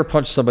if you've never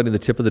punched somebody in the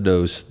tip of the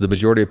nose, the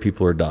majority of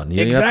people are done.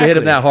 You Exactly. have to hit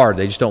them that hard.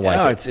 They just don't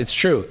like it. It's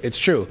true. It's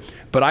true.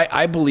 But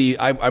I believe,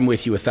 I'm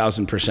with you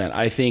 1,000%.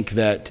 I think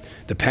that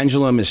the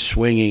pendulum is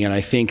swinging, and I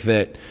think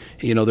that,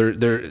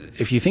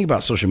 if you think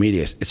about social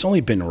media, it's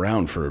only been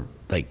around for,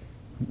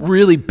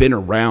 really been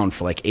around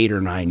for 8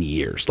 or 9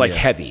 years,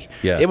 heavy.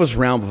 Yeah. It was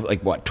around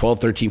 12,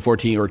 13,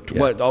 14, or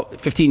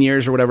 15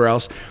 years or whatever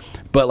else.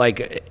 But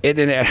it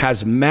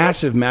has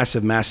massive,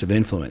 massive, massive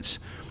influence.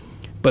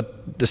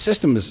 But the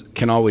system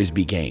can always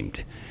be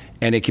gamed,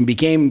 and it can be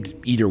gamed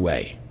either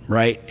way,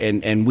 right?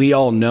 And we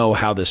all know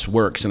how this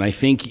works. And I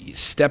think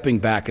stepping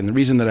back, and the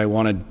reason that I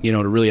wanted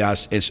to really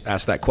ask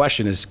that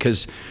question is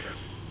because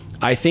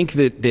I think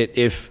that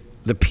if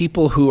the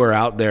people who are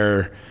out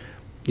there,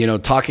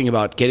 talking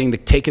about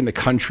taking the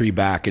country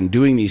back and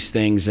doing these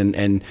things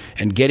and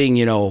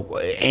getting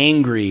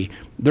angry,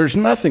 there's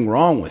nothing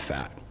wrong with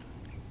that.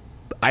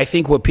 I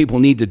think what people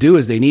need to do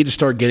is they need to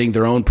start getting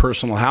their own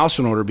personal house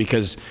in order,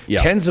 because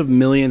tens of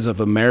millions of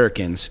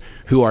Americans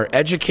who are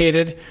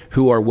educated,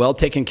 who are well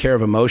taken care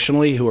of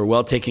emotionally, who are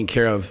well taken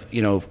care of,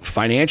 you know,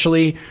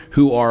 financially,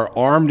 who are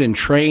armed and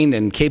trained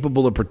and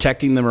capable of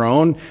protecting their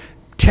own,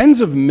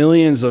 tens of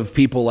millions of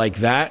people like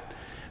that.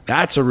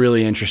 That's a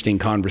really interesting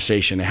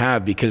conversation to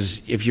have,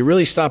 because if you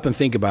really stop and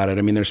think about it,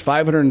 I mean, there's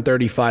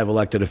 535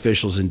 elected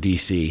officials in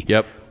D.C.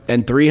 Yep.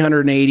 And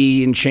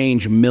 380 and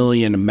change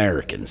million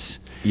Americans.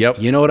 Yep.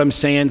 You know what I'm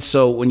saying?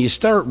 So when you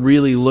start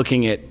really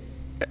looking at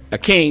a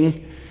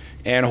king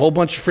and a whole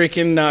bunch of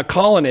freaking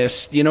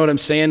colonists, you know what I'm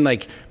saying?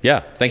 Like,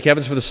 yeah, thank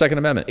heavens for the Second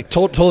Amendment.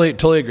 Totally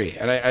agree.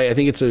 And I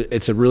think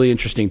it's a really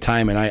interesting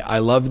time. And I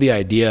love the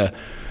idea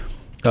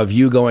of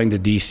you going to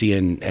D.C.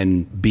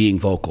 and being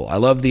vocal. I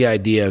love the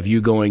idea of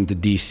you going to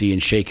D.C.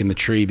 and shaking the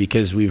tree,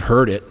 because we've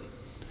heard it.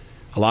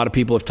 A lot of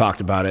people have talked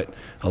about it.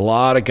 A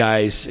lot of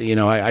guys, you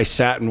know, I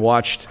sat and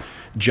watched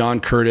John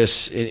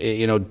Curtis,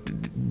 you know,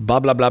 blah,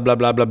 blah, blah, blah,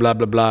 blah, blah, blah,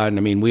 blah, blah. And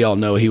I mean, we all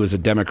know he was a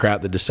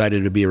Democrat that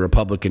decided to be a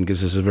Republican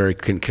because this is a very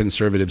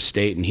conservative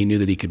state, and he knew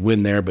that he could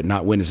win there, but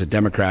not win as a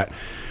Democrat.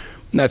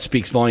 And that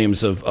speaks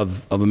volumes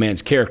of a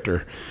man's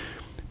character.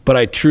 But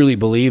I truly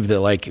believe that,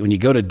 like, when you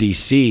go to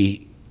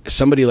D.C.,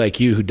 somebody like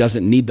you who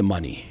doesn't need the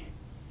money,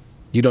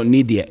 you don't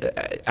need the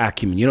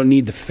acumen, you don't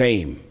need the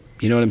fame.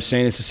 You know what I'm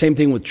saying? It's the same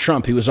thing with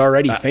Trump. He was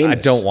already famous.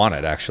 I don't want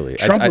it, actually.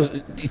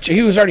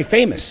 He was already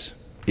famous.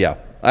 Yeah.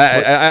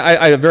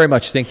 I very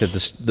much think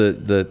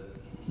that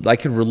I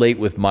can relate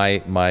with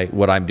my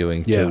what I'm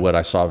doing to what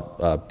I saw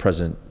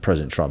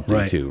President Trump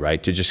do too,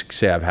 right? To just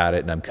say I've had it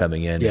and I'm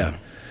coming in. Yeah.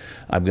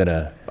 I'm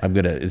gonna.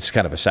 It's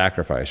kind of a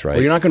sacrifice, right?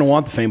 Well, you're not going to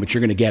want the fame, but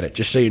you're going to get it.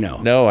 Just so you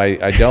know. No,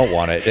 I don't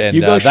want it. And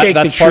you go shake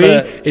the tree.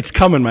 It's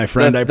coming, my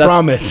friend. I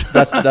promise.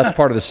 That's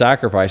part of the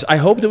sacrifice. I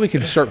hope that we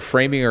can start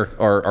framing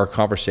our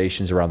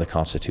conversations around the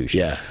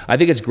Constitution. Yeah. I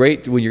think it's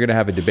great when you're going to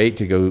have a debate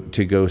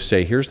to go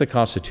say, here's the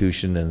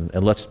Constitution,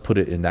 and let's put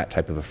it in that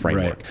type of a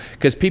framework.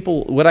 Because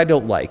people, what I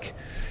don't like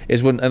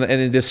is when,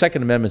 and the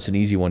Second Amendment's an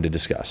easy one to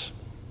discuss.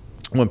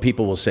 When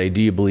people will say, do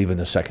you believe in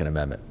the Second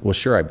Amendment? Well,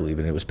 sure, I believe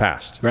in it. It was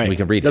passed. Right. We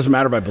can read it. It doesn't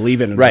matter if I believe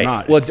in it or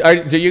not. Well, are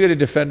you going to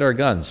defend our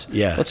guns?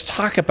 Yeah. Let's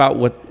talk about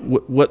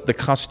what the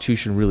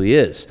Constitution really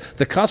is.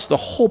 The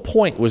whole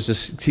point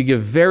was to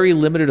give very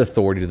limited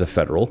authority to the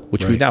federal,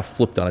 which we've now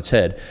flipped on its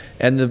head,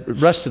 and the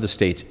rest of the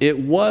states. It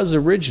was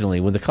originally,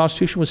 when the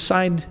Constitution was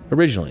signed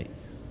originally,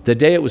 the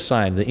day it was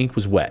signed, the ink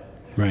was wet.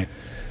 Right.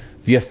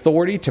 The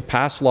authority to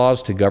pass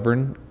laws to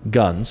govern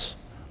guns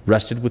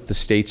rested with the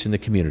states and the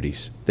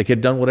communities. They could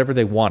have done whatever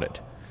they wanted.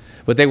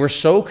 But they were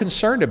so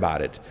concerned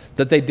about it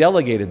that they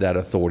delegated that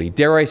authority,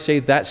 dare I say,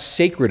 that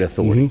sacred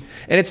authority.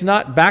 And it's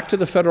not back to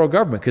the federal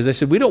government, because they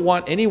said, we don't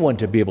want anyone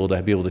to be able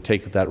to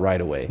take that right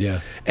away.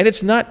 Yeah. And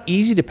it's not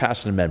easy to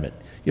pass an amendment.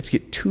 You have to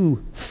get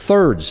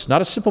 2/3,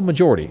 not a simple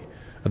majority,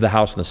 of the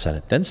House and the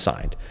Senate, then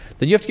signed.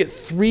 Then you have to get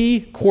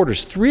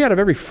 3/4, 3 out of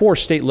every 4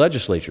 state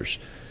legislatures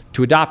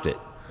to adopt it.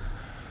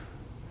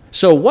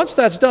 So once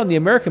that's done, the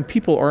American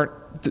people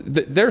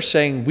they're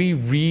saying, we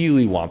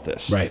really want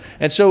this. Right.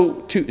 And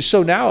so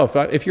now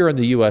if you're in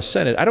the U.S.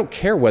 Senate, I don't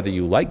care whether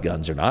you like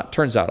guns or not.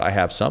 Turns out I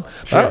have some.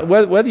 Sure.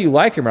 Whether you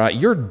like them or not,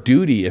 your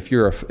duty, if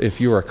you're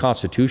a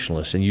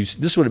constitutionalist, and this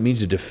is what it means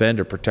to defend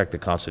or protect the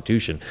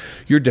Constitution,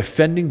 you're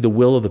defending the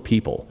will of the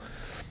people.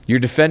 You're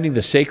defending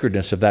the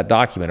sacredness of that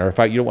document, or if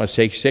you don't want to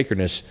say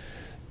sacredness,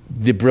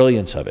 the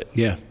brilliance of it.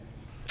 Yeah.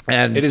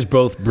 And it is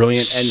both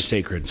brilliant and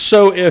sacred.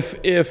 So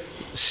if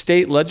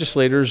state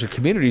legislators or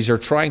communities are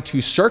trying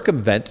to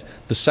circumvent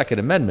the Second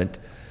Amendment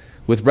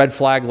with red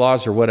flag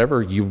laws or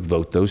whatever, you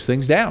vote those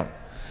things down.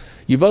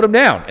 You vote them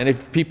down. And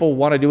if people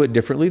want to do it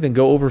differently, then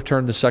go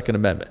overturn the Second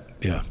Amendment.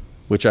 Yeah.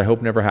 Which I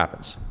hope never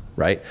happens,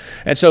 right?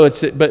 And so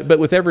but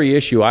with every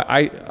issue,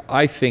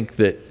 I think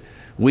that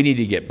we need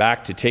to get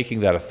back to taking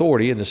that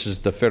authority, and this is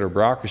the federal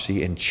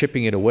bureaucracy, and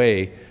chipping it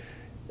away.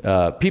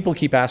 People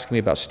keep asking me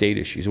about state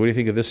issues. What do you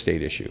think of this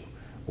state issue?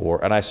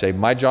 And I say,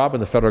 my job in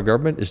the federal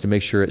government is to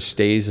make sure it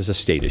stays as a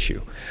state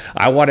issue.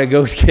 I want to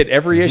go get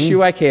every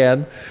issue I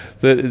can,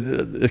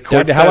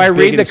 according to how I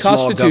read the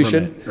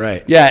Constitution.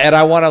 Right. Yeah, and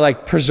I want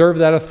to preserve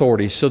that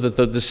authority so that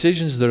the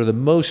decisions that are the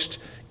most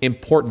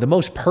important, the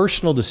most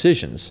personal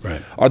decisions,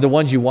 are the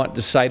ones you want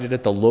decided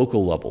at the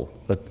local level,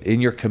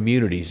 in your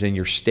communities, in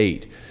your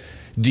state.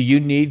 Do you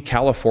need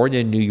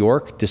California and New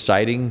York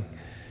deciding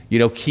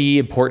key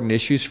important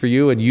issues for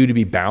you, and you to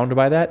be bound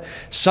by that?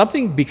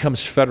 Something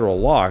becomes federal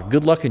law.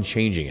 Good luck in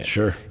changing it.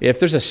 Sure. If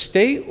there's a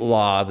state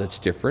law that's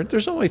different,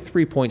 there's only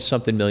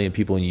 3-point-something million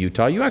people in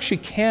Utah. You actually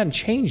can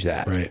change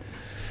that. Right.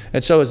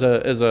 And so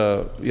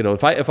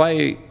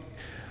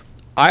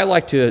I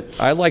like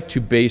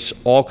to base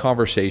all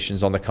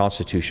conversations on the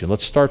Constitution.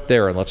 Let's start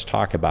there and let's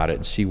talk about it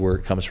and see where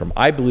it comes from.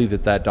 I believe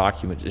that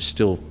document is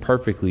still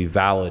perfectly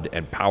valid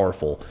and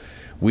powerful.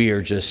 We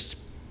are just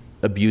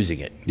abusing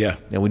it. Yeah.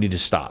 And we need to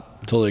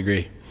stop. Totally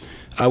agree.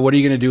 What are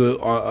you going to do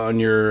on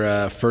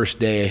your first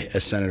day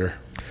as senator?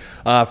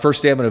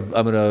 First day, I'm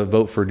going to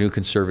vote for new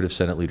conservative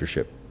Senate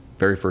leadership.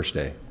 Very first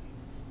day.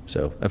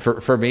 So and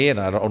for me, and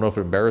I don't know if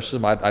it embarrasses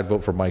him, I'd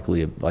vote for Mike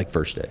Lee like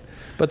first day.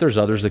 But there's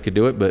others that could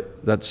do it.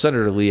 But that's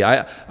Senator Lee.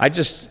 I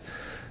just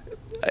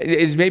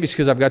maybe it's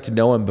because I've got to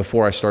know him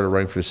before I started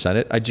running for the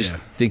Senate. I just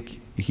think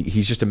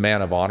he's just a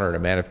man of honor and a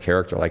man of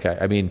character. Like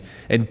I mean,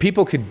 and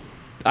people could.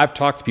 I've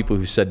talked to people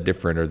who said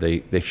different or they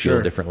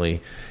feel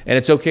differently, and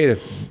it's okay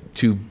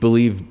to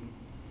believe,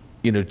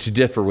 to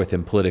differ with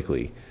him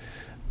politically.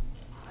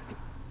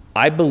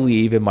 I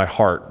believe in my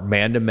heart,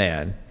 man to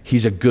man,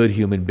 he's a good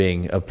human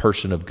being, a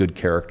person of good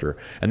character.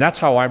 And that's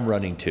how I'm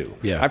running too.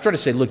 Yeah. I'm trying to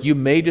say, look, you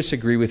may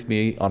disagree with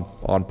me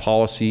on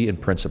policy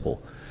and principle,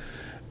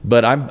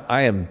 but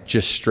I am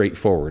just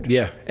straightforward.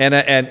 Yeah. And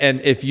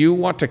if you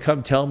want to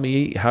come tell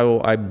me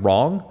how I'm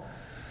wrong,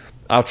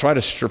 I'll try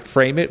to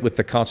frame it with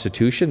the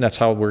Constitution. That's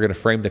how we're going to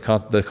frame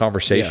the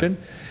conversation.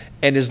 Yeah.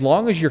 And as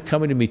long as you're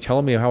coming to me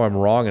telling me how I'm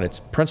wrong and it's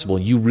principle,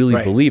 and you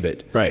really believe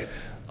it,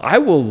 I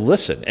will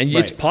listen. And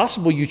it's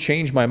possible you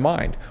change my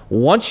mind.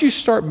 Once you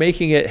start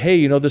making it,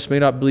 hey, this may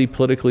not be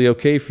politically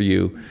okay for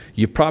you,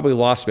 you probably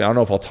lost me. I don't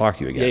know if I'll talk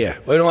to you again. Yeah.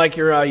 We don't like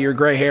your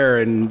gray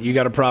hair and you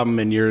got a problem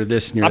and you're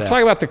this and you're that. I'm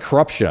talking about the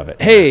corruption of it.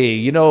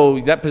 Hey,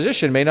 that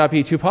position may not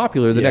be too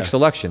popular the next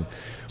election.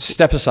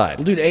 Step aside.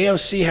 Well, dude,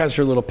 AOC has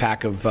her little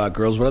pack of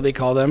girls. What do they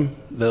call them?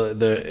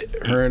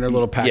 Her and her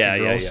little pack of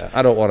girls. Yeah.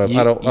 I don't want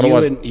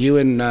to. You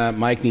and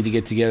Mike need to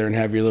get together and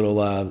have your little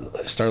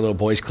start a little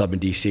boys club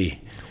in DC.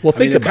 Well,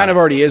 think there kind of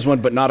already is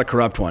one, but not a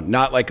corrupt one.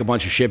 Not like a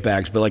bunch of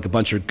shitbags, but like a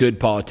bunch of good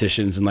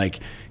politicians, and like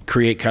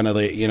create kind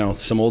of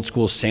some old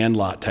school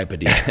Sandlot type of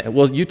deal.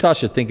 Well, Utah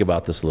should think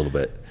about this a little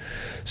bit.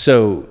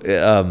 So,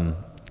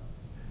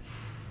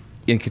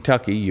 in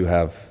Kentucky, you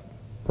have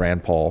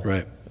Rand Paul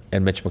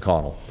and Mitch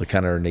McConnell. They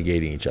kind of are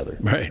negating each other.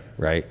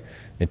 Right.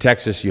 In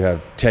Texas, you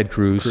have Ted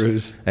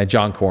Cruz and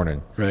John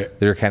Cornyn.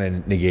 They're kind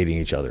of negating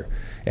each other.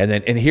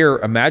 And here,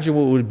 imagine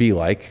what it would be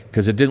like,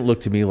 because it didn't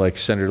look to me like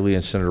Senator Lee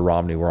and Senator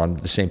Romney were on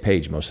the same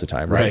page most of the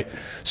time, right?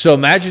 So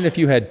imagine if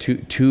you had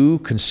two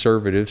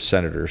conservative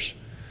senators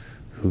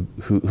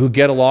who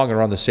get along and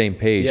are on the same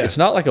page. It's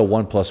not like a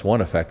 1+1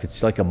 effect.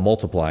 It's like a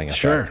multiplying effect.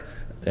 Sure.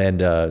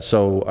 And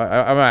so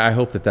I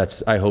hope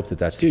that's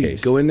the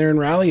case. Go in there and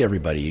rally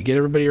everybody. You get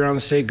everybody around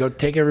the state. Go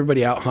take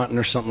everybody out hunting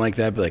or something like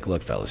that. Be like,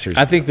 look, fellas, here's.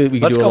 I think that we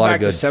can do a lot of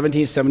good. Let's go back to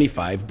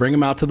 1775. Bring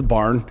them out to the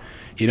barn.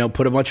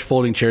 Put a bunch of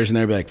folding chairs in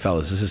there. Be like,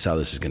 fellas, this is how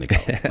this is going to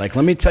go. Like,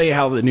 let me tell you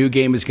how the new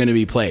game is going to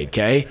be played.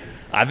 Okay.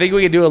 I think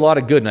we can do a lot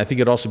of good, and I think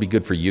it'd also be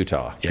good for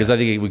Utah because I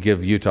think it would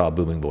give Utah a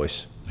booming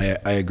voice.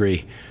 I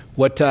agree.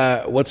 What's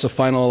the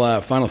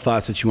final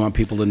thoughts that you want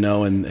people to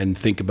know and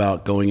think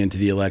about going into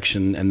the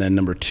election? And then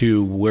number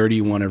two, where do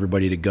you want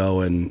everybody to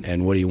go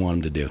and what do you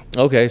want them to do?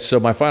 Okay, so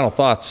my final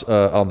thoughts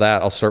on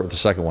that, I'll start with the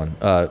second one.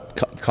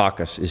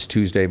 Caucus is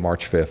Tuesday,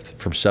 March 5th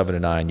from 7 to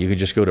 9. You can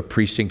just go to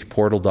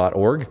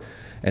precinctportal.org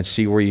and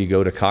see where you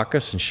go to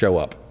caucus and show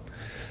up.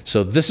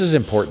 So this is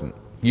important.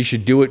 You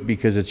should do it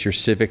because it's your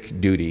civic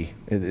duty.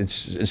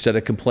 Instead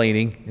of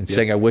complaining and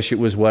saying, I wish it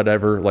was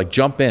whatever, like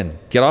jump in.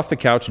 Get off the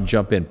couch and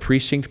jump in.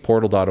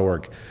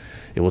 Precinctportal.org.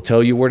 It will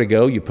tell you where to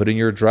go. You put in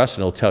your address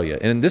and it'll tell you.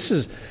 And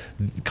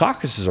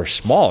caucuses are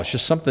small. It's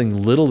just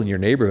something little in your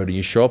neighborhood, and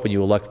you show up and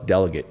you elect a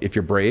delegate. If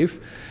you're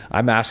brave,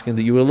 I'm asking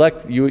that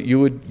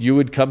you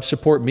would come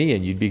support me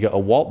and you'd be a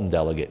Walton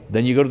delegate.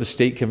 Then you go to the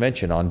state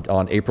convention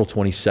on April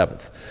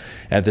 27th.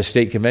 And at the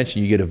state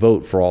convention, you get a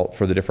vote for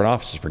the different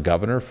offices, for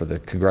governor, for the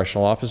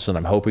congressional office, and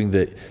I'm hoping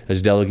that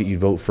as delegate you'd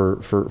vote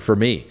for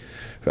me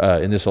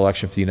in this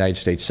election for the United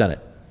States Senate.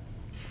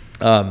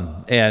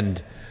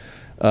 And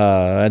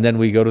then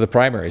we go to the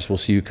primaries. We'll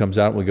see who comes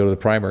out, and we go to the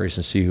primaries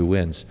and see who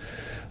wins.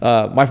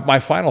 My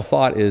final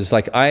thought is,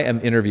 like, I am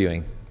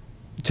interviewing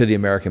to the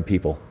American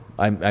people.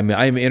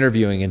 I'm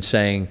interviewing and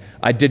saying,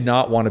 I did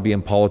not want to be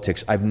in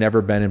politics. I've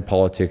never been in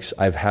politics.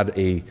 I've had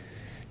a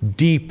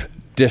deep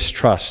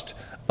distrust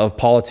of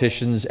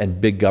politicians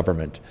and big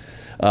government.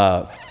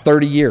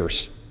 30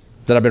 years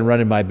that I've been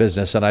running my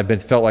business,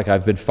 and felt like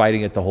I've been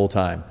fighting it the whole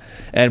time.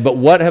 But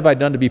what have I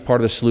done to be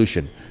part of the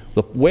solution?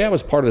 The way I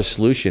was part of the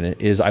solution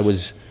is I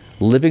was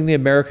living the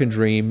American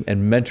dream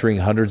and mentoring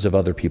hundreds of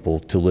other people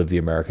to live the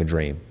American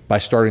dream by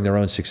starting their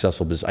own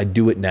successful business. I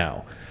do it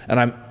now, and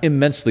I'm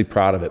immensely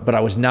proud of it, but I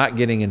was not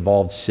getting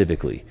involved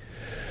civically.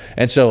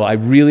 And so I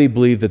really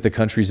believe that the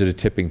country's at a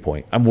tipping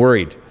point. I'm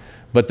worried,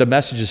 but the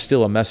message is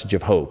still a message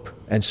of hope.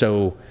 And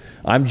so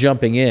I'm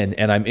jumping in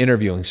and I'm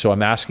interviewing. So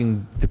I'm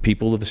asking the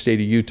people of the state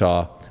of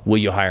Utah, will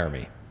you hire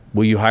me?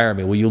 Will you hire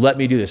me? Will you let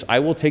me do this? I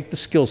will take the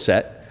skill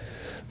set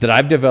that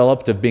I've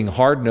developed of being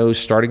hard-nosed,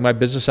 starting my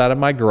business out of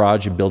my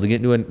garage and building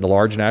it into a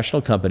large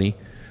national company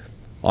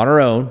on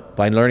our own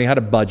by learning how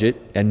to budget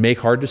and make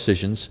hard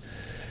decisions,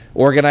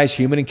 organize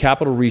human and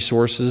capital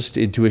resources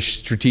into a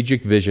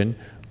strategic vision.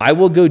 I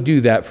will go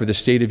do that for the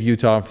state of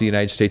Utah and for the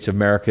United States of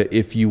America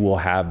if you will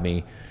have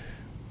me.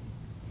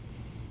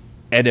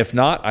 And if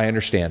not, I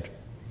understand.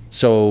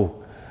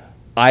 So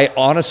I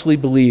honestly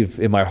believe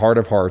in my heart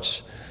of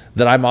hearts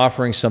that I'm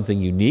offering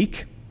something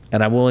unique,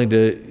 and I'm willing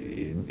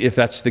to, if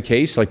that's the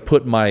case, like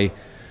put my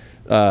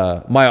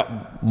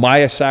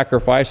my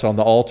sacrifice on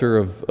the altar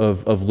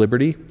of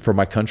liberty for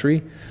my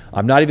country.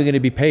 I'm not even going to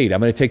be paid.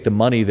 I'm going to take the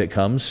money that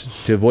comes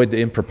to avoid the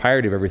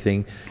impropriety of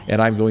everything, and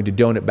I'm going to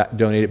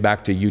donate it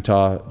back to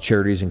Utah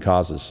charities and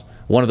causes.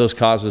 One of those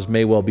causes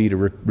may well be to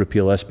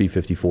repeal SB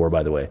 54,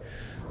 by the way,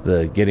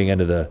 the getting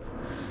into the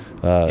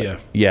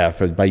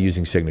by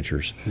using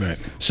signatures. Right.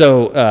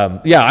 So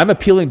I'm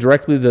appealing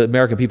directly to the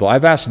American people.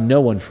 I've asked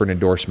no one for an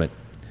endorsement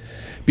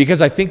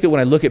because I think that when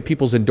I look at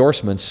people's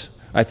endorsements,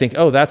 I think,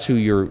 oh, that's who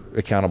you're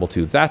accountable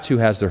to. That's who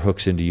has their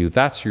hooks into you.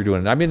 That's who you're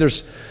doing. I mean,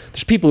 there's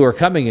people who are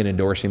coming and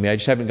endorsing me. I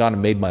just haven't gone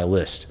and made my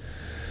list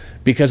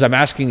because I'm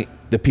asking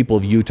the people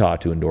of Utah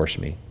to endorse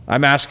me.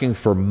 I'm asking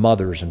for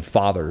mothers and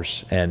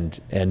fathers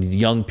and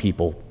young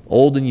people,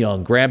 old and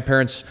young,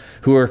 grandparents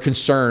who are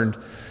concerned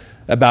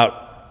about,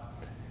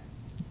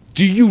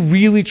 do you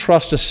really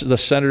trust the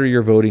senator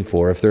you're voting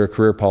for if they're a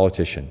career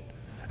politician,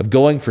 of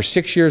going for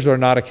 6 years that are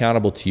not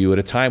accountable to you at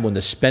a time when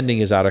the spending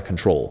is out of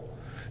control?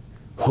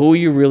 Who are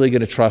you really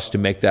going to trust to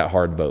make that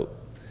hard vote?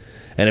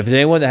 And if there's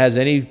anyone that has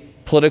any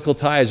political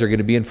ties or going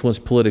to be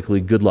influenced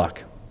politically, good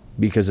luck,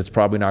 because it's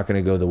probably not going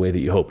to go the way that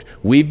you hoped.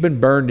 We've been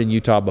burned in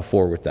Utah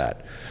before with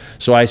that.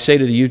 So I say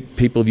to the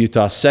people of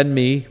Utah, send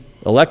me,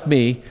 elect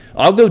me.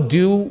 I'll go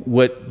do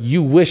what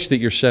you wish that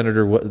your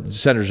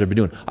senators have been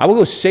doing. I will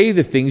go say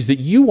the things that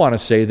you want to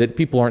say that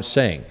people aren't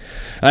saying.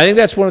 And I think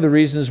that's one of the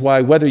reasons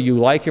why, whether you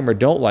like him or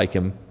don't like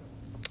him,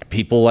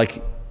 people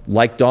like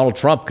Donald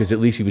Trump, because at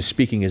least he was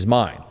speaking his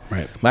mind.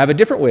 Right. I have a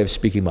different way of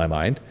speaking my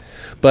mind,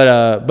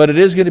 but it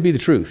is going to be the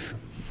truth.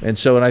 And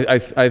so,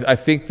 I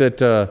think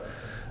that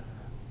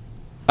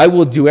I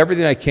will do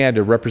everything I can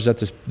to represent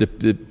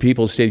the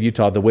people of the state of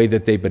Utah the way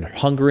that they've been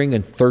hungering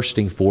and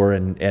thirsting for,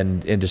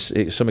 and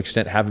to some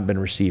extent haven't been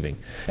receiving.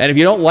 And if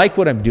you don't like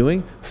what I'm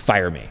doing,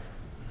 fire me.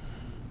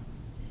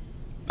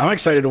 I'm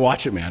excited to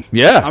watch it, man.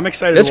 Yeah, I'm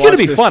excited. It's going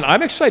to be fun.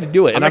 I'm excited to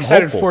do it. I'm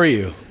excited for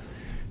you.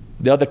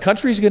 Now, the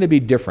country's going to be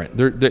different.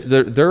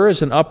 There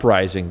is an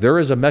uprising. There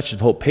is a message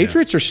of hope.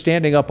 Patriots are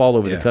standing up all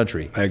over the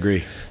country. I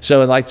agree.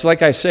 So,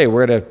 like I say,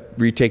 we're going to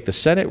retake the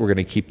Senate. We're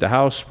going to keep the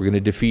House. We're going to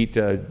defeat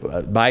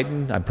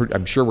Biden.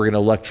 I'm sure we're going to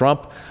elect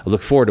Trump. I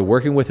look forward to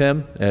working with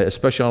him,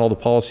 especially on all the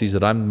policies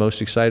that I'm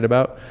most excited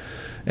about.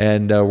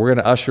 And we're going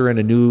to usher in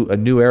a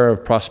new era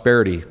of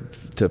prosperity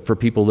for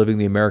people living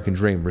the American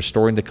dream,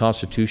 restoring the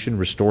Constitution,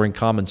 restoring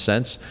common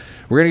sense.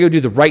 We're going to go do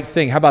the right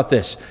thing. How about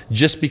this?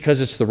 Just because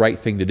it's the right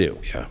thing to do.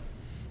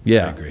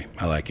 Yeah, I agree.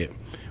 I like it.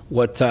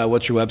 What's your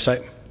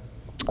website?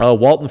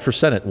 Walton for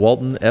Senate.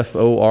 Walton,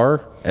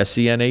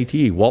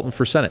 FORSENATE. Walton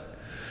for Senate.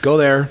 Go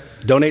there.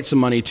 Donate some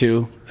money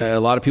too. A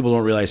lot of people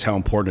don't realize how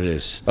important it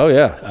is. Oh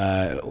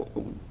yeah.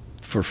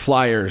 For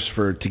flyers,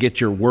 to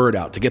get your word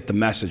out, to get the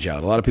message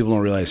out. A lot of people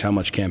don't realize how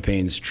much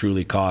campaigns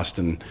truly cost,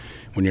 and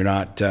when you're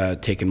not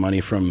taking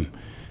money from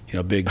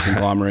big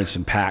conglomerates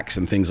and PACs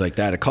and things like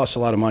that, it costs a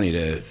lot of money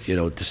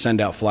to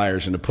send out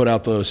flyers and to put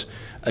out those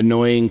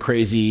annoying,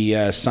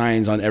 crazy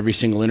signs on every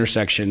single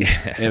intersection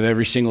of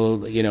every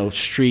single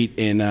street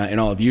in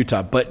all of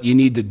Utah. But you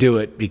need to do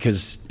it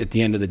because at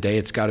the end of the day,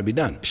 it's got to be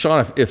done.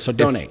 Sean, so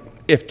donate.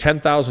 If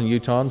 10,000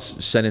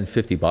 Utahns send in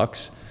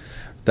 $50,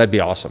 that'd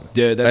be awesome.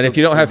 Yeah, and if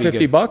you don't have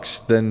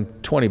 $50, then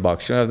 $20. You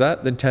don't have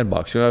that, then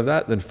 $10. You don't have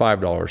that, then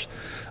 $5.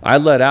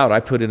 I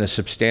put in a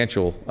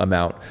substantial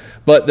amount.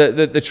 But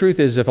the truth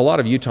is, if a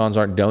lot of Utahns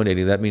aren't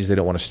donating, that means they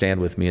don't want to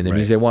stand with me, and that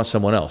means they want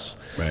someone else.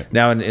 Right.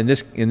 Now, in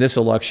this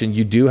election,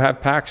 you do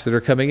have PACs that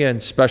are coming in,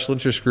 special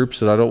interest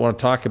groups that I don't want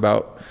to talk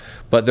about.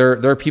 But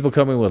there are people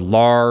coming with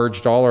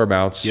large dollar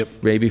amounts. Yep.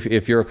 Maybe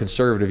if you're a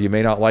conservative, you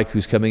may not like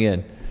who's coming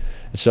in.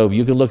 So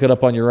you can look it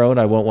up on your own.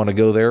 I won't want to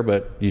go there,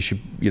 but you should,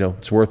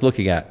 it's worth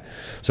looking at.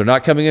 So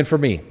not coming in for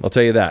me, I'll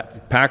tell you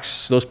that.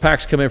 Those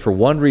PACs come in for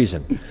one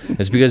reason.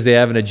 It's because they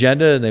have an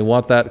agenda and they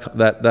want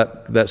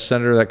that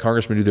senator, that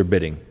congressman to do their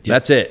bidding. Yep.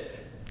 That's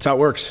it. That's how it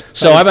works.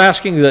 So I'm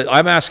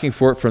asking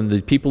for it from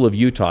the people of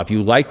Utah. If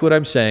you like what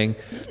I'm saying,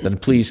 then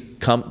please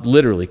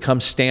come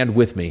stand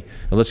with me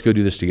and let's go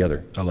do this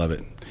together. I love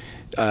it.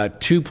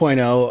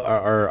 2.0,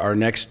 our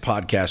next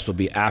podcast will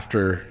be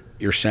after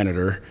your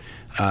senator.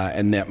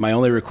 And that my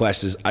only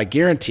request is, I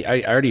guarantee,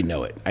 I already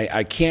know it.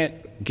 I can't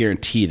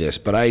guarantee this,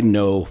 but I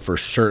know for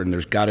certain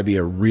there's got to be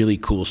a really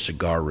cool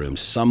cigar room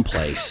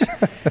someplace.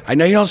 I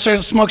know you don't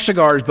smoke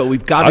cigars, but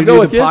we've got to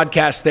do the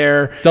podcast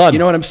there. Done. You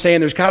know what I'm saying?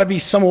 There's got to be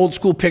some old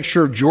school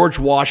picture of George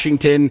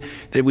Washington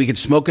that we could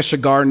smoke a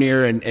cigar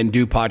near and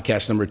do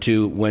podcast number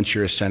 2 once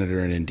you're a senator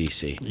and in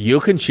D.C. You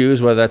can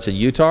choose whether that's in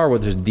Utah or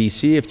whether it's in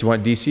D.C. If you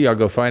want D.C., I'll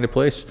go find a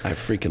place. I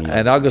freaking love it.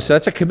 And I'll go, so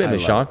that's a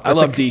commitment, Sean. I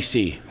love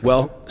D.C.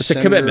 Well, it's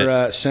a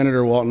commitment.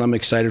 Senator Walton, I'm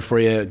excited for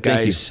you.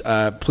 Guys,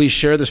 please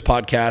share this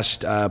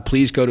podcast.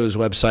 Please go to his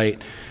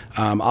website.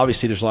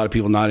 Obviously, there's a lot of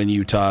people not in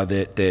Utah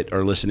that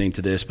are listening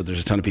to this, but there's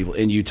a ton of people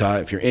in Utah.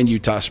 If you're in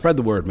Utah, spread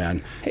the word,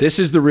 man. This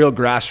is the real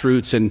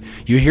grassroots, and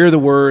you hear the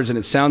words, and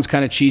it sounds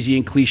kind of cheesy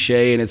and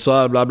cliche, and it's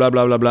blah, blah, blah,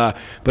 blah, blah, blah,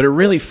 but it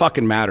really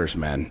fucking matters,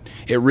 man.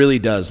 It really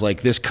does.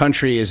 Like, this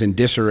country is in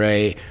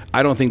disarray.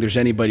 I don't think there's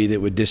anybody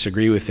that would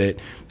disagree with it.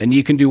 And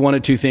you can do one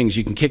of two things.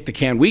 You can kick the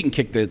can. We can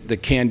kick the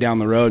can down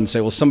the road and say,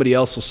 well, somebody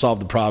else will solve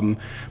the problem.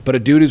 But a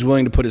dude who's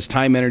willing to put his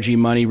time, energy,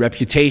 money,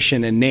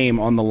 reputation, and name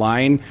on the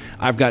line,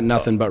 I've got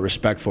nothing but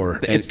respect for.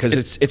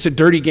 Because it's a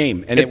dirty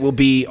game, and it will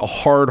be a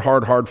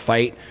hard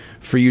fight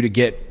for you to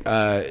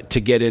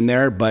get in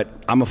there. But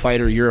I'm a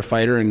fighter, you're a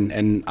fighter,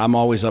 and I'm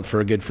always up for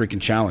a good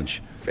freaking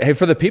challenge. Hey,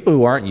 for the people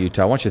who aren't in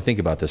Utah, I want you to think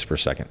about this for a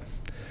second.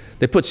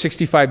 They put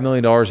 $65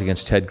 million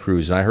against Ted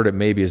Cruz, and I heard it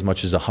maybe as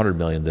much as $100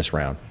 million this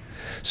round.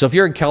 So if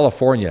you're in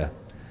California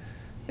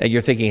and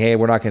you're thinking, hey,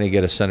 we're not going to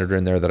get a senator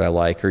in there that I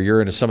like, or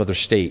you're in some other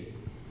state,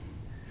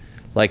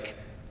 like,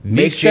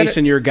 make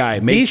Jason your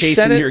guy. Make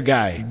Jason your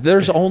guy.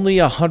 There's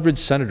only 100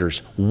 senators,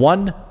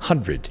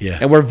 100, yeah,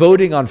 and we're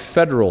voting on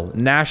federal,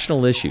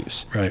 national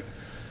issues. Right.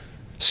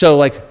 So,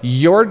 like,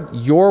 your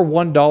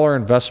 $1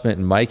 investment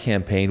in my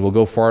campaign will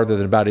go farther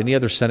than about any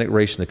other Senate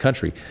race in the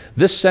country.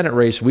 This Senate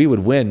race, we would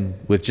win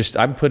with just,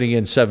 I'm putting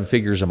in 7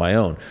 figures of my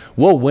own.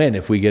 We'll win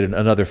if we get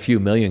another few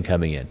million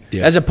coming in,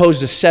 yeah, as opposed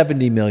to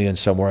 70 million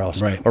somewhere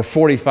else, right, or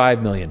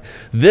 45 million.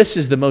 This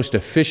is the most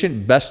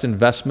efficient, best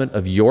investment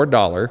of your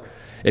dollar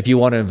if you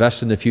want to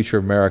invest in the future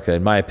of America,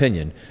 in my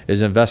opinion,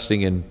 is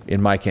investing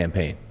in my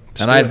campaign.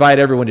 And I invite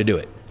everyone to do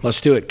it. Let's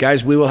do it.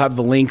 Guys, we will have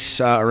the links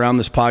around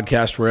this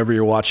podcast wherever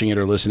you're watching it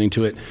or listening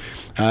to it.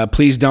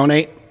 Please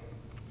donate.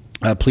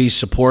 Please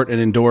support and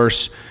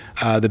endorse.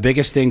 The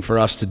biggest thing for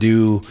us to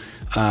do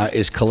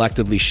is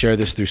collectively share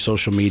this through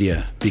social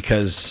media,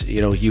 because,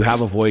 you know, you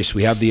have a voice,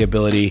 we have the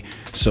ability.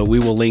 So we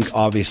will link,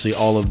 obviously,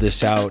 all of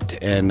this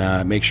out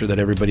and make sure that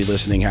everybody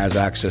listening has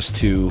access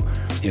to,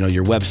 you know,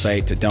 your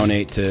website, to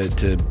donate, to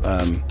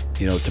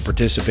you know, to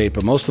participate.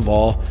 But most of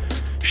all,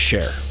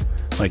 share.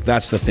 Like,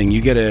 that's the thing.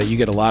 You get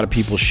a lot of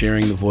people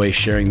sharing the voice,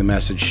 sharing the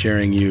message,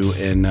 sharing you,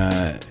 and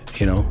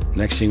you know,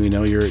 next thing we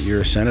know,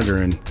 you're a senator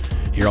and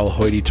you're all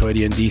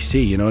hoity-toity in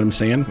DC. You know what I'm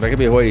saying? That could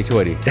be a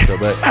hoity-toity. So,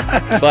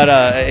 but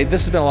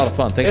this has been a lot of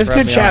fun. Thanks for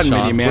having me on, Sean. It's good chatting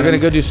with you, man. We're gonna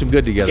go do some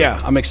good together. Yeah,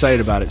 I'm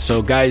excited about it.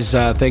 So, guys,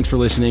 thanks for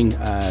listening.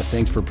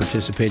 Thanks for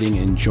participating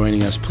and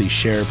joining us. Please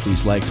share.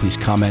 Please like. Please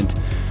comment.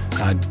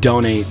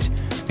 Donate.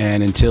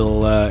 And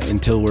until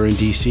we're in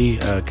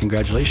DC,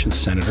 congratulations,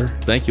 Senator.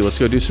 Thank you. Let's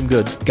go do some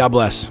good. God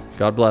bless.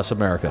 God bless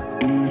America.